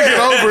 So go I'm gonna ahead. get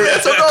over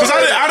it. So go Cause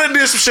ahead. I done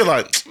did some shit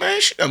like,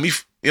 man, she done me.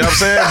 You know what I'm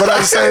saying? But at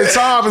the same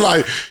time,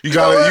 like you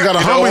gotta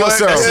humble what?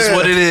 yourself. That's just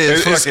what it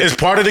is. It's, Fuck it. it's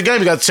part of the game.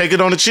 You gotta take it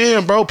on the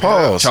chin, bro.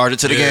 Pause. Charge it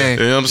to the game.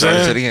 You know what I'm Charge it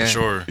saying? to the game.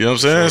 Sure. You know what I'm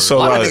saying? So A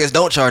lot like, of niggas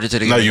don't charge it to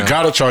the game. no, you though.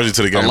 gotta charge it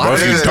to the game, A lot bro.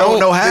 of If you niggas don't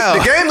know how.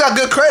 The game got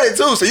good credit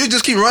too, so you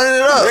just keep running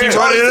it up. Yeah.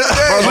 Charge it to the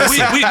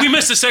game. Bro, But we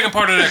missed the second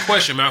part of that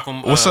question,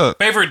 Malcolm. What's up?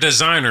 Favorite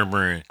designer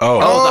brand? Oh,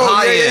 Oh, the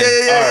high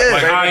end. Yeah.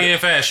 Like high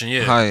end fashion,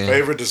 yeah. High end.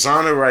 favorite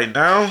designer right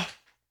now?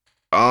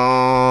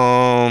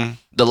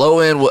 The low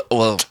end.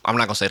 Well, I'm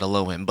not gonna say the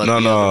low end, but the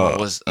other one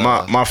was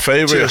my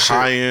favorite chill shit.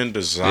 high end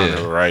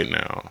designer Yeah. right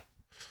now.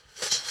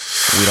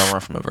 we don't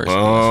run from a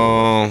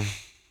verse.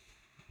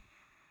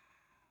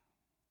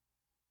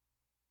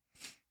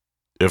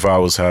 If I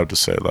was have to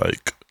say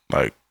like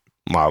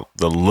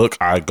the look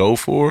I go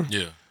for,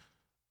 Yeah.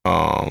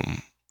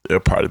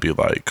 it'd probably be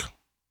like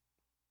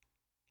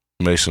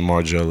Mason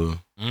Margiela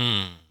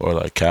Mm. or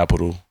like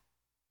Capital.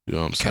 You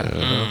know what I'm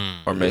saying?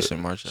 Or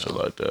Mason Marshall. Shit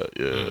like that,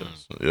 yeah.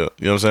 So, yeah. You know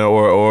what I'm saying?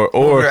 Or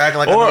You're acting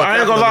like I know what I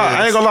ain't gonna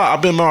Captain lie.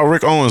 I've been my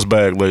Rick Owens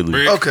bag lately.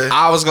 Rick. Okay.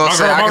 I was gonna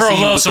say, I my can girl see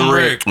you loves with some the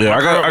Rick. Yeah,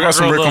 I got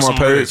some My Rick girl on my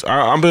loves some page.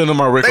 I'm been in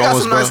my Rick They got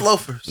Owens some nice bag.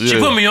 loafers. She Yeah.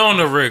 put me on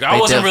the Rick. I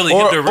wasn't really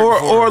hip to Rick Or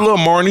before. a little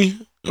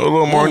Marnie. A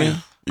little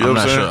Marnie. You know I'm what not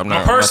I'm sure. saying? I'm Now,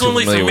 not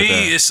personally, too for familiar with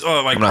me, that. it's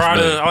like I'm not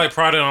Prada. familiar. I like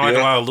Prada and I like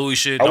Yeah. a lot of Louis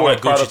shit. I I wore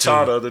like Prada Gucci tie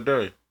too. the other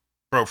day.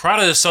 Bro,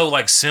 Prada is so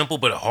like simple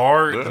but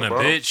hard Yeah, than a bro.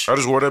 bitch. I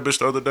just wore that bitch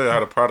the other day. I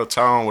had a Prada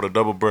tie on with a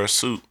double breast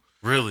suit.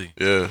 Really.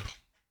 Yeah.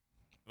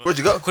 Where'd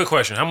you go? Quick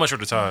question: how much are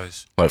the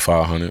ties? Like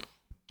 500.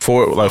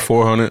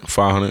 400,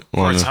 500.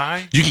 For a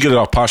tie? You can get it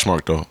off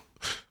Poshmark though.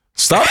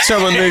 Stop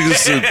telling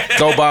niggas to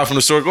go buy from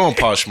the store. Go on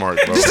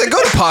Poshmark, bro. Just say,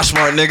 go to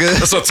Poshmark,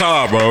 nigga. It's a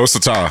tie, bro. It's a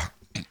tie.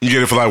 You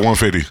get it for like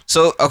 150.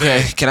 So,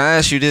 okay, can I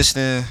ask you this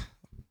then?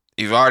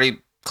 You've already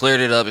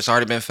cleared it up. It's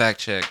already been fact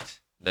checked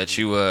that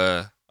you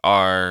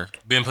are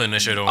Been putting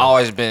that shit on.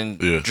 always been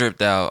Yeah.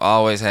 dripped out,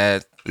 always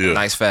had Yeah.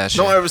 nice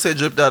fashion. Don't ever say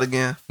dripped out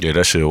again. Yeah,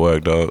 that shit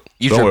whack, dog.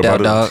 You Don't worry tripped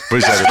out, about dog. it.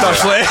 Appreciate it. I'm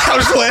just playing. I'm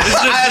just playing.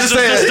 I had to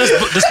say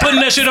it. Does putting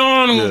that shit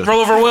on Yeah.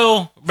 roll over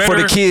well? Better?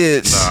 For the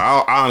kids.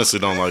 Nah, I honestly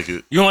don't like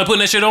it. You don't like putting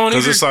that shit on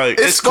Cause either? it's like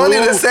It's funny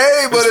cool. to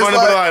say, but it's funny,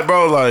 like- but like,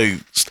 bro, like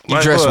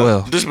You dress bro,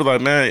 well. Just be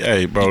like, man,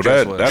 hey, bro,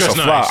 dress that's well. a Dress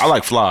fly. nice. I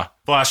like fly.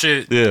 Fly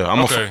shit.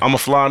 Yeah, Okay. I'm a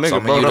fly nigga, So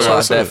I'm bro. gonna That's what I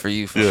utilize that said. for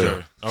you. For Yeah,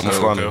 sure. I'm a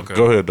fly Okay, nigga. okay.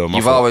 Go ahead though. My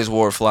You've fault. always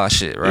wore fly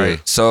shit, right? Yeah.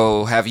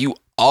 So have you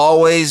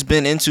always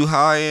been into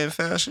high end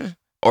fashion,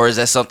 or is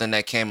that something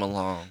that came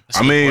along? That's a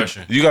I good mean,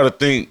 question. you got to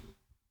think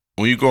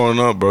when you growing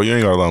up, bro. You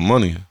ain't got a lot of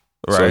money,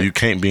 so Right. you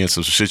can't be in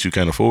some shit you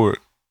can't afford.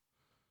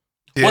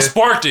 Yeah. What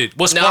sparked it?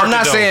 What No, sparked I'm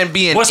not it, though? saying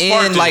being What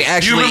sparked in, it? like You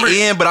actually remember-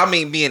 in, but I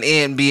mean being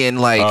in, being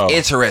like Oh.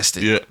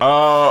 interested, Yeah.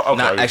 Okay,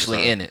 not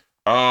actually in it.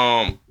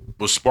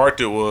 What sparked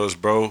it was,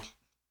 bro.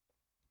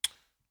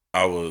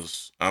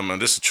 I mean,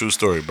 this is a true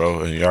story,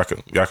 bro, and y'all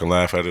can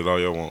laugh at it all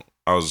y'all want.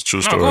 I was a true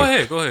No, story. go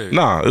ahead. Go ahead.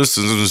 Nah, this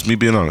is just me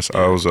being honest.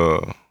 I was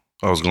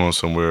going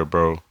somewhere,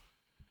 bro,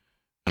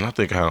 and I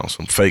think I had on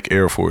some fake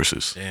Air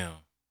Forces. Damn.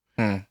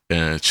 And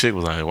the chick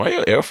was like, "Why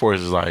your Air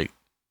Forces like,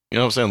 you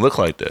know what I'm saying, look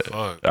like that?"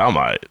 Fuck. I'm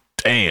like,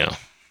 "Damn."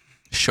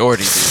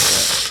 Shorty did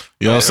that.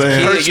 You know what I'm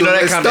saying? Yeah, you know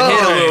that kind of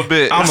hit a little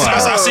bit. I'm like-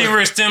 I see where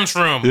it stems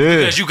from. Yeah.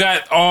 Because you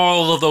got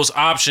all of those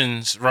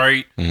options,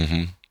 right?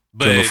 Mm-hmm.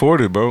 But Couldn't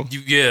afford it, bro.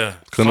 Couldn't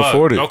Fuck.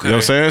 afford it. Okay. You know what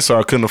I'm saying? So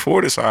I couldn't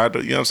afford it. So I had to,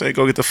 you know what I'm saying,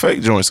 go get the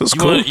fake joints. It's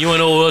You cool. want to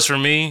know what was for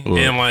me? What?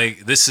 And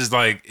like, this is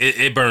like,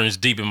 it burns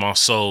deep in my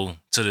soul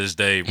to this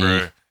day, bro.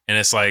 Mm. And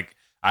it's like,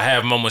 I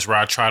have moments where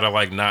I try to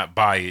like not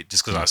buy it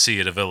just because I see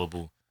it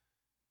available.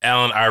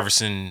 Allen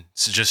Iverson,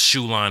 just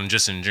shoe line,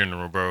 just in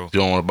general, bro. You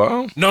don't want to buy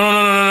them?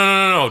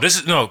 No. This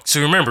is no. To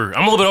remember,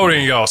 I'm a little bit older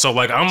than y'all, so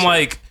like I'm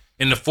like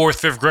in the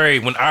 4th, 5th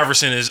grade when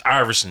Iverson is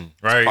Iverson,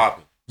 right?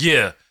 Popping.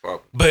 Yeah.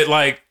 Popping. But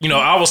like, you know,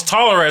 I was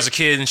taller as a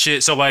kid and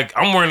shit, so like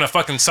I'm wearing a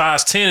fucking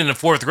size 10 in the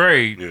 4th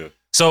grade. Yeah.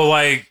 So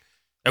like,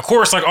 of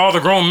course, like all the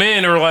grown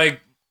men are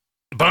like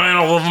buying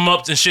all of them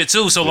up and shit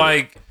too. So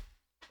like,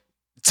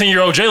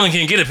 10-year-old Jalen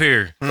can't get a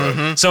pair.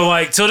 Mm-hmm. So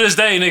like to this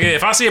day, nigga,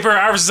 if I see a pair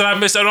of Iversons that I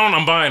missed out on,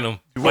 I'm buying them.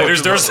 Like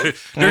there's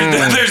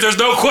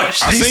no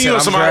question. I seen you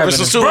in some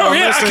Iversons too. Bro, I'm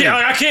yeah, listening.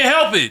 I can't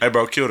help it. Hey,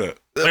 bro, kill that.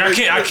 Like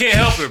I can't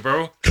help it,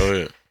 bro. Go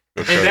ahead.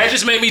 Okay. And that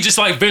just made me just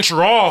like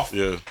venture off.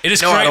 Yeah. It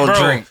is No, I crazy, don't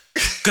bro. drink.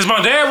 Cause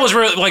my dad was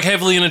really, like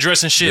heavily into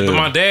dressing shit, but Yeah.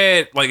 my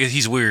dad like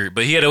he's weird,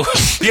 but he had a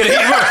listen.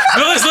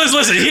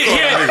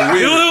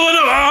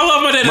 I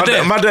love my dad to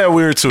death. My dad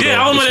weird too. Yeah,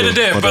 though. I love my dad to My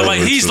death, but dad like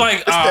weird, he's too.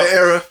 like, That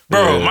era.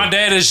 bro, Yeah. my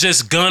dad is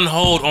just gun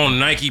hold on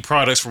Nike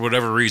products for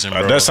whatever reason,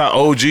 bro. That's how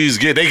OGs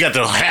get. They got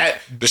the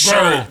hat, the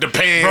shirt, the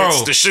pants,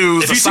 bro. the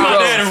shoes, If the you see my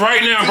socks. dad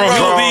right now, bro,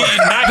 he'll be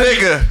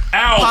Nike Nigga,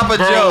 out, Papa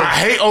bro. Joe. I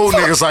hate old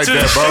niggas like To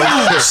that, bro.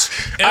 the shoes.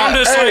 And I'm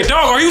just Hey. like,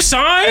 dog, are you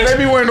signed? They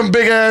be wearing them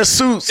big ass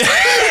suits.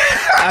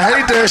 I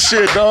hate that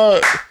shit,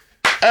 dog.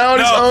 All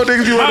these old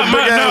niggas be wearing them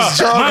big ass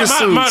jogging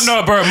suits.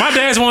 No, bro. My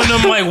dad's one of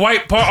them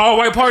like all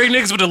white party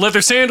niggas with the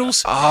leather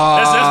sandals.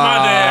 That's my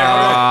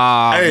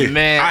dad, Hey,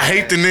 man. I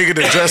hate the nigga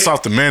that dress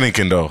off the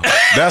mannequin though.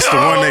 That's the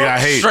one nigga I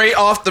hate. Straight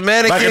off the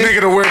mannequin. Like a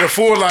nigga to wear the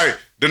full like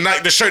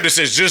the shirt that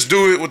says just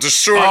do it with the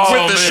shorts, Oh,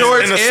 with the man.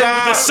 shorts And and the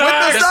bro. The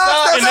side.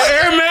 side and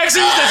the Air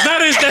Maxes.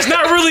 That's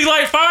not really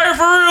like fire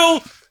for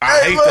real. I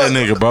hate bro, that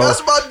nigga, bro.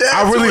 that's my dad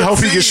I really to a hope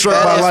he T, gets struck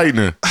dog. by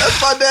lightning.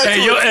 That's my dad.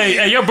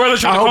 Hey, your brother I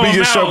tried to hope call he him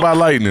gets struck out. by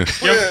lightning.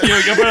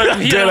 Your brother,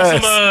 he had on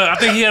Dead some. I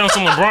think he had on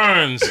some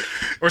LeBrons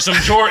or some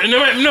Jordan.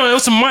 No, it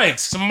was some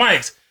Mikes.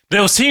 They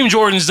was Team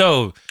Jordans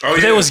though. Oh,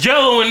 They yeah. was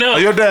yellow and Oh, up.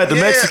 your dad, the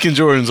Yeah. Mexican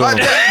Jordans My on.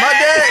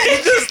 dad,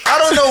 he just, I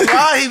don't know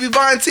why he be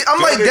buying I'm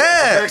like, The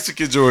Dad,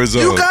 Mexican Jordans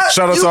you on. got,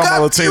 Shout out you to all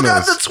got, my you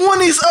got Latinos. the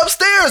 20s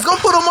upstairs. Go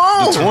put them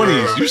on.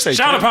 20s. You say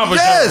Shout out Papa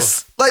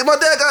Yes. Like, my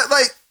dad got,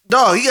 like,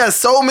 dog, he has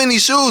so many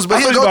shoes, but I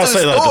he'll thought you go about to to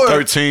say the like store.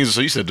 the 13s,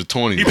 so you said the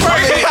 20s. Joe.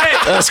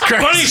 That's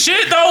crazy. Funny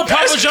shit though.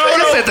 Papa Joe. You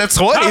though. said the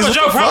 20s. Papa What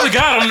Joe the probably fuck?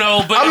 got him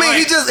though. But I mean,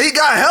 like, he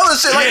got hella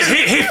shit. Like,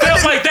 he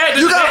felt like that.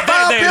 you got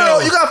that day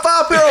though.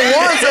 five pair of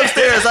ones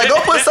upstairs. Like, go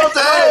put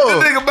something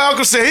on. Nigga buy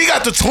uncle said he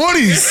got the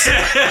 20s.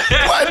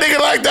 Why nigga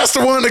like that's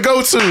the one to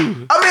go to? I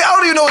mean, I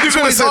don't even know what You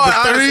the could have 20s said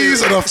are. the 3s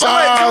or the 5s.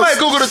 Somebody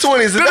Google the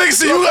 20s. That nigga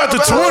said you got the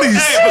 20s.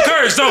 Hey, but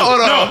Curtis,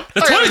 no,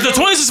 the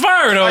 20s is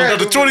fire though. No,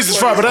 the 20s is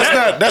fine, but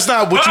that's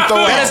not what you throw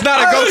out. That's not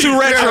a go-to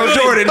retro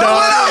Jordan, But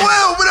dog.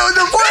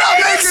 the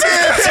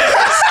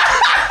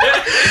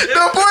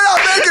point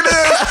I'm making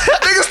is,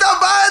 niggas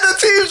stop buying the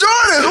Team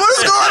Jordans. What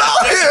is going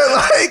on here?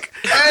 Like,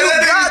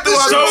 you got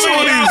this So shit.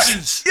 many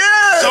options.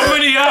 Yeah. So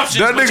many options.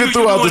 That but nigga you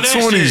threw out the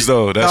doing that 20s shit.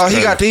 though. That's Oh, he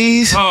crazy. got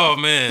these. Oh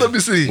man. Let me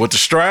see. with the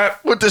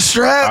strap. With the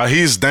strap.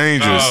 He's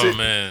dangerous. Oh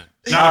man.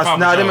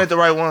 Nah, they made the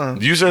right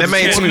one. You said They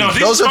made the 20s. No,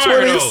 Those these are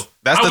fire 20s? though.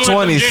 That's I the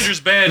went with 20s. Ginger's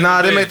bad.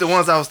 Nah, they made the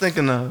ones I was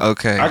thinking of.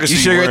 Okay. I can You see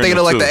sure you you're wearing thinking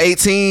of them, like the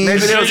too. 18s? Maybe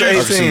they was the I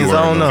can see you 18s. I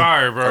wearing don't know.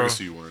 Fire, I bro. can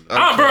see you wearing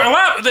that. Bro, a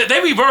lot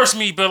they reverse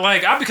me, but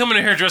like I be coming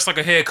in here dressed like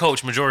a head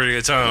coach majority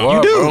of the time.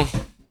 What, do. bro?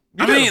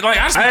 I mean, like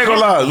I just I ain't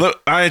gonna lie.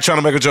 Look, I ain't trying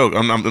to make a joke.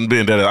 I'm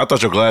being dead. I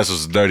thought your glasses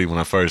was dirty when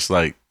I first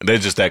like. They're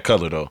just that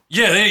color though.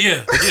 Yeah.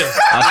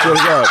 I swear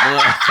to God,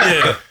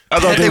 man. Yeah. I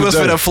thought That they nigga was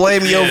dirty. finna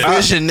flame your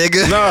vision,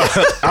 nigga. No,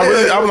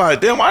 I'm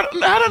like, damn. How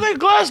did they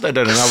glass that?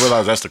 And I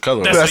realized that's the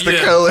color. That's the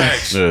color.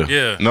 Facts. yeah.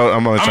 Yeah. No,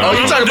 I'm not trying.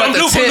 you talking about I'm the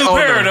due for a tent new on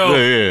pair them. though.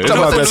 Yeah. It's I'm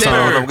about due that for a new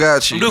time. pair.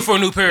 Got I'm you. due for a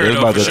new pair. It's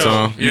though, about for that sure.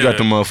 time. You got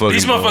the motherfuckers.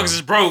 These motherfuckers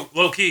is broke,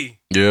 low key.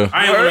 Yeah.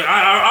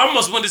 I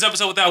almost went this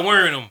episode without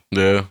wearing them.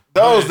 Yeah.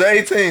 Those the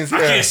 18s. Yeah.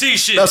 I can't see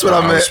shit. That's what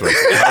I meant. respect.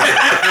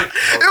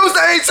 It was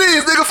the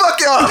 18s, nigga. Fuck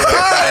y'all.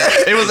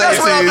 It was That's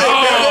what I 18s. meant.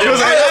 Oh, It was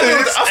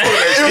 18s.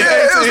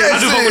 I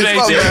do fuck with the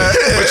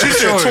 18s. But you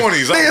said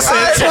 20s. Nigga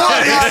said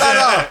 20s.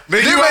 No.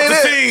 Nigga, you You out ain't the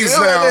it. teens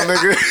You now, ain't it.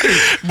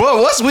 nigga. But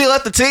once we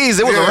left the teens,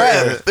 it was a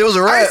wrap. It was a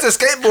I wrap. used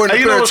to skateboard in Hey, a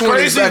you pair know of what's 20s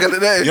crazy? back in the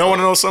day. Y'all want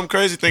to know something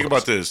crazy? Think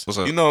about this. What's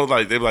up? You know,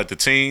 like they be like the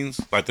teens,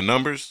 like the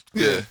numbers.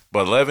 Yeah.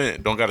 But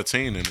 11 don't got a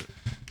teen in it.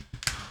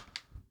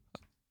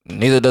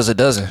 Neither does a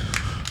dozen.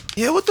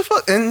 Yeah, what the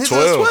fuck? And it's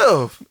 12.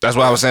 12. That's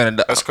why I was saying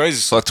That's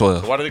crazy. fuck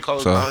 12. Why do they call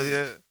it? So- Oh,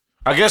 yeah.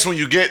 I guess when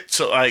you get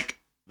to like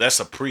that's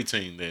a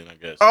preteen, then I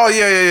guess. Oh,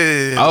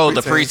 yeah. Oh,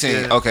 the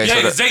preteen. Yeah. Okay,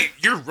 Yeah, so 'cause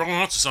you're wrong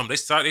onto something.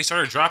 They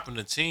started dropping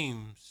the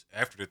teams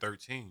after the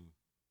 13.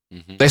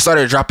 they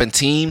started dropping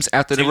teams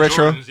after the Team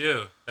retro. Jordans,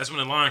 yeah, that's when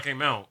the line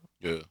came out.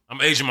 Yeah. I'm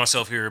aging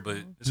myself here, but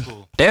it's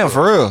cool. Damn,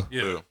 for real.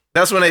 Yeah,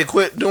 That's when they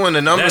quit doing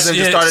the numbers That's- and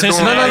just yeah, started doing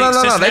Cincinnati- No.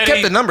 They Cincinnati-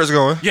 kept the numbers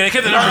going. yeah, they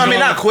kept the No, numbers. I mean,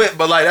 going. not quit,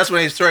 but like that's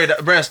when they straight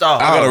branched off.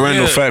 I got a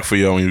random yeah. fact for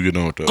y'all when you get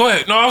done with that. Go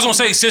ahead. No, I was gonna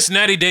say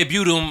Cincinnati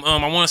debuted them.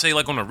 I want to say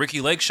like on the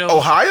Ricky Lake show.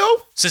 Ohio?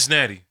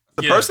 Cincinnati.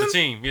 The yeah, person? the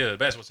team. Yeah, the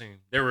basketball team.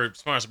 They were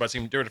sponsored by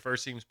team. They were the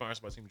first team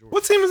sponsored by Team Jordan.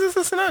 What team is in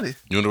Cincinnati?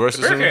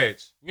 University. Center?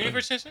 Bearcats.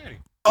 University of Cincinnati.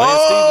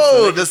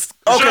 Oh, this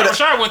okay.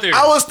 Rashad went there.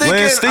 I was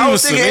thinking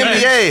Stevenson,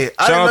 NBA.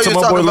 I Shout didn't out know to you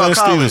my were boy talking Lance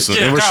about college. Stevenson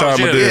Yeah, and Rashad college,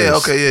 yeah. Medeiros. Yeah,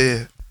 okay,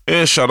 yeah.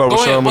 Yeah, shout out Go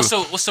Rashad ahead.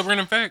 Medeiros. What's the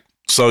random fact?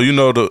 So you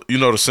know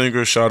the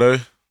singer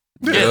Sade?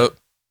 Yeah.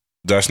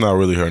 That's not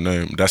really her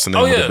name. That's the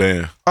name Oh, of yeah. the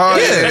band. Oh,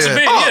 Yeah, that's a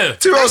band, Oh, yeah.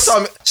 T-Rose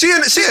told me. She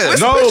listen,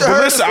 No, picture but her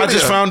in listen, the I just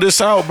video. found this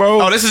out,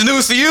 bro. Oh, this is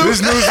news to you?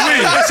 This news to me.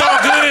 It's all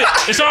good.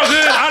 It's all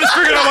good. I just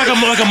figured out like a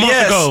month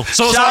Yes. ago.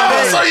 So it's Shout all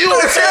out. good. So you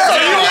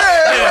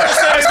were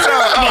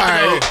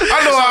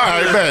I know.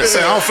 All right, man. Say,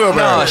 I don't feel No,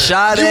 bad.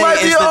 Sade You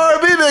might be is an the,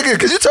 R&B nigga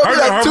because you told me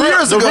like 2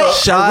 years ago. Her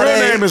Sade.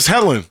 real name is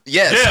Helen.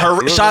 yes. Yeah. Her,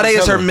 Real Sade name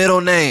is her Helen.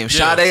 middle name.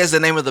 Yeah. Sade is the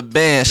name of the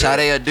band.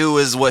 Sade Adu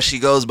is what she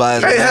goes by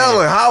as her Hey, name.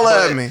 Helen,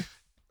 holla at me.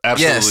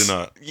 Absolutely Yes.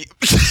 not.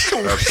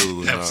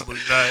 Absolutely not.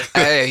 Absolutely not.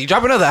 Hey, you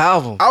drop another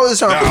album. I was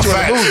just trying to put you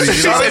in a movie.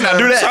 You know? Sade,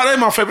 do that. Sade,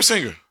 my favorite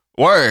singer.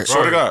 Word.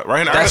 Swear to God, right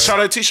here. I got That's-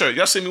 Sade t-shirt.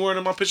 Y'all see me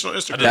wearing my picture on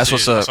Instagram. did. That's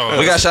what's I up. saw it.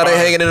 We got Sade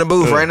hanging in the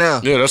booth right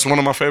now. Yeah, that's one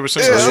of my favorite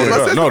singers. Yeah, I swear to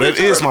that's God. my No, that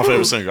favorite is my singer.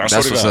 favorite singer. I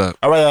swear That's to what's God.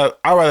 up.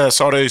 I rather have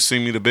Sade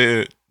sing me to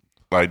bed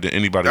like than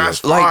anybody That's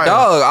else. fine. Like,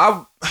 dog,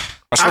 I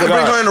I swear to could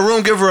bring her God. in the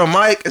room, give her a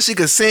mic, and she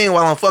could sing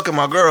while I'm fucking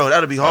my girl.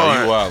 That'd be Oh, hard.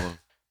 you wildin'.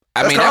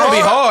 I mean, That's that would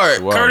be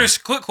hard. Wildin'. Curtis,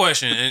 quick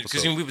question,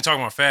 because we've been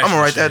talking about fashion. I'm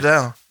gonna write that and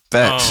down.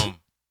 Facts. shit.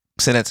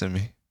 Send that to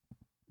me.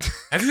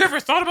 Have you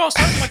ever thought about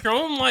starting like your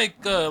own like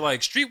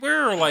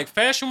streetwear or like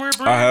fashion wear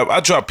brand? I have.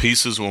 I drop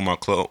pieces on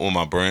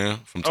my brand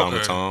from time to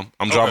Okay. time.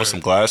 I'm dropping Okay. some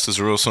glasses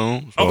real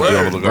soon. So Okay.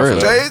 y'all look out for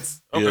Really? that.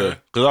 Shades? Yeah, Okay.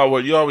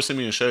 because you always see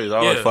me in shades.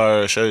 I like Yeah.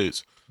 fire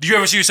shades. Do you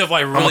ever see yourself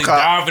like really cop.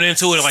 diving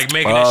into it and like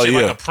making that shit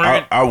like a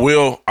print? I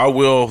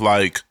will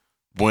like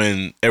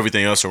when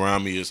everything else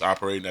around me is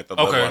operating at the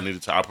level Okay. I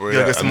needed to operate.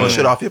 You'll at. get some I more know-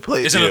 shit off your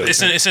plate. it's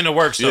in it's in the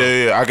works though.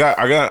 Yeah. I got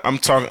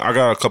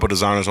a couple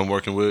designers I'm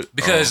working with.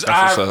 Because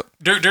That's what's up.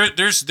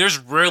 there's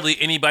rarely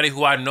anybody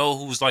who I know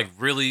who's like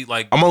really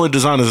like I'm only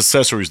designing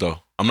accessories though.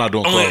 I'm not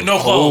doing only clothes. no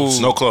clothes.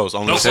 No clothes.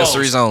 Only No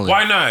accessories clothes. only.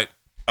 Why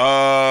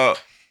not?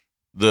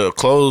 The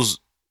clothes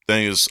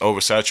thing is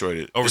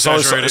oversaturated.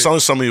 Oversaturated. It's only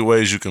so many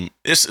ways you can.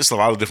 It's a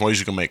lot of different ways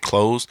you can make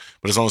clothes,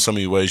 but it's only so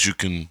many ways you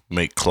can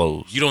make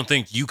clothes. You don't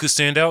think you could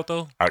stand out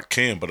though? I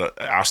can,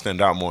 but I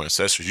stand out more in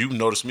accessories. You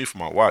notice me for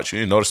my watch. You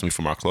didn't notice me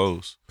for my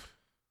clothes.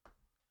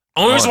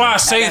 Only reason why I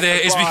say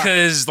that is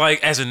because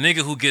like as a nigga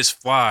who gets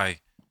fly,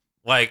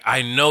 like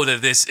I know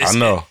that this is I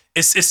know.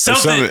 it's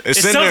something It's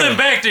it's in something there.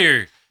 back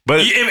there.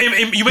 But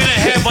you may not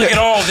have like it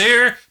all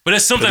there, but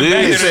it's something It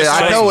back is. there. He said, That's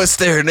I like, know it's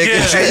there, nigga.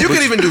 Yeah. Hey, you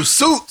can even do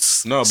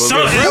suits. no, but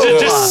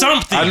it's just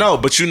something. I know,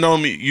 but you know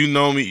me. You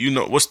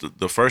know what's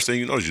the first thing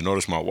you know is you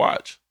notice my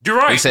watch. You're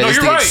right. He said No, it's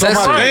you're the right. You're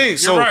accessory. right. Thing. You're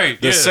So right.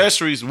 the Yeah.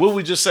 accessories, what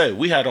we just say,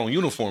 we had on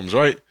uniforms,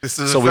 right? This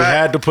is So a we fact.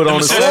 had to put on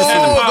the accessories.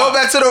 accessories. Oh, go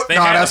back to the. They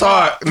Nah, had that's the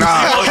hard. pop.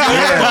 Nah. Oh,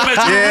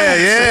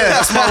 Yeah.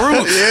 That's my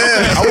roots.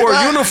 Yeah. I wore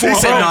a uniform. He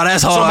said, bro. "No,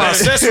 that's So my hard."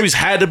 accessories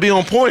had to be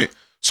on point.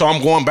 So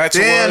I'm going back to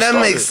where I Damn, that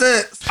started. makes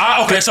sense.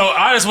 Okay, so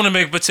I just want to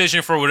make a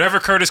petition for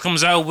whatever Curtis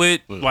comes out with,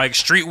 like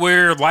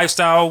streetwear,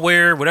 lifestyle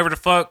wear, whatever the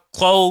fuck,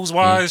 clothes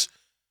wise.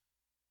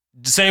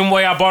 The same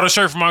way I bought a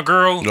shirt for my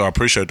girl. No, I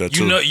appreciate that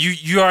too. You know,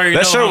 you already know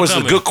that shirt I'm was a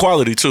coming. good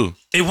quality too.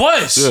 It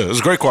was. Yeah, it was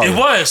great quality. It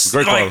was.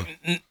 Great like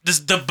quality.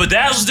 the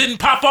bedazzles didn't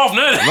pop off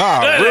none of that.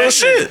 Nah, none of real that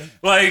shit.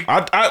 Like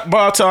But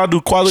I tell you, I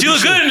do quality. she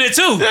looked shit. good in it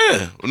too.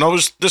 Yeah, no,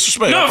 it's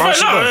disrespect. I No,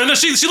 promise you that. no,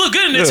 she looked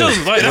good in it Yeah.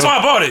 too. Like that's why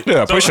I bought it.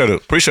 Yeah, So-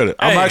 appreciate it.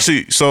 I'm Hey.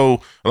 actually,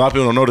 so a lot of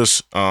people don't know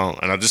this,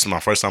 and this is my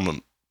first time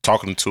I'm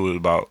talking to it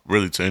about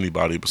really to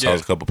anybody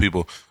besides Yeah. a couple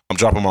people. I'm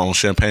dropping my own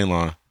champagne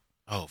line.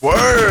 Oh,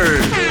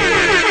 Word.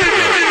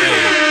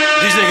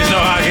 these niggas know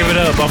how I give it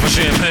up off of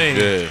champagne.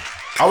 Yeah.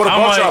 I would have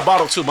I'm bought y'all like- a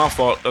bottle too. My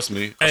fault. That's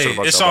me. I Hey, should've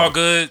bought it's y'all a all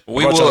bottle. good.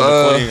 We Brought y'all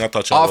will the queen. I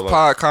thought y'all off would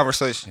pod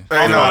conversation.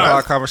 Hey, no, Off I-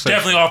 pod conversation.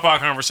 Definitely off pod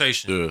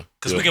conversation. Yeah.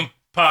 Because yeah. we can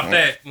pop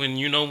that when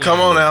you know. When Come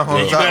on now,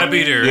 You gotta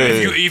be there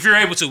Yeah. if you're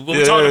able to. What we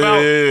Yeah, talking about.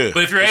 yeah.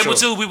 But if you're For able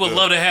sure. to, we would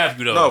love to have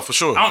you though. No, for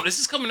sure. This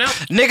is coming out.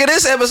 Nigga,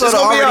 this episode It's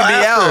will gonna be already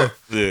be out out.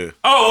 after. Yeah.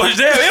 Oh,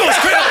 damn! It was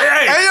crazy.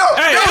 Hey, Hey, yo,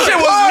 hey, that it shit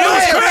was was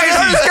crazy. crazy.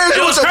 Curtis came It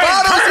with was the crazy.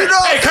 bottles, you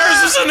know? Hey,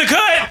 Curtis was in the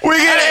cut. We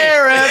get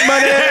air at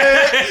money.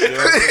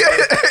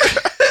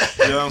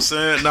 You know what I'm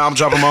saying? Now I'm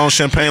dropping my own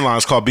champagne line.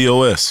 It's called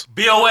BOS.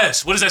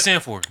 BOS. What does that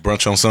stand for?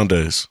 Brunch on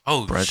Sundays.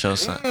 Oh, Brunch on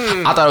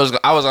Sunday. I thought it was.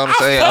 I was gonna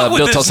say fuck with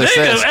built on this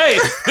nigga. success. Hey,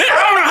 I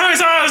don't know how many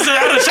times I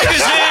had to shake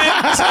his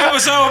hand this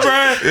episode, bro.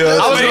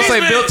 I was gonna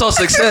say built on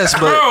success, but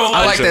Bro,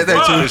 I like that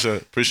fuck. too.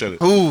 Appreciate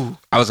it. Ooh.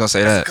 I was gonna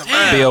say that.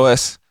 Damn.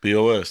 BOS.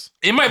 BOS.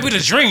 It might be the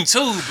drink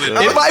too, but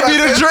It might be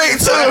the drink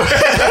too.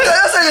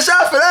 Let's take a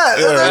shot for that.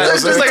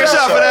 Let's Let's take a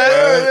shot for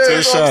that. Take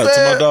a shot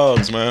to my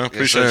dogs, man.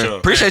 Appreciate y'all.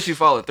 Appreciate you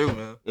following through,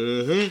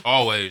 man.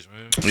 always,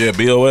 man. Yeah,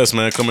 BOS,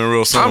 man, coming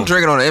real soon. I'm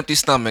drinking on an empty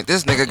stomach.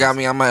 This nigga got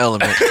me on my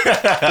element.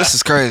 This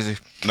is crazy.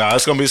 Nah,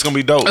 it's gonna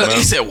be dope, man.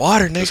 He said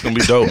water, It's nigga. gonna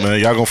be dope, man.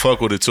 Y'all gonna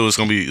fuck with it too. It's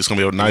gonna be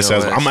a nice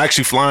ass. BOS. I'm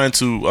actually flying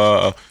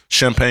to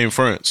Champagne,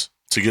 France,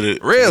 to get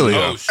it. Really?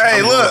 Oh, shit.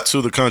 Hey, look.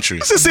 To the country.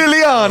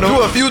 Siciliano.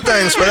 Do a few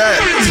things for that.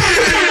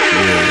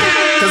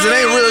 Because it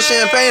ain't real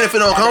champagne if it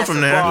don't come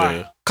from there.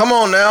 Yeah. Come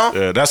on now.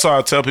 Yeah, that's why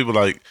I tell people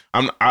like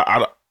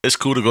it's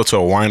cool to go to a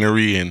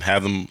winery and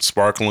have them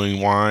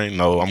sparkling wine.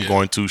 No, I'm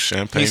going to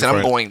Champagne. He said I'm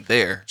France. going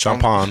there.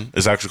 Champagne.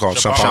 It's actually called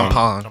Champagne.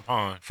 Champagne.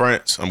 Champagne.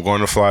 France. I'm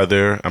going to fly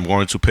there. I'm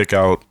going to pick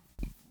out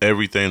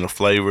everything, the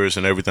flavors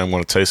and everything. I'm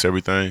going to taste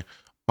everything.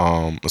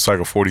 It's like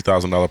a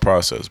 $40,000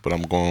 process, but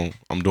I'm doing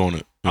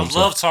it. You know I what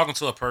I'm love talking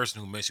to a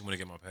person who makes me want to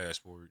get my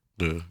passport.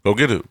 saying? Yeah. Go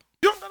get it.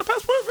 You don't got a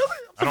passport, really?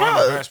 I don't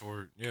have a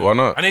passport. Yeah. Why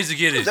not? I need to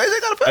get it. JJ got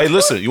a passport. Hey,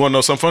 listen, you want to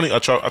know something funny?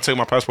 I take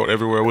my passport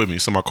everywhere with me.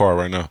 It's in my car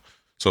right now.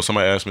 So if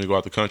somebody asks me to go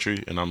out the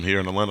country and I'm here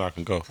in Atlanta, I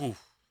can go.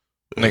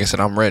 Nigga said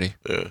I'm ready.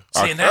 Yeah.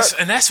 See, and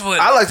that's what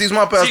I like to use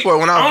my passport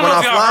when I don't know I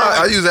if y'all fly.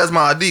 heard- I use that as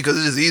my ID because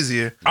it's just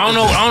easier. I don't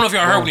know if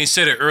y'all heard when he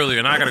said it earlier,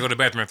 and I gotta go to the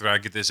bathroom after I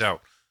get this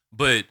out.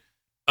 But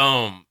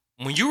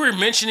when you were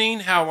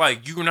mentioning how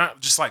like you were not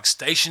just like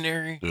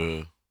stationary,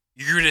 Yeah.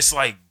 you're just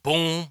like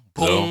boom,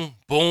 boom,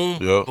 boom,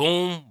 Yeah.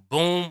 boom,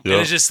 boom, Yeah.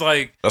 and it's just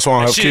like That's why I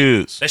don't have shit,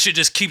 kids. That shit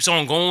just keeps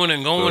on going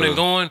and going Yeah. and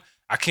going.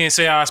 I can't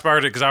say I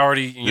aspired it because I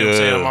already, you know what I'm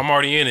saying, Yeah. I'm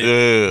already in it.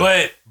 Yeah.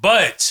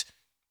 But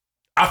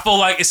I feel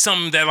like it's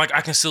something that like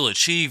I can still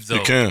achieve though.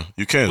 You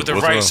can. With the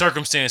What's right wrong?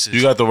 circumstances.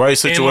 You got the right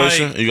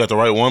situation. like- you got the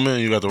right woman.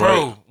 You got the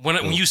bro,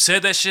 right. when you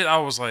said that shit, I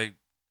was like,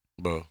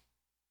 Bro.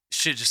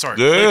 shit just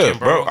started Yeah, clicking,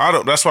 bro. I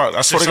don't. That's why. I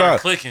Just swear to started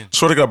God. clicking.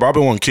 Swear to God, bro. I've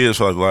been wanting kids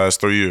for like the last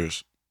 3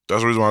 years.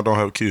 That's the reason why I don't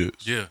have kids.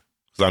 Yeah.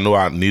 Because I know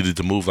I needed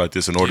to move like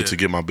this in order Yeah. to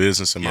get my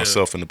business and Yeah.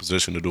 myself in the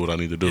position to do what I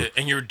need to do. Yeah,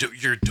 and you're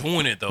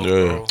doing it though, Yeah.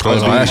 bro. I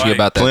was gonna ask you Like,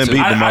 about that Plan too. B.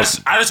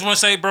 I just want to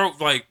say, bro,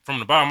 like from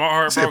the bottom of my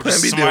heart, Said bro, Plan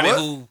this B is did somebody what?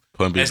 who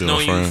Plan B has did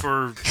known my you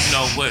friend.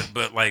 for what,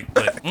 but like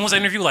when was that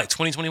interview? Like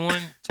 2021, Yeah,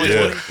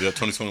 2020. yeah,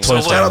 2021.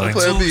 So Shout out to what,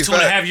 Plan B, two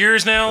and a fact. half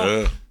years now.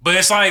 Yeah. But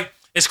it's like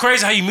it's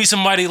crazy how you meet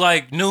somebody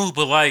like new,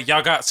 but like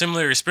y'all got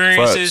similar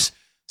experiences. Facts.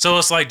 So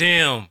it's like,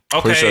 damn, okay,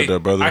 Appreciate that,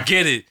 brother. I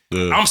get it.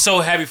 Yeah. I'm so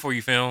happy for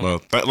you, fam. Well,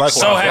 likewise,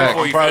 So happy for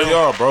I'm you, proud of fam.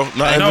 y'all, bro.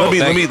 No, and know.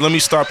 let me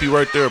stop you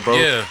right there, bro.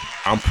 Yeah.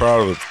 I'm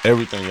proud of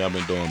everything y'all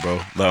been doing, bro.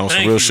 Like on some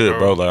Thank real you, shit,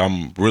 bro. bro. Like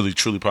I'm really,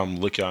 truly proud. I'm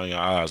look y'all in your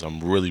eyes. I'm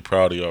really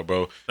proud of y'all,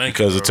 bro. Thank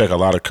you, because it bro. take a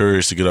lot of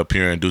courage to get up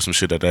here and do some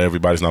shit that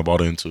everybody's not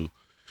bought into.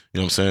 You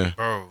know what I'm saying?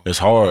 Bro. It's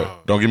hard.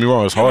 Don't get me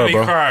wrong. It's You hard, made me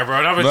bro. cry,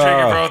 bro. I've been Nah.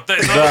 drinking, bro.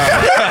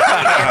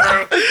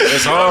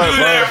 It's hard, do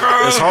bro. that,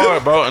 bro. It's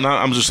hard, bro. And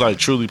I'm just like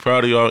truly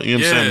proud of y'all. You know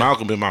what I'm Yeah. saying?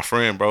 Malcolm been my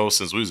friend, bro,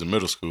 since we was in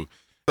middle school.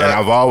 And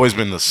I've always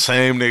been the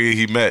same nigga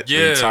he met the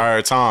Yeah.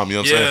 entire time. You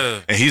know what I'm Yeah.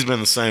 saying? And he's been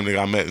the same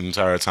nigga I met the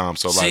entire time.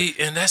 So like, See,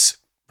 and that's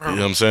bro. You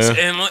know what I'm saying?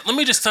 And let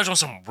me just touch on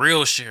some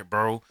real shit,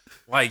 bro.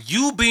 Like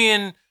you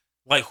being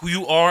like who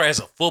you are as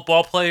a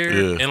football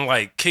player and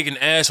like kicking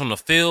ass on the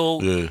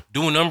field,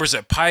 doing numbers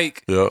at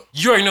Pike. Yeah.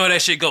 You already know how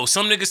that shit goes.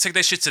 Some niggas take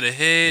that shit to the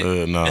head,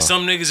 and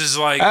some niggas is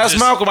like. Ask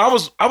Malcolm. I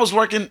was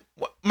working.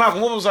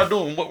 Malcolm, what was I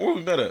doing? Where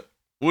we met at?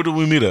 Where did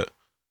we meet at?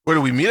 Where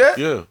did we meet at?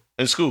 Yeah,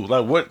 in school.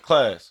 Like what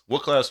class?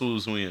 What class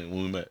was we in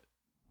when we met?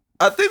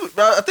 I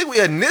think we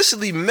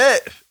initially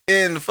met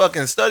in the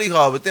fucking study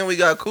hall, but then we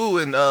got cool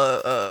and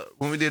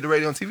when we did the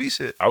radio and TV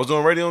shit. I was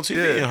doing radio and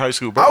TV in high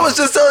school, bro. I was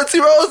just telling T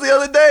Rose the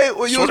other day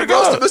when you was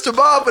roasting Mr.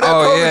 Bob for that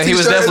COVID he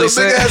was definitely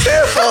saying big ass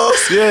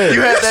headphones.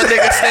 You had that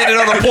nigga standing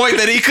on the point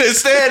that he couldn't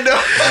stand up.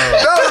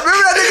 No,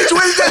 remember that nigga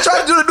Twitty that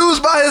tried to do the news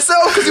by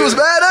himself because he was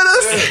mad at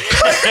us?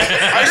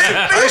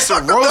 I used to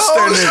roast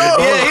that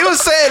nigga, bro. Yeah, he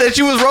was saying that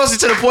you was roasting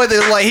to the point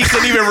that like he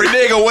couldn't even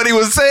renege on what he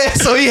was saying,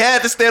 so he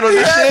had to stand on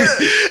your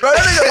shit. Bro,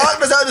 that nigga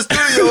locked us out the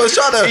studio and was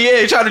trying to he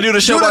tried to do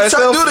the show by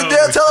himself. Do the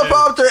damn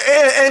teleprompter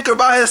and anchor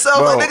by himself.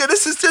 Bro. Like, nigga,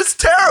 this is just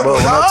terrible, Bro,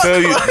 when dog. I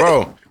tell you,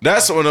 bro,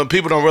 that's when the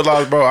people don't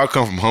realize, bro, I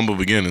come from humble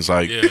beginnings.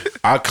 Like,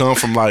 I come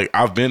from, like,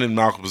 I've been in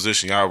Malcolm's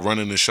position. Y'all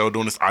running the show,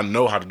 doing this. I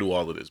know how to do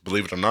all of this.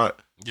 Believe it or not.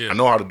 Yeah. I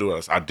know how to do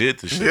this. I did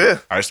this shit. Yeah.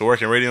 I used to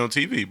work in radio and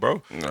TV,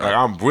 bro.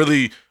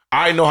 Like,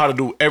 I know how to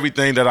do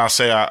everything that I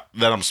say that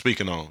I'm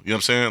speaking on. You know what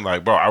I'm saying?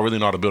 Like, bro, I really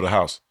know how to build a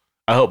house.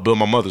 I helped build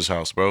my mother's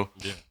house, bro.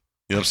 Yeah.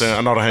 You know what I'm saying?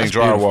 I know how to hang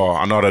drywall.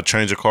 I know how to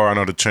change a car. I know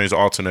how to change the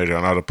alternator.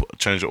 I know how to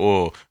change the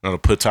oil. I know how to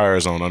put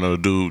tires on. I know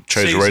how to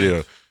change the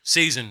radio.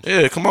 Seasoned.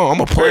 Yeah, come on.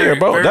 I'm a player,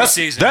 bro. That's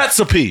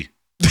a P.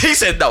 He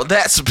said, no,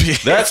 that's a P.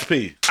 That's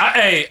P.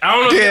 I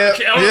don't know if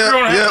you're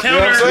on a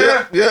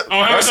counter.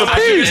 That's a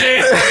P.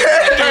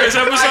 This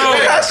episode.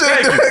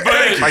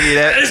 But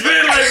it's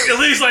been like at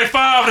least like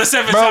 5 to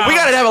 7 times. We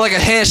gotta have like a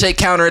handshake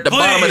counter at the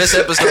bottom of this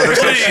episode or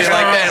some shit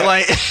like that.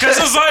 Like, cause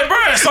it's like, bro,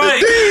 it's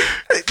like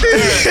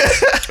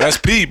that's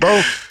P,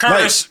 bro.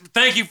 Curtis,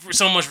 thank you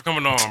so much for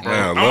coming on, bro.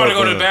 I want to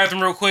go to the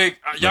bathroom real quick.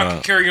 Y'all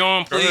can carry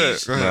on,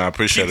 please. Go ahead. I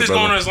appreciate Keep it, this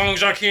going as long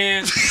as y'all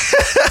can.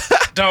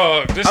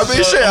 Dog, this is I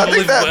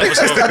think that's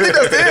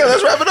the end.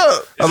 Let's wrap it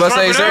up. I'm about to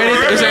say, is there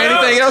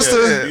anything else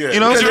to,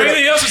 you know? Is there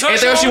anything else to touch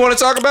anything else you want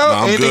to talk about?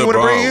 I'm anything good, you want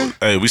to bro. bring in?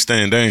 Hey, we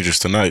staying dangerous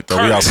tonight,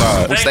 though. We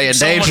outside. We staying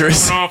so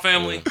dangerous. Much for coming on,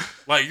 family.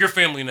 Like, your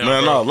family now.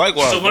 Man, no,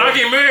 likewise. So when I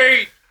get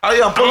married, oh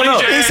yeah, I'm pulling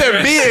up. He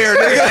said be here,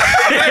 nigga.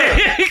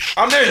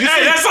 I'm there.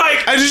 Hey, that's like.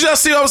 Hey, did y'all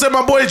see I was at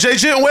my boy Jay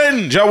Gent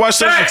wedding? Did y'all watch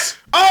that?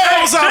 Oh, I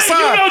was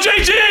outside. You know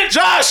Jay Gent?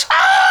 Josh.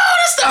 Oh,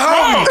 that's the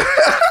homie.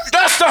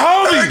 That's the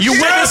homie. You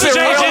witnessed it in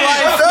real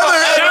life.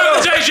 Shout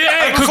out to Jay Gent.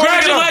 Hey,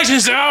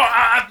 congratulations.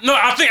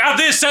 I think I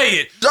did say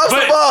it. Drop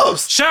some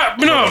balls. Shout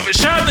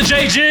out to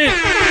Jay Gent.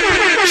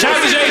 Shout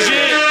out to Jay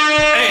Gent.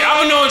 Hey, I've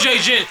been knowing Jay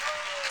Gent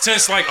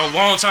since like a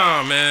long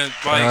time, man.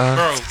 Like,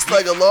 bro. It's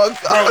like a long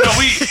time. Bro,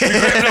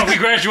 we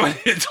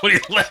graduated in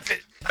 2011.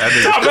 I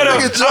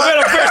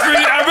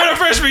been a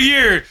freshman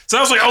year. So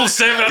I was like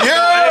 07. Yo!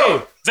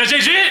 Hey, is that Jay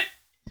Gent?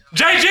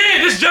 Jay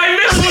Gent, this is Jay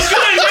Mills. What's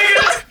good,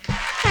 nigga?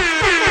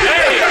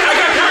 Hey, I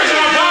got Curtis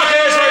on my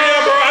podcast right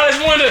now, bro. I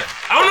just wanted to,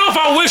 I don't know if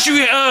I wish you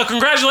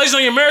congratulations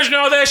on your marriage and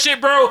all that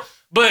shit, bro.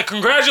 But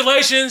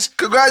congratulations.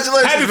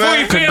 Congratulations, happy for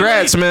your family.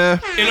 Congrats, man.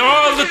 And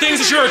all of the things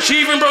that you're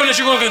achieving, bro, that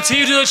you're going to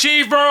continue to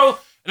achieve, bro.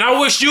 And I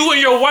wish you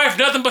and your wife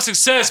nothing but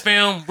success,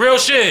 fam. Real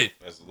shit.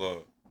 That's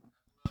love.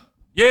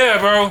 Yeah,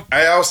 bro.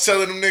 Hey, I was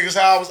telling them niggas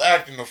how I was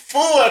acting a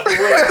fool at the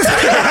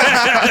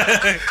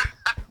wedding.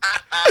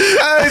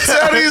 I ain't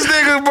tell these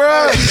niggas, bro.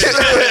 I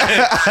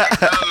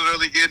was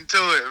really getting to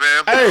it,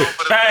 man. Hey,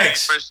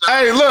 thanks.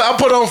 Hey, look, I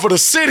put on for the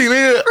city,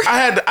 nigga.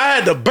 I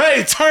had the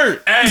bay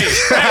turned. Hey,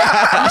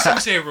 let me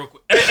say it real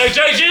quick. Hey,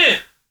 Jay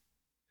Gent.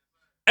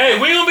 Hey,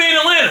 we gonna be in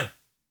Atlanta.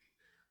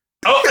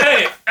 Oh,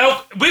 hey,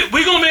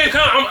 we gonna be in.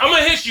 I'm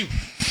gonna hit you.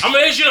 I'm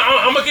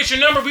gonna get your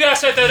number. We gotta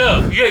set that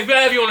up. We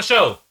gotta have you on the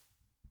show.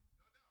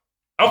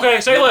 Okay,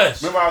 say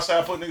less. Remember I said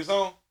I put niggas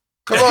on?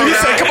 Come on, He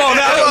said, come on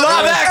now,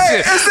 live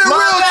action. It's in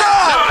real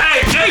time. No,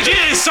 hey, Jay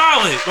Gent is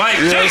solid. Like,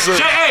 Jay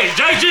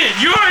Gent,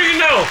 you already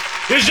know.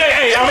 This Jay,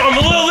 hey, I'm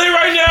a little lit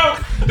right now.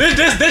 This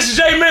is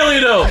Jay Millie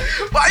though.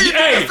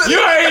 Hey, you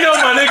already know,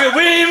 my nigga.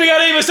 We ain't even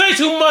gotta even say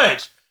too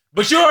much,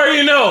 but you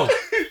already know.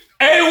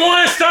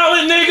 A1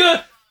 solid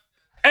nigga.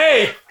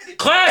 Hey,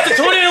 class of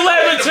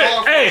 2011.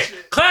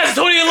 Class of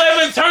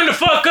 2011, turn the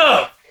fuck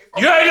up.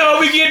 You already know how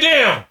we get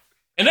down,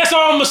 and that's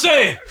all I'm gonna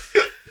say.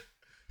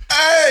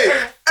 Hey,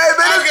 man,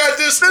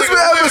 this been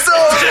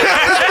episode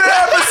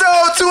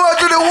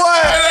 201.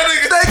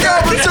 Thank y'all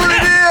for tuning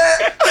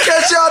in.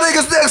 Catch y'all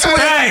niggas next week.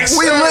 Thanks.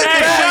 We lit.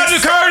 Shout out to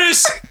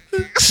Curtis.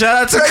 Shout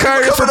out to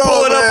Curtis for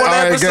pulling up on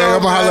that episode. Gang,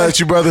 I'm gonna holler at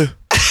you, brother.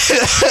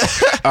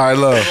 All right,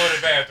 love.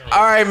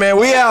 All right, man.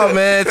 We out,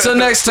 man. Till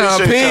next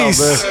time. Appreciate y'all,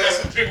 Peace. man.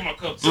 Drink my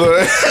cup.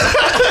 Look.